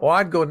 or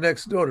I'd go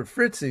next door to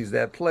Fritzy's,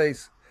 that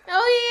place.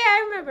 Oh yeah,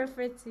 I remember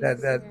Fritzy's.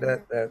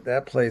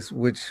 That place,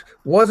 which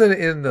wasn't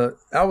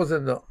I was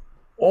in the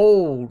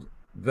old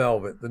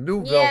Velvet. The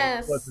new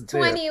Velvet wasn't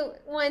there.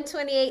 21,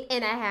 28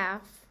 and a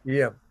half.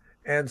 Yeah,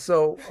 and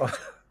so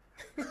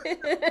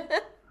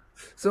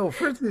so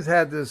Fritzy's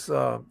had this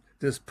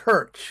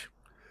perch.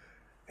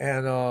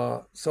 And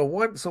so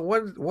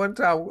one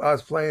time I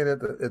was playing at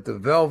the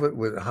Velvet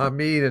with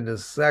Hamid and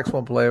this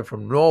saxophone player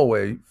from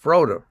Norway,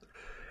 Frode,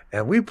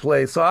 And we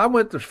played. So I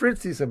went to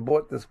Fritzy's and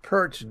bought this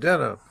perch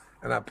dinner,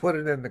 and I put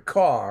it in the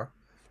car,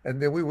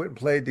 and then we went and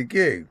played the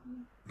gig.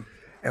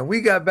 And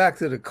we got back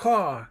to the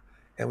car,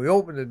 and we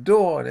opened the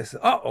door, and they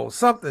said, "Uh-oh,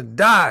 something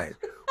died."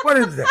 What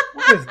is that?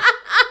 What is that?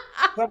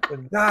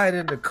 Something died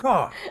in the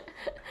car.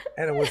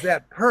 And it was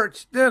that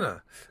perch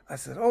dinner. I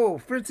said, "Oh,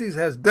 Fritzy's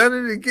has done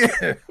it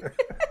again."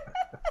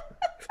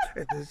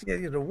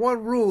 The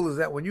one rule is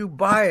that when you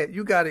buy it,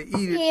 you got to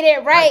eat it. Eat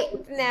it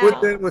right now.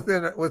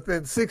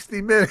 Within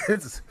 60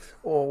 minutes,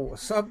 or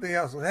something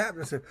else will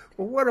happen. I said,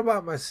 "Well, what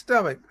about my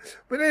stomach?"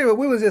 But anyway,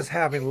 we were just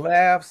having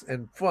laughs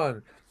and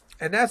fun,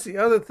 and that's the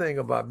other thing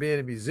about being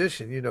a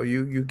musician.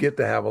 You get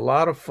to have a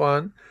lot of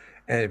fun,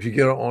 and if you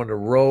get on the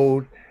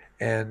road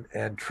and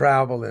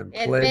travel and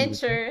play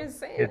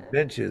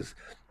adventures,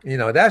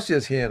 that's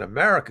just here in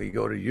America. You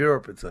go to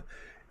Europe,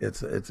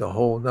 it's a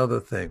whole nother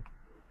thing.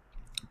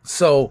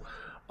 So,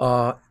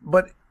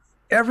 but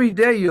every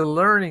day you're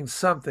learning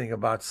something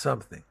about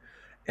something,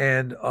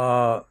 and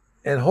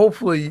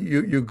hopefully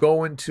you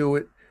go into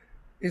it.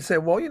 You say,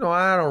 "Well,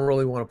 I don't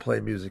really want to play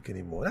music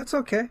anymore." That's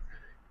okay,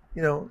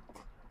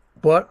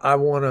 but I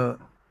want to.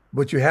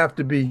 But you have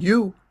to be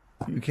you.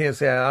 You can't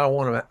say, "I don't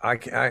want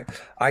to."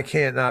 I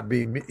can't not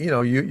be me.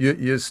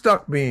 You're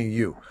stuck being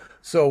you.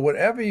 So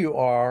whatever you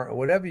are,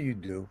 whatever you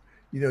do,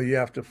 you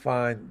have to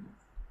find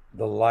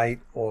the light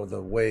or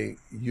the way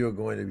you're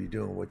going to be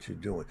doing what you're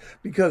doing.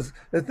 Because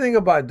the thing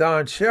about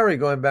Don Cherry,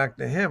 going back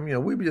to him,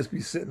 we would just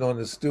be sitting on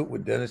the stoop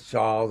with Dennis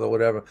Charles or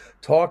whatever,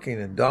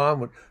 talking, and Don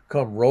would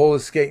come roller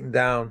skating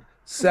down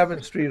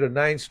 7th Street or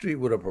 9th Street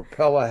with a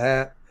propeller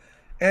hat,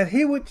 and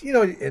he would,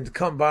 and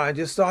come by and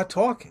just start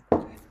talking.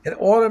 And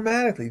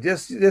automatically,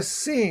 just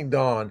seeing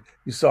Don,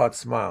 you start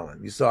smiling,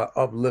 you start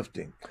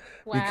uplifting.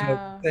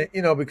 Wow.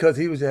 Because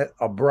he was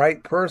a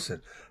bright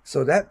person.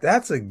 So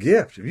that's a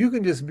gift. If you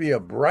can just be a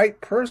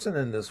bright person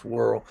in this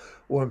world,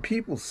 when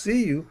people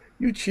see you,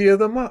 you cheer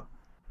them up.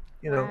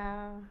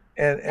 Wow.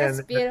 And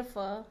that's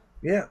beautiful.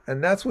 Yeah,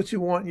 and that's what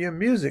you want in your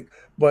music.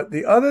 But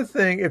the other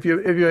thing, if you're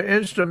an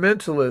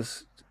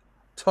instrumentalist,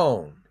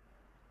 tone.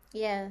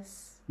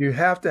 Yes. You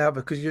have to have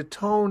it, because your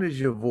tone is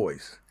your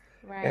voice.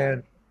 Right.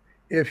 And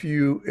if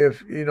you're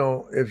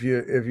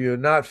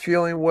not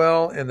feeling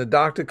well and the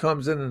doctor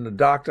comes in and the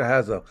doctor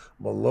has a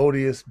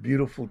melodious,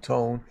 beautiful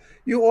tone,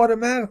 you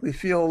automatically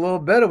feel a little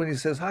better when he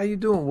says, "How you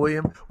doing,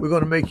 William? We're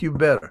going to make you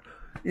better."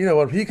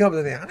 If he comes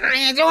in there, "How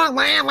you doing,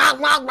 William?" No,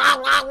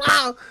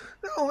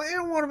 you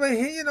don't want to be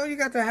here. You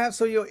got to have,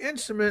 so your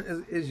instrument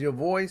is your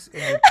voice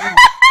and your tone.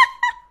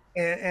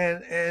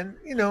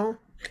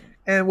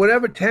 and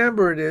whatever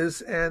timbre it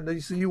is,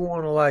 and so you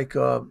want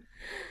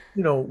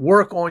to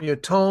work on your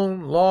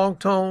tone. Long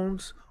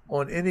tones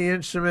on any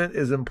instrument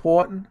is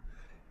important,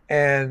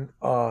 and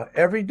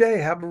every day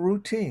have a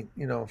routine.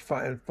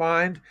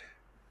 Find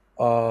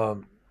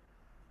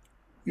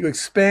you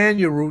expand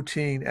your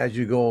routine as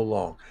you go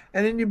along,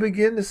 and then you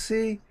begin to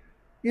see,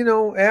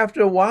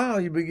 after a while,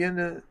 you begin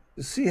to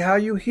see how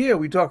you hear.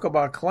 We talk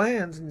about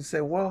clans, and you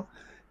say, "Well,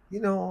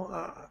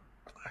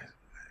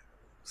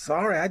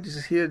 sorry, I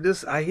just hear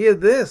this. I hear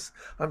this.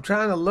 I'm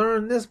trying to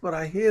learn this, but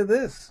I hear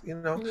this,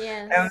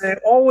 Yes. And they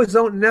always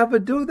never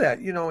do that.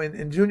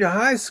 In junior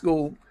high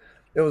school,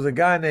 there was a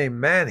guy named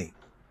Manny,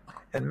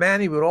 and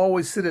Manny would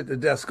always sit at the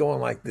desk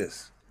going like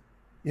this,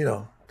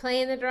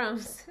 Playing the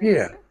drums.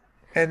 Yeah.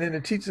 And then the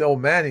teacher said, "Oh,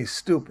 Manny's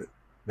stupid.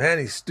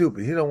 Manny's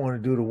stupid. He don't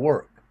want to do the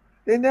work."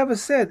 They never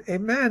said, "Hey,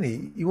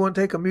 Manny, you want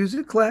to take a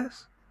music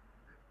class?"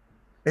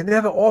 They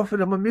never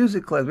offered him a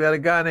music class. We had a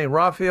guy named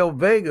Rafael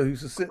Vega who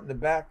used to sit in the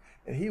back,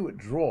 and he would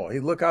draw. He'd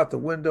look out the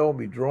window and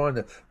be drawing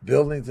the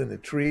buildings and the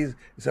trees.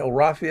 He said, "Oh,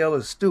 Rafael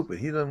is stupid.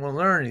 He doesn't want to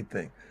learn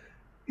anything."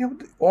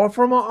 Or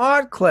from an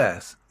art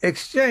class,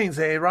 exchange.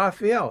 Hey,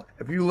 Rafael,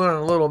 if you learn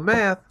a little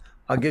math,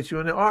 I'll get you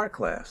in the art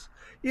class.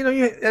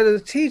 As a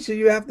teacher,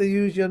 you have to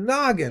use your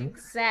noggin.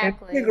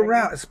 Exactly. And figure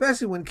out,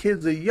 especially when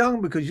kids are young,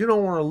 because you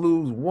don't want to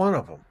lose one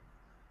of them.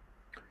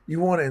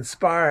 You want to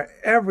inspire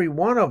every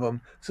one of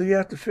them, so you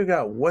have to figure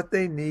out what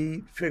they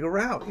need, figure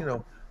out,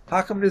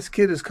 how come this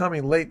kid is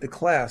coming late to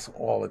class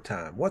all the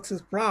time? What's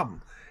his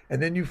problem? And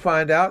then you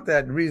find out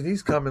that the reason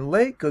he's coming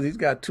late because he's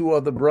got 2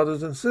 other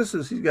brothers and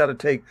sisters he's got to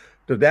take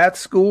to that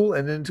school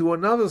and then to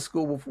another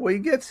school before he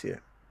gets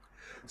here.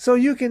 So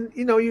you can,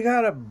 you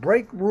got to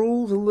break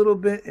rules a little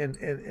bit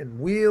and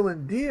wheel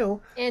and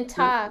deal. And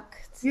talk.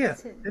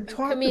 And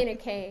talk.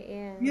 Communicate,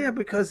 yeah. Yeah,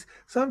 because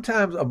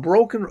sometimes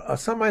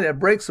somebody that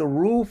breaks a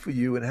rule for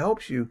you and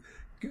helps you,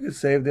 you can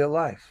save their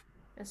life.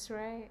 That's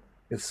right.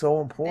 It's so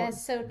important.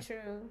 That's so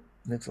true.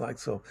 It's like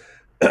so.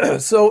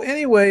 So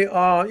anyway,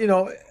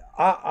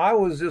 I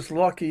was just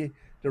lucky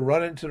to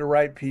run into the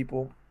right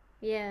people.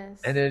 Yes.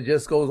 And then it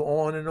just goes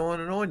on and on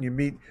and on. You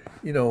meet,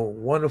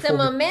 wonderful. The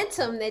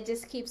momentum that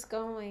just keeps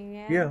going.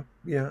 Yeah.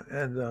 Yeah.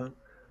 And,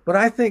 but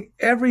I think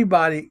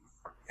everybody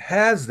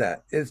has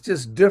that. It's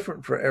just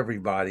different for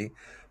everybody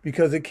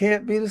because it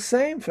can't be the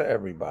same for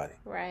everybody.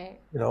 Right.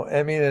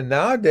 And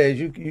nowadays,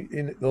 you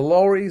in the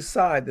Lower East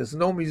Side, there's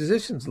no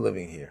musicians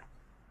living here.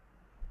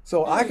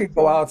 So I could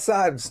go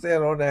outside and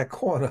stand on that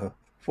corner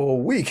for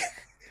a week,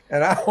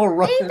 and I will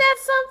run. Ain't that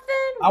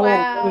something? I will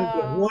run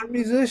into Wow. one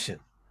musician.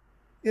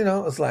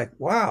 It's like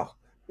wow.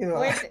 Where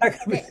I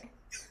could be,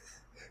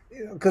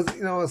 they, because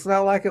it's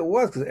not like it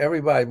was because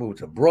everybody moved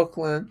to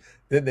Brooklyn,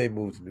 then they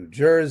moved to New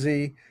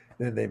Jersey,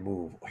 then they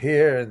moved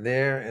here and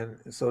there,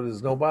 and so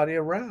there's nobody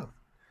around.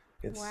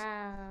 It's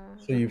wow.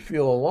 so you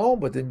feel alone,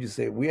 but then you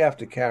say we have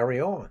to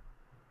carry on.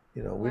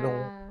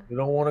 Wow. We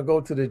don't want to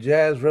go to the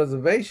jazz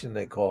reservation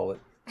they call it.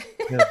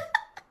 You know,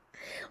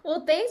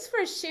 Well, thanks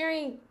for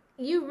sharing.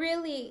 You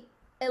really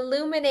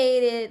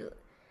illuminated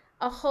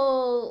a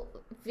whole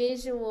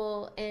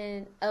visual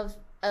and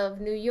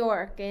of New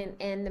York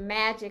and the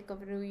magic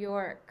of New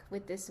York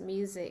with this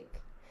music.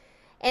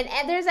 And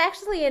there's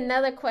actually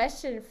another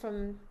question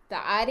from the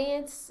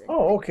audience.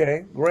 oh,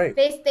 okay, great.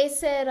 They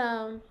said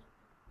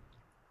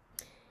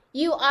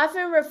you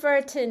often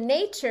refer to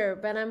nature,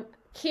 but I'm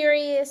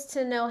curious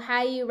to know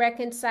how you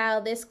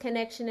reconcile this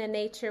connection to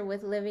nature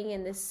with living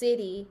in the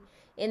city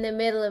in the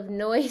middle of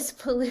noise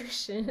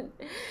pollution.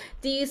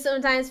 Do you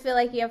sometimes feel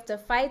like you have to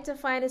fight to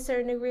find a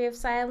certain degree of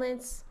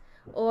silence?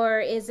 Or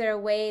is there a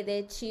way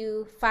that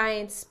you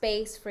find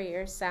space for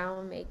your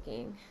sound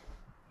making?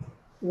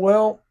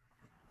 Well,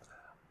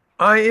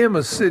 I am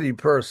a city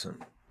person,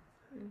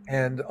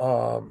 and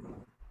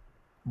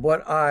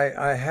but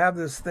I have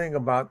this thing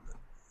about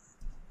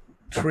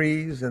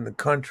trees and the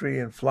country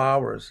and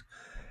flowers,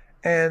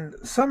 and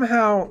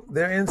somehow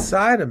they're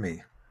inside of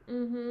me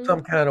Mm-hmm.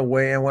 some kind of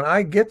way. And when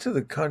I get to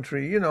the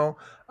country,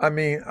 I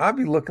mean, I'll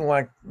be looking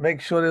like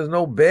make sure there's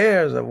no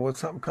bears or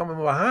something coming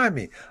behind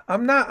me.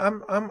 I'm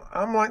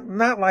like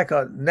not like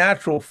a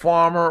natural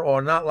farmer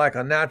or not like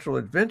a natural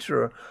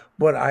adventurer,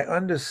 but I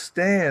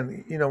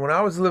understand, when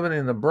I was living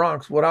in the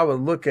Bronx, what I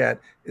would look at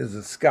is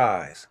the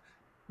skies.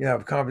 I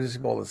have a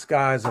competition called the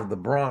Skies of the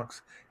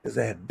Bronx, is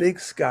they had big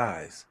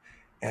skies,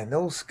 and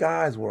those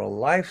skies were a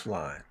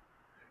lifeline.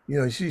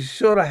 You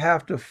sort of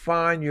have to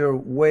find your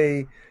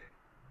way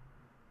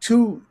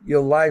to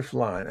your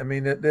lifeline. I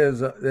mean,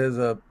 there's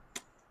a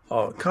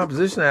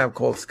composition I have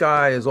called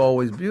 "Sky is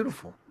Always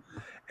Beautiful,"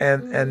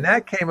 and Mm-hmm.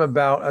 that came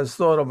about. I was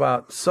thought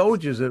about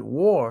soldiers at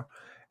war,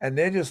 and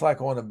they're just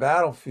like on the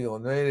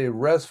battlefield, and they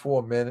rest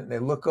for a minute, and they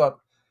look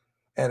up,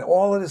 and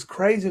all of this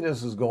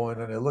craziness is going,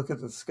 and they look at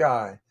the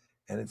sky,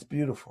 and it's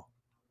beautiful.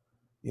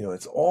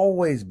 It's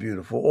always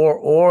beautiful.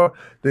 Or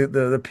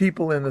the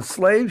people in the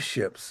slave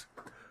ships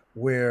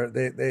where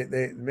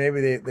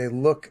they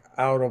look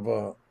out of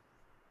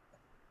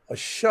a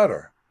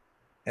shutter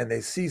and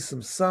they see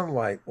some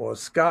sunlight or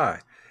sky,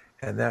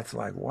 and that's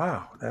like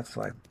wow, that's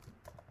like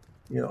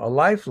a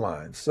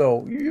lifeline.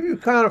 So you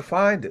kind of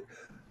find it.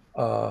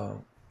 Uh,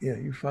 yeah,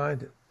 you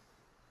find it.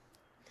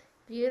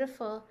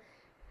 Beautiful.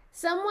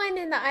 Someone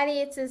in the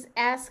audience is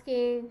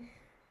asking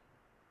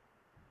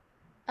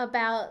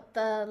about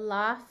the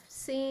loft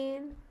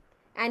scene.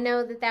 I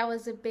know that that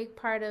was a big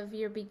part of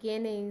your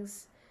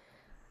beginnings.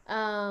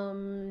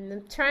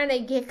 I'm trying to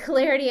get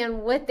clarity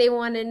on what they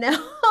want to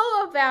know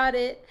about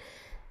it.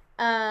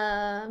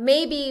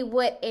 Maybe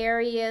what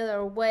area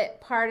or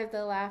what part of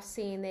the loft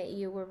scene that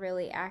you were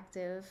really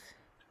active.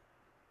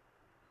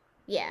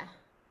 Yeah.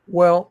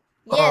 Well,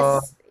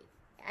 Yes.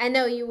 I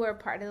know you were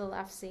part of the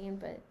loft scene,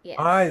 but yes.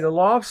 the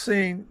loft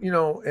scene,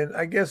 and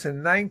I guess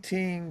in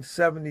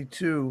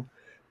 1972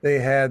 they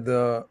had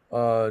the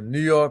New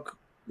York.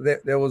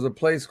 There was a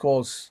place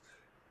called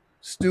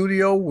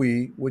Studio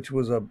We, which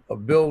was a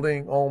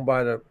building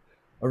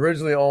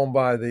originally owned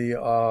by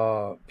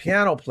the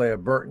piano player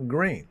Burton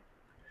Green,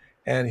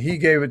 and he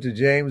gave it to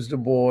James Du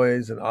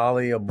Bois and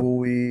Ali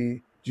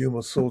Abui,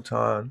 Juma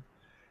Sultan,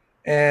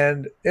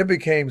 and it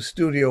became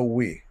Studio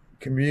We,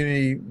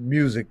 community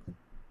music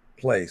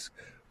place,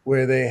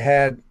 where they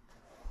had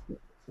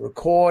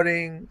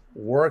recording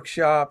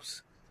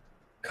workshops,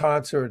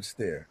 concerts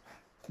there.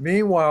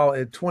 Meanwhile,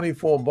 at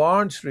 24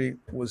 Barnes Street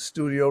was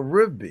Studio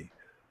Rivby,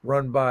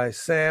 run by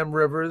Sam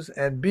Rivers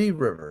and B.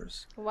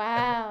 Rivers.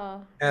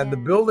 Wow. And the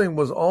Yeah. building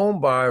was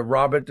owned by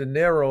Robert De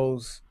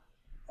Niro's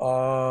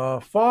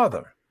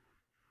father.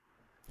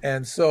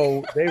 And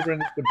so they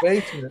rented the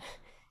basement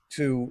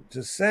to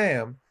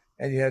Sam,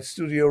 and you had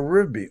Studio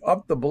Rivby.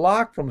 Up the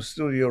block from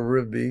Studio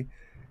Rivby,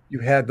 you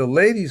had the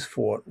Ladies'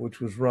 Fort, which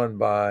was run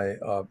by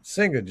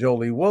singer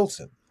Jolie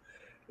Wilson.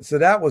 So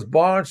that was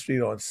Barnes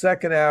Street on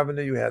Second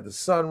Avenue. You had the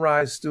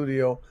Sunrise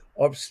Studio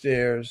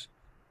upstairs,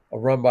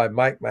 run by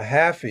Mike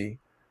Mahaffey.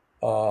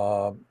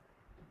 Um,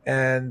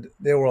 and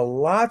there were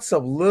lots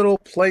of little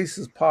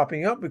places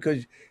popping up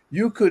because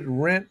you could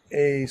rent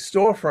a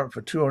storefront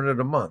for 200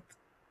 a month.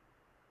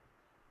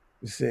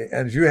 You see,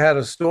 and if you had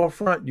a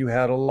storefront, you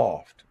had a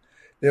loft.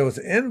 There was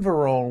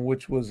Environe,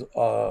 which was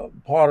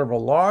part of a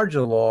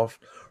larger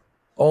loft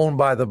owned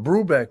by the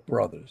Brubeck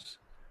brothers.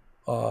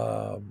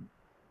 Um,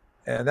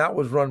 and that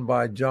was run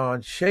by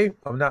John Fisher.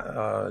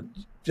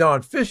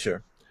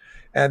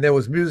 And there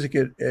was music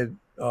at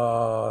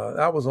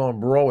that was on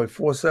Broadway,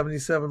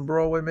 477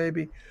 Broadway,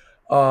 maybe.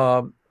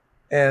 Um,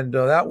 and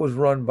that was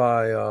run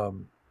by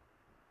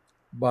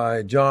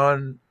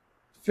John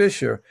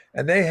Fisher,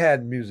 and they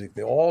had music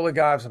there. All the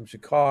guys from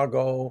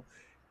Chicago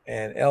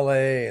and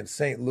L.A. and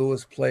St.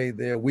 Louis played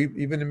there. We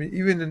even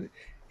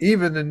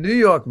the New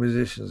York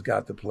musicians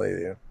got to play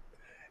there,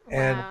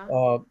 and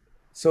Wow.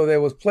 so there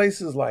was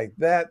places like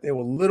that. There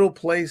were little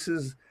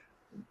places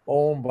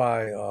owned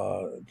by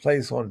a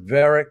place on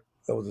Varick.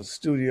 There was a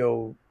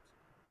Studio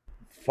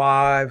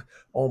 5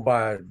 owned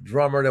by a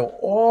drummer. There were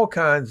all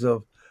kinds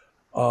of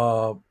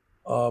uh,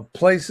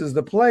 places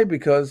to play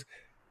because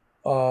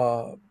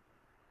uh,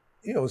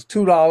 it was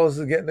 $2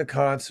 to get in the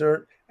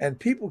concert, and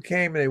people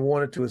came and they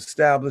wanted to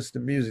establish the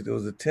music. There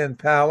was a Tin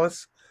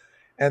Palace,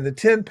 and the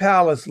Tin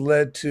Palace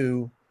led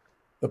to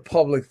the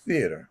Public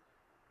Theater,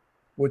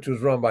 which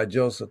was run by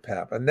Joseph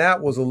Papp, and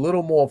that was a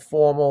little more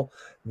formal.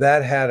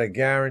 That had a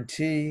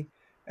guarantee,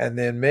 and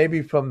then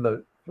maybe from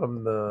the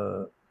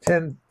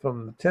Tin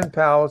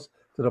Palace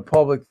to the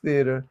Public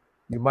Theater,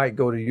 you might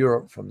go to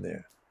Europe from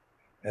there,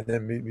 and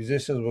then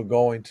musicians were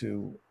going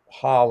to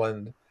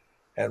Holland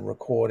and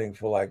recording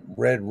for like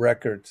Red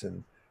Records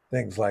and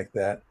things like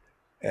that,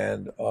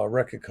 and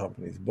record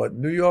companies. But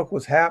New York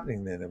was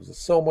happening then. There was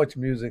so much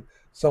music,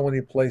 so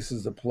many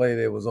places to play.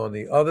 There was on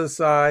the other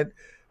side,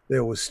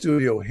 there was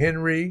Studio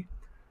Henry,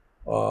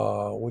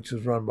 which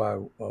was run by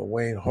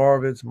Wayne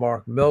Horvitz,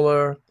 Mark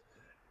Miller,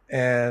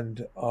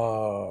 and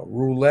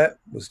Roulette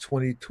was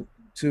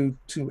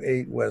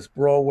 2228 West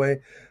Broadway.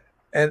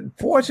 And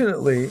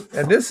fortunately,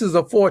 and this is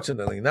a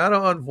fortunately, not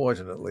an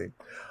unfortunately,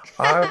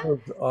 I was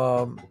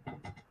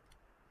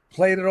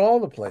played at all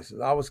the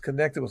places. I was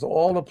connected with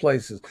all the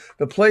places.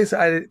 The place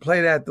I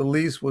played at the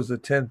least was the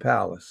Tin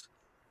Palace,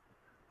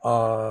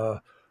 uh,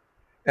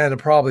 and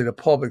probably the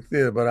Public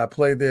Theater. But I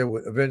played there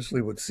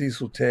eventually with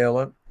Cecil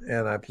Taylor,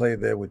 and I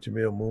played there with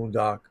Jamil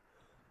Moondock.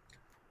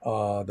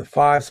 The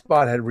Five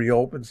Spot had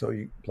reopened, so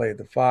you played at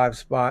the Five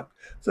Spot.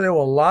 So there were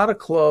a lot of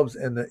clubs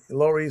in the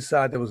Lower East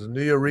Side. There was a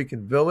New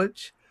Yorican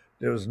Village,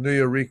 there was a New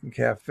Yorican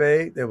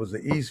Cafe, there was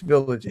the East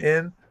Village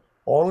Inn.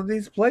 All of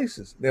these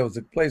places. There was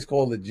a place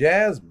called the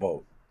Jazz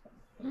Boat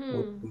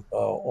Hmm.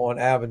 on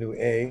Avenue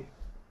A,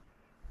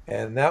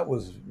 and that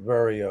was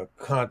very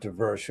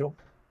controversial.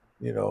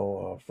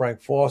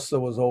 Frank Foster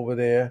was over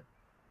there,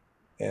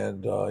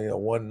 and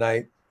one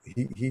night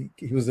he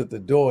was at the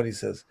door and he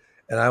says,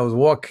 and I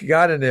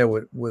got in there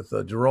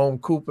with Jerome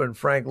Cooper and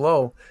Frank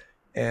Lowe,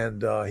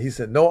 and he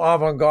said no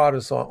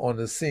avant-gardists on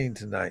the scene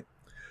tonight.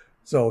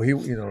 So he, a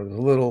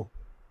little,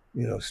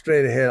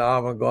 straight ahead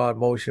avant-garde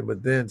motion,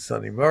 but then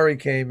Sonny Murray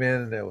came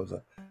in, and there was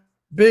a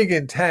big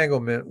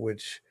entanglement,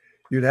 which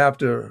you'd have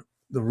to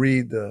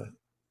read the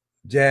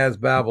Jazz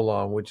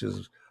Babylon, which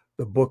is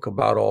the book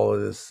about all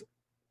of this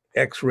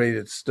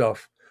X-rated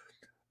stuff,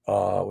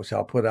 which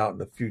I'll put out in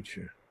the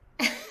future.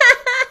 I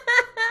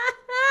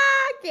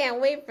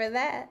can't wait for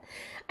that.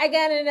 I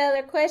got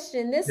another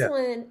question. This Yeah.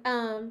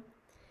 one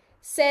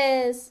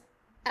says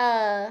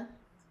uh,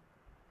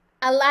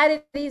 a lot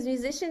of these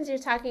musicians you're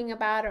talking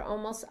about are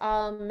almost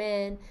all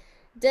men.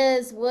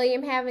 Does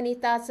William have any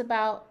thoughts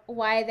about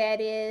why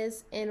that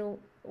is and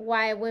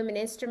why women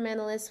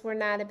instrumentalists were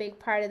not a big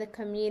part of the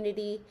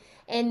community?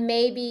 And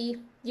maybe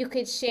you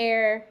could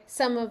share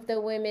some of the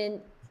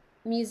women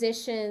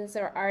musicians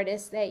or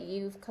artists that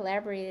you've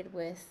collaborated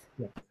with.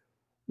 Yeah.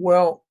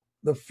 Well,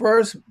 the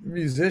first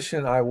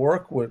musician I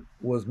worked with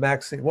was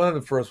Maxine. One of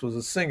the first was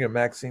a singer,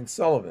 Maxine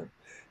Sullivan.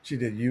 She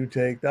did "You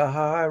Take the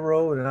High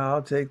Road and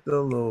I'll Take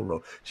the Low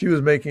Road." She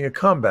was making a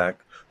comeback,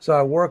 so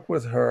I worked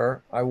with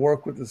her. I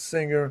worked with the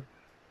singer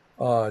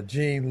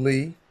Gene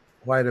Lee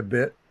quite a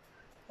bit.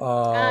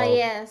 Ah, Uh,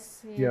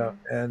 yes, yeah, yeah.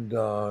 and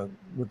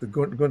with the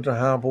Gunter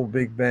Hampel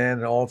big band,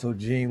 and also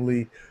Gene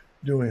Lee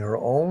doing her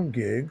own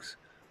gigs.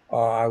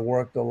 I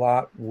worked a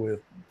lot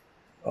with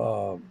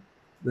um,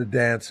 the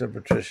dancer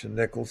Patricia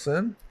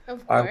Nicholson.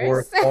 Of I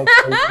course. worked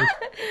also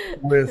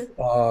with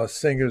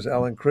singers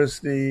Ellen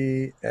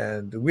Christie,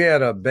 and we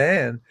had a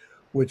band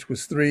which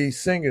was three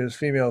singers,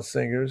 female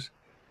singers,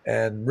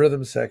 and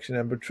rhythm section,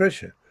 and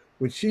Patricia,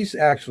 which she's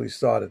actually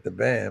started the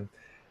band,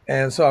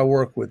 and so I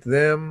worked with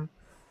them.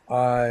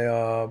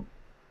 I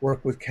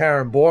worked with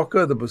Karen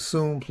Borka, the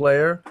bassoon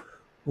player,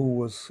 who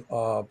was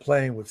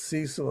playing with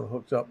Cecil and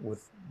hooked up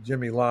with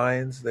Jimmy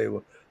Lyons. They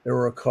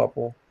were a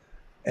couple,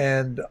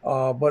 and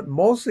but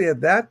mostly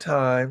at that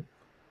time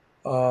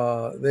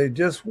they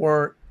just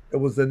weren't. It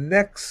was the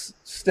next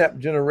step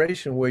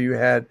generation where you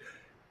had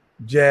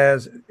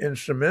jazz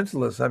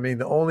instrumentalists. I mean,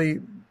 the only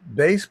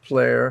bass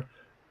player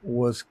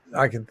was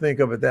I can think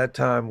of at that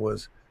time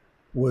was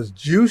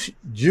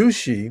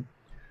Jushi,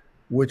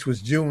 which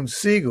was June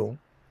Siegel,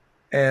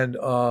 and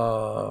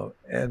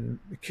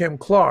Kim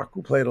Clark,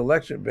 who played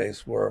electric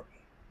bass, were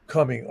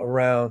coming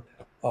around.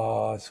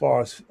 As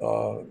far as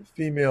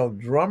female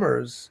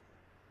drummers,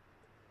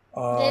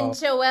 Then uh,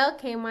 Joelle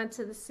came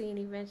onto the scene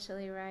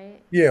eventually,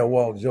 right? yeah,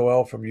 well,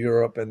 Joel from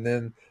Europe, and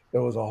then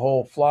there was a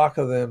whole flock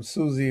of them.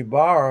 Susie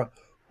Barra,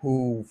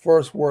 who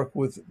first worked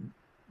with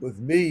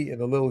me in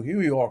the Little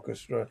Huey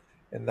Orchestra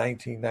in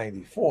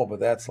 1994, but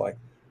that's like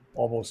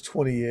almost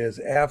 20 years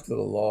after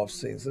the Loft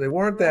scene. So there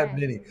weren't that Right.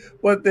 many,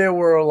 but there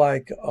were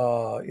like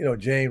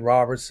Jane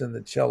Robertson,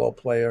 the cello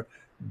player,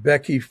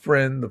 Becky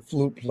Friend, the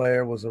flute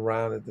player, was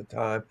around at the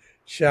time.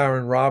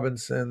 Sharon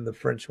Robinson, the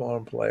French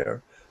horn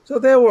player. So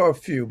there were a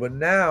few, but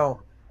now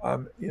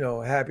I'm,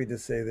 happy to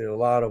say there are a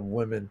lot of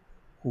women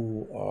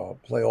who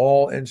play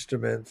all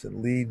instruments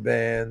and lead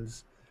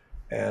bands.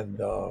 And,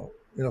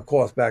 of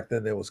course, back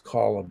then there was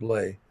Carla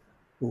Bley,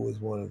 who was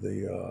one of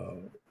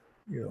the,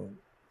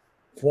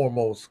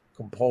 foremost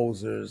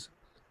composers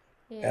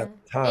Yeah. at the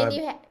time.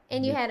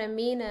 And you had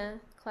Amina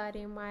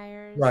Claudia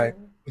Myers. Right.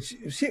 And...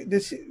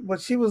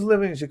 But she was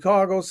living in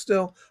Chicago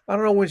still. I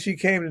don't know when she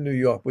came to New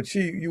York, but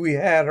we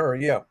had her.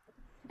 Yeah.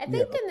 I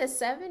think in the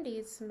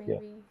 70s, maybe,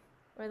 Yeah.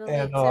 or the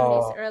And late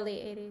 70s, early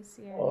 80s.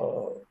 Yeah.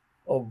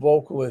 A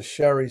vocalist,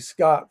 Sherry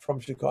Scott from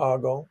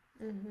Chicago,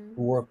 Mm-hmm.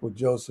 who worked with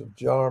Joseph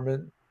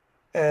Jarman,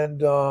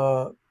 and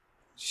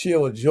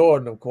Sheila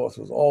Jordan, of course,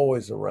 was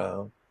always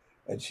around,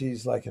 and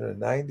she's like in her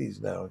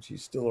 90s now, and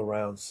she's still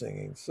around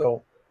singing.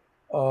 So,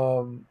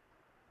 but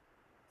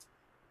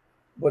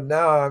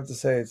now I have to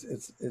say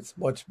it's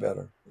much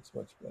better. It's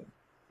much better.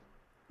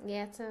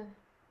 Yeah, it's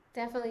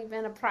definitely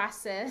been a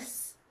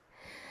process.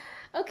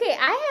 Okay,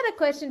 I had a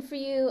question for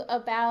you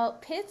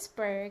about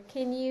Pittsburgh.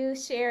 Can you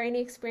share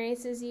any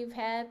experiences you've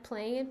had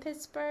playing in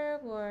Pittsburgh,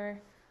 or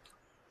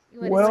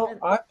Well,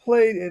 I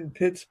played in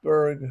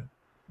Pittsburgh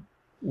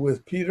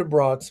with Peter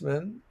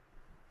Brotzman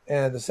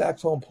and the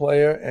saxophone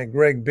player and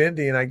Greg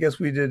Bindi, and I guess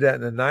we did that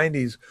in the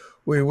 90s.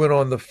 We went on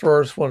one of the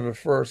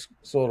first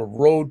sort of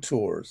road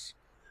tours,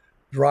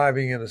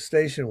 driving in a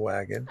station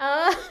wagon.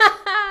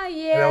 Oh, yeah. And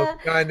there was a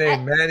guy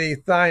named Manny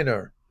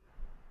Thiner.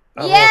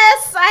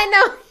 Yes, I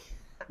know.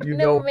 You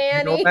know Manny.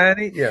 You know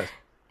Manny? Yes.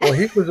 Well,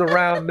 he was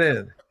around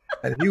then,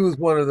 and he was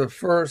one of the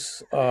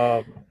first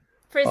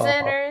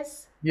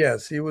presenters.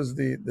 Yes, he was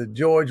the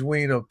George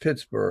Wein of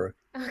Pittsburgh.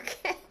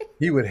 Okay.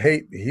 He would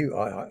hate me. He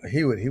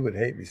would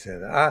hate me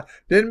saying that. I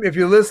didn't. If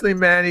you're listening,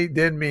 Manny,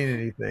 didn't mean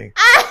anything.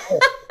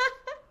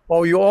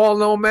 Oh, you all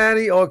know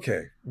Manny?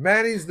 Okay,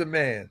 Manny's the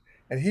man,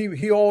 and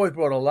he always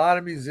brought a lot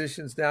of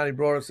musicians down. He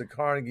brought us to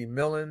Carnegie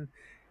Mellon.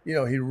 He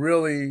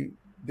really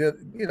did.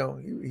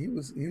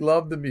 He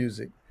loved the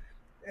music.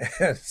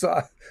 And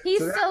he's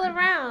still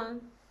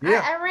around.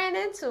 Yeah, I ran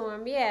into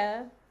him.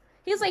 Yeah,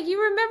 he was like,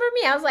 "You remember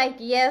me?" I was like,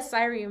 "Yes,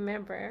 I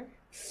remember."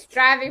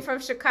 Driving from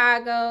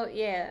Chicago.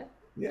 Yeah.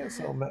 Yeah.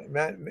 So,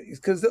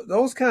 because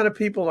those kind of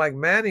people like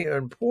Manny are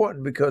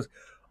important, because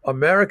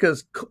America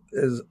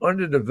is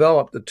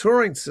underdeveloped, the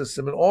touring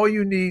system, and all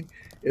you need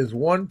is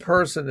one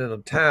person in a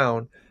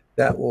town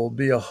that will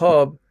be a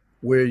hub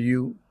where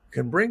you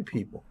can bring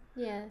people.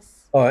 Yes.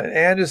 In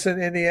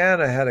Anderson,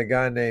 Indiana, had a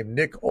guy named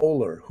Nick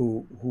Ayler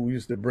who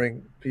used to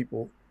bring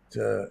people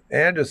to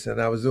Anderson.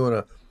 I was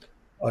doing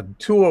a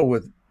tour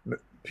with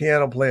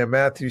piano player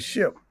Matthew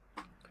Shipp.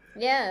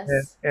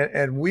 Yes.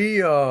 And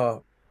we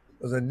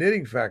it was a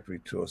knitting factory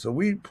tour. So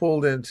we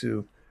pulled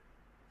into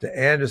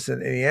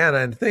Anderson, Indiana,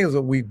 and the thing is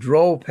that we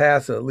drove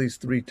past it at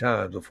least 3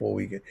 times before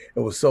it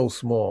was so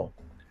small.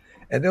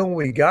 And then when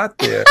we got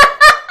there,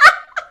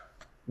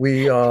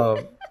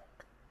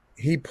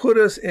 he put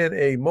us in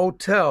a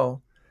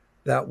motel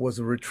that was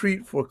a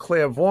retreat for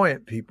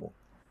clairvoyant people.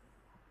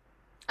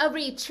 A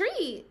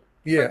retreat?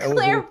 Yeah, for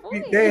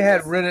clairvoyant. They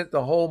had rented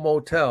the whole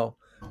motel,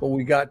 but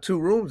we got 2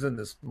 rooms in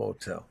this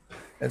motel.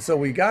 And so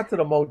we got to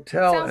the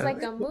motel. Sounds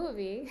like a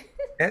movie.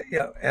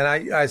 And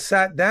I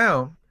sat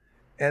down,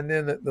 and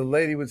then the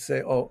lady would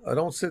say, "Oh, I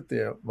don't sit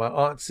there. My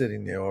aunt's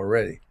sitting there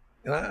already."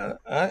 And I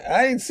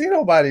didn't see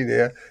nobody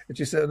there. And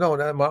she said, "No,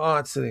 my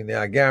aunt's sitting there.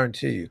 I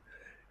guarantee you."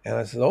 And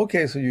I said,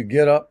 "Okay." So you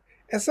get up.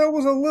 And so it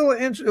was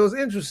it was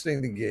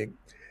interesting, the gig.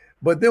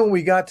 But then when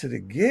we got to the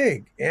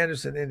gig,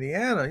 Anderson,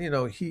 Indiana,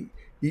 he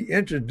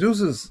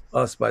introduces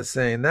us by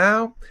saying,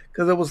 "Now,"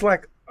 because it was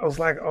like a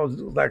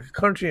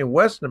country and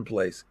western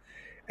place.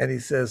 And he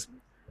says,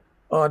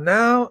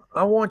 "Now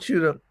I want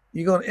you're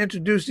going to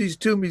introduce these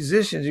 2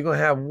 musicians. You're going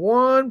to have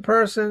one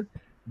person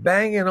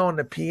banging on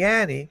the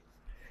piano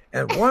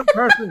and one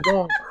person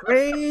going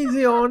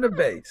crazy on the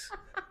bass.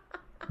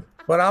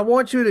 But I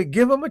want you to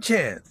give them a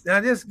chance.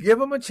 Now just give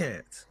them a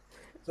chance."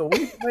 So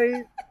we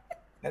played,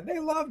 and they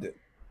loved it.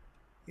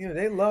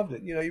 They loved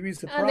it. You'd be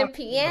surprised. On the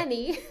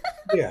piano.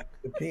 Yeah,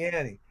 the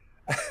piano.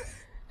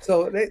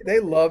 So they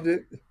loved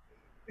it.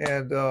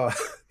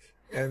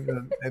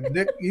 And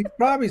Nick, he's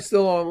probably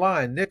still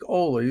online. Nick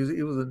Ayler,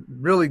 he was a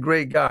really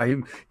great guy.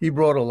 He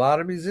brought a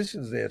lot of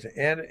musicians there to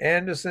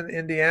Anderson,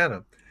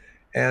 Indiana,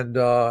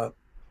 but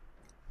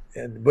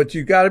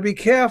you got to be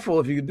careful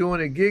if you're doing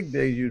a gig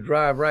there. You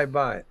drive right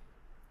by it.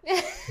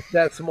 It's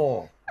that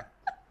small.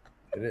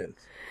 It is.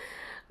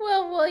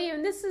 Well,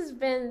 William, this has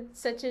been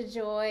such a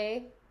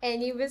joy,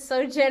 and you've been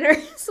so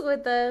generous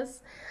with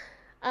us.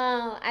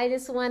 I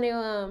just want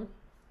to,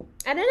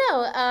 I don't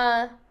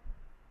know.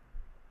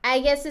 I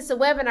guess it's a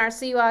webinar,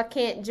 so you all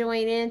can't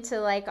join in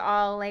to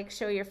all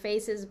show your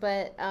faces,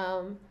 but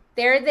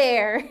they're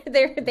there.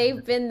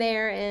 They've been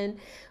there, and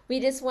we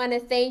just want to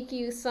thank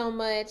you so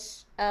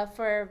much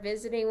for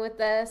visiting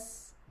with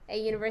us at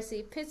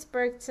University of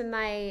Pittsburgh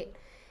tonight,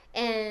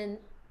 and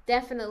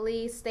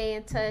definitely stay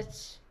in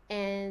touch.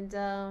 And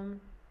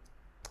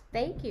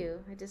Thank you.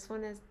 I just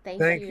want to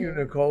Thank you,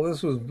 Nicole.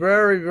 This was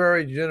very,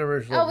 very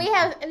generous. Oh, we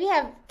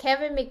have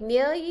Kevin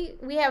McNeil.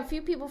 We have a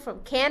few people from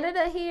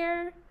Canada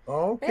here.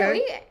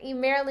 Okay. Yeah,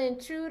 Marilyn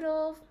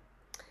Trudel.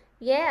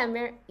 Yeah,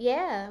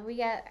 we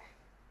got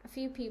a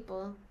few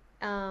people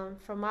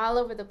from all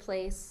over the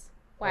place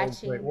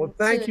watching. Okay. Well,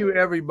 thank you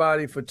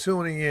everybody for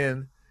tuning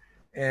in,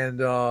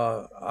 and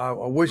I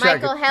wish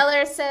Michael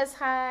Heller says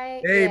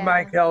hi. Hey, yeah.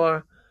 Mike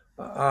Heller.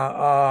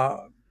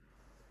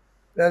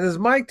 That is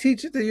Mike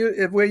teach it to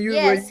you where you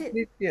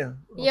teach? Yeah.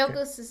 Okay.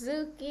 Yoko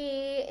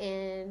Suzuki,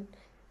 and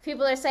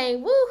people are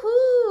saying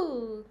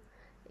woohoo.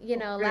 You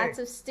know, lots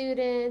of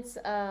students.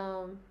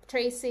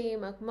 Tracy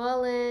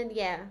McMullen.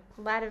 Yeah,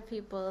 a lot of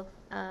people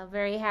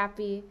very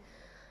happy.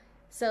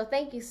 So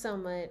thank you so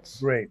much.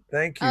 Great,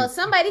 thank you. Oh,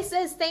 somebody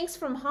says thanks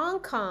from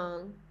Hong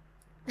Kong.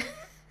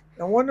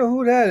 I wonder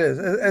who that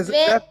is.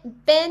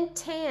 Ben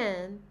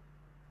Tan.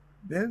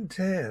 Ben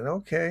Tan,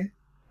 okay.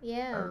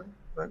 Yeah.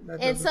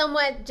 And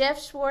somewhat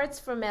Jeff Schwartz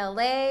from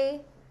LA.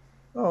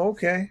 Oh,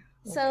 okay.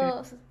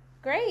 So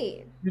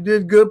great. You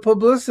did good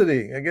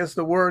publicity. I guess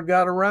the word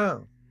got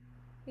around.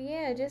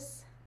 Yeah, just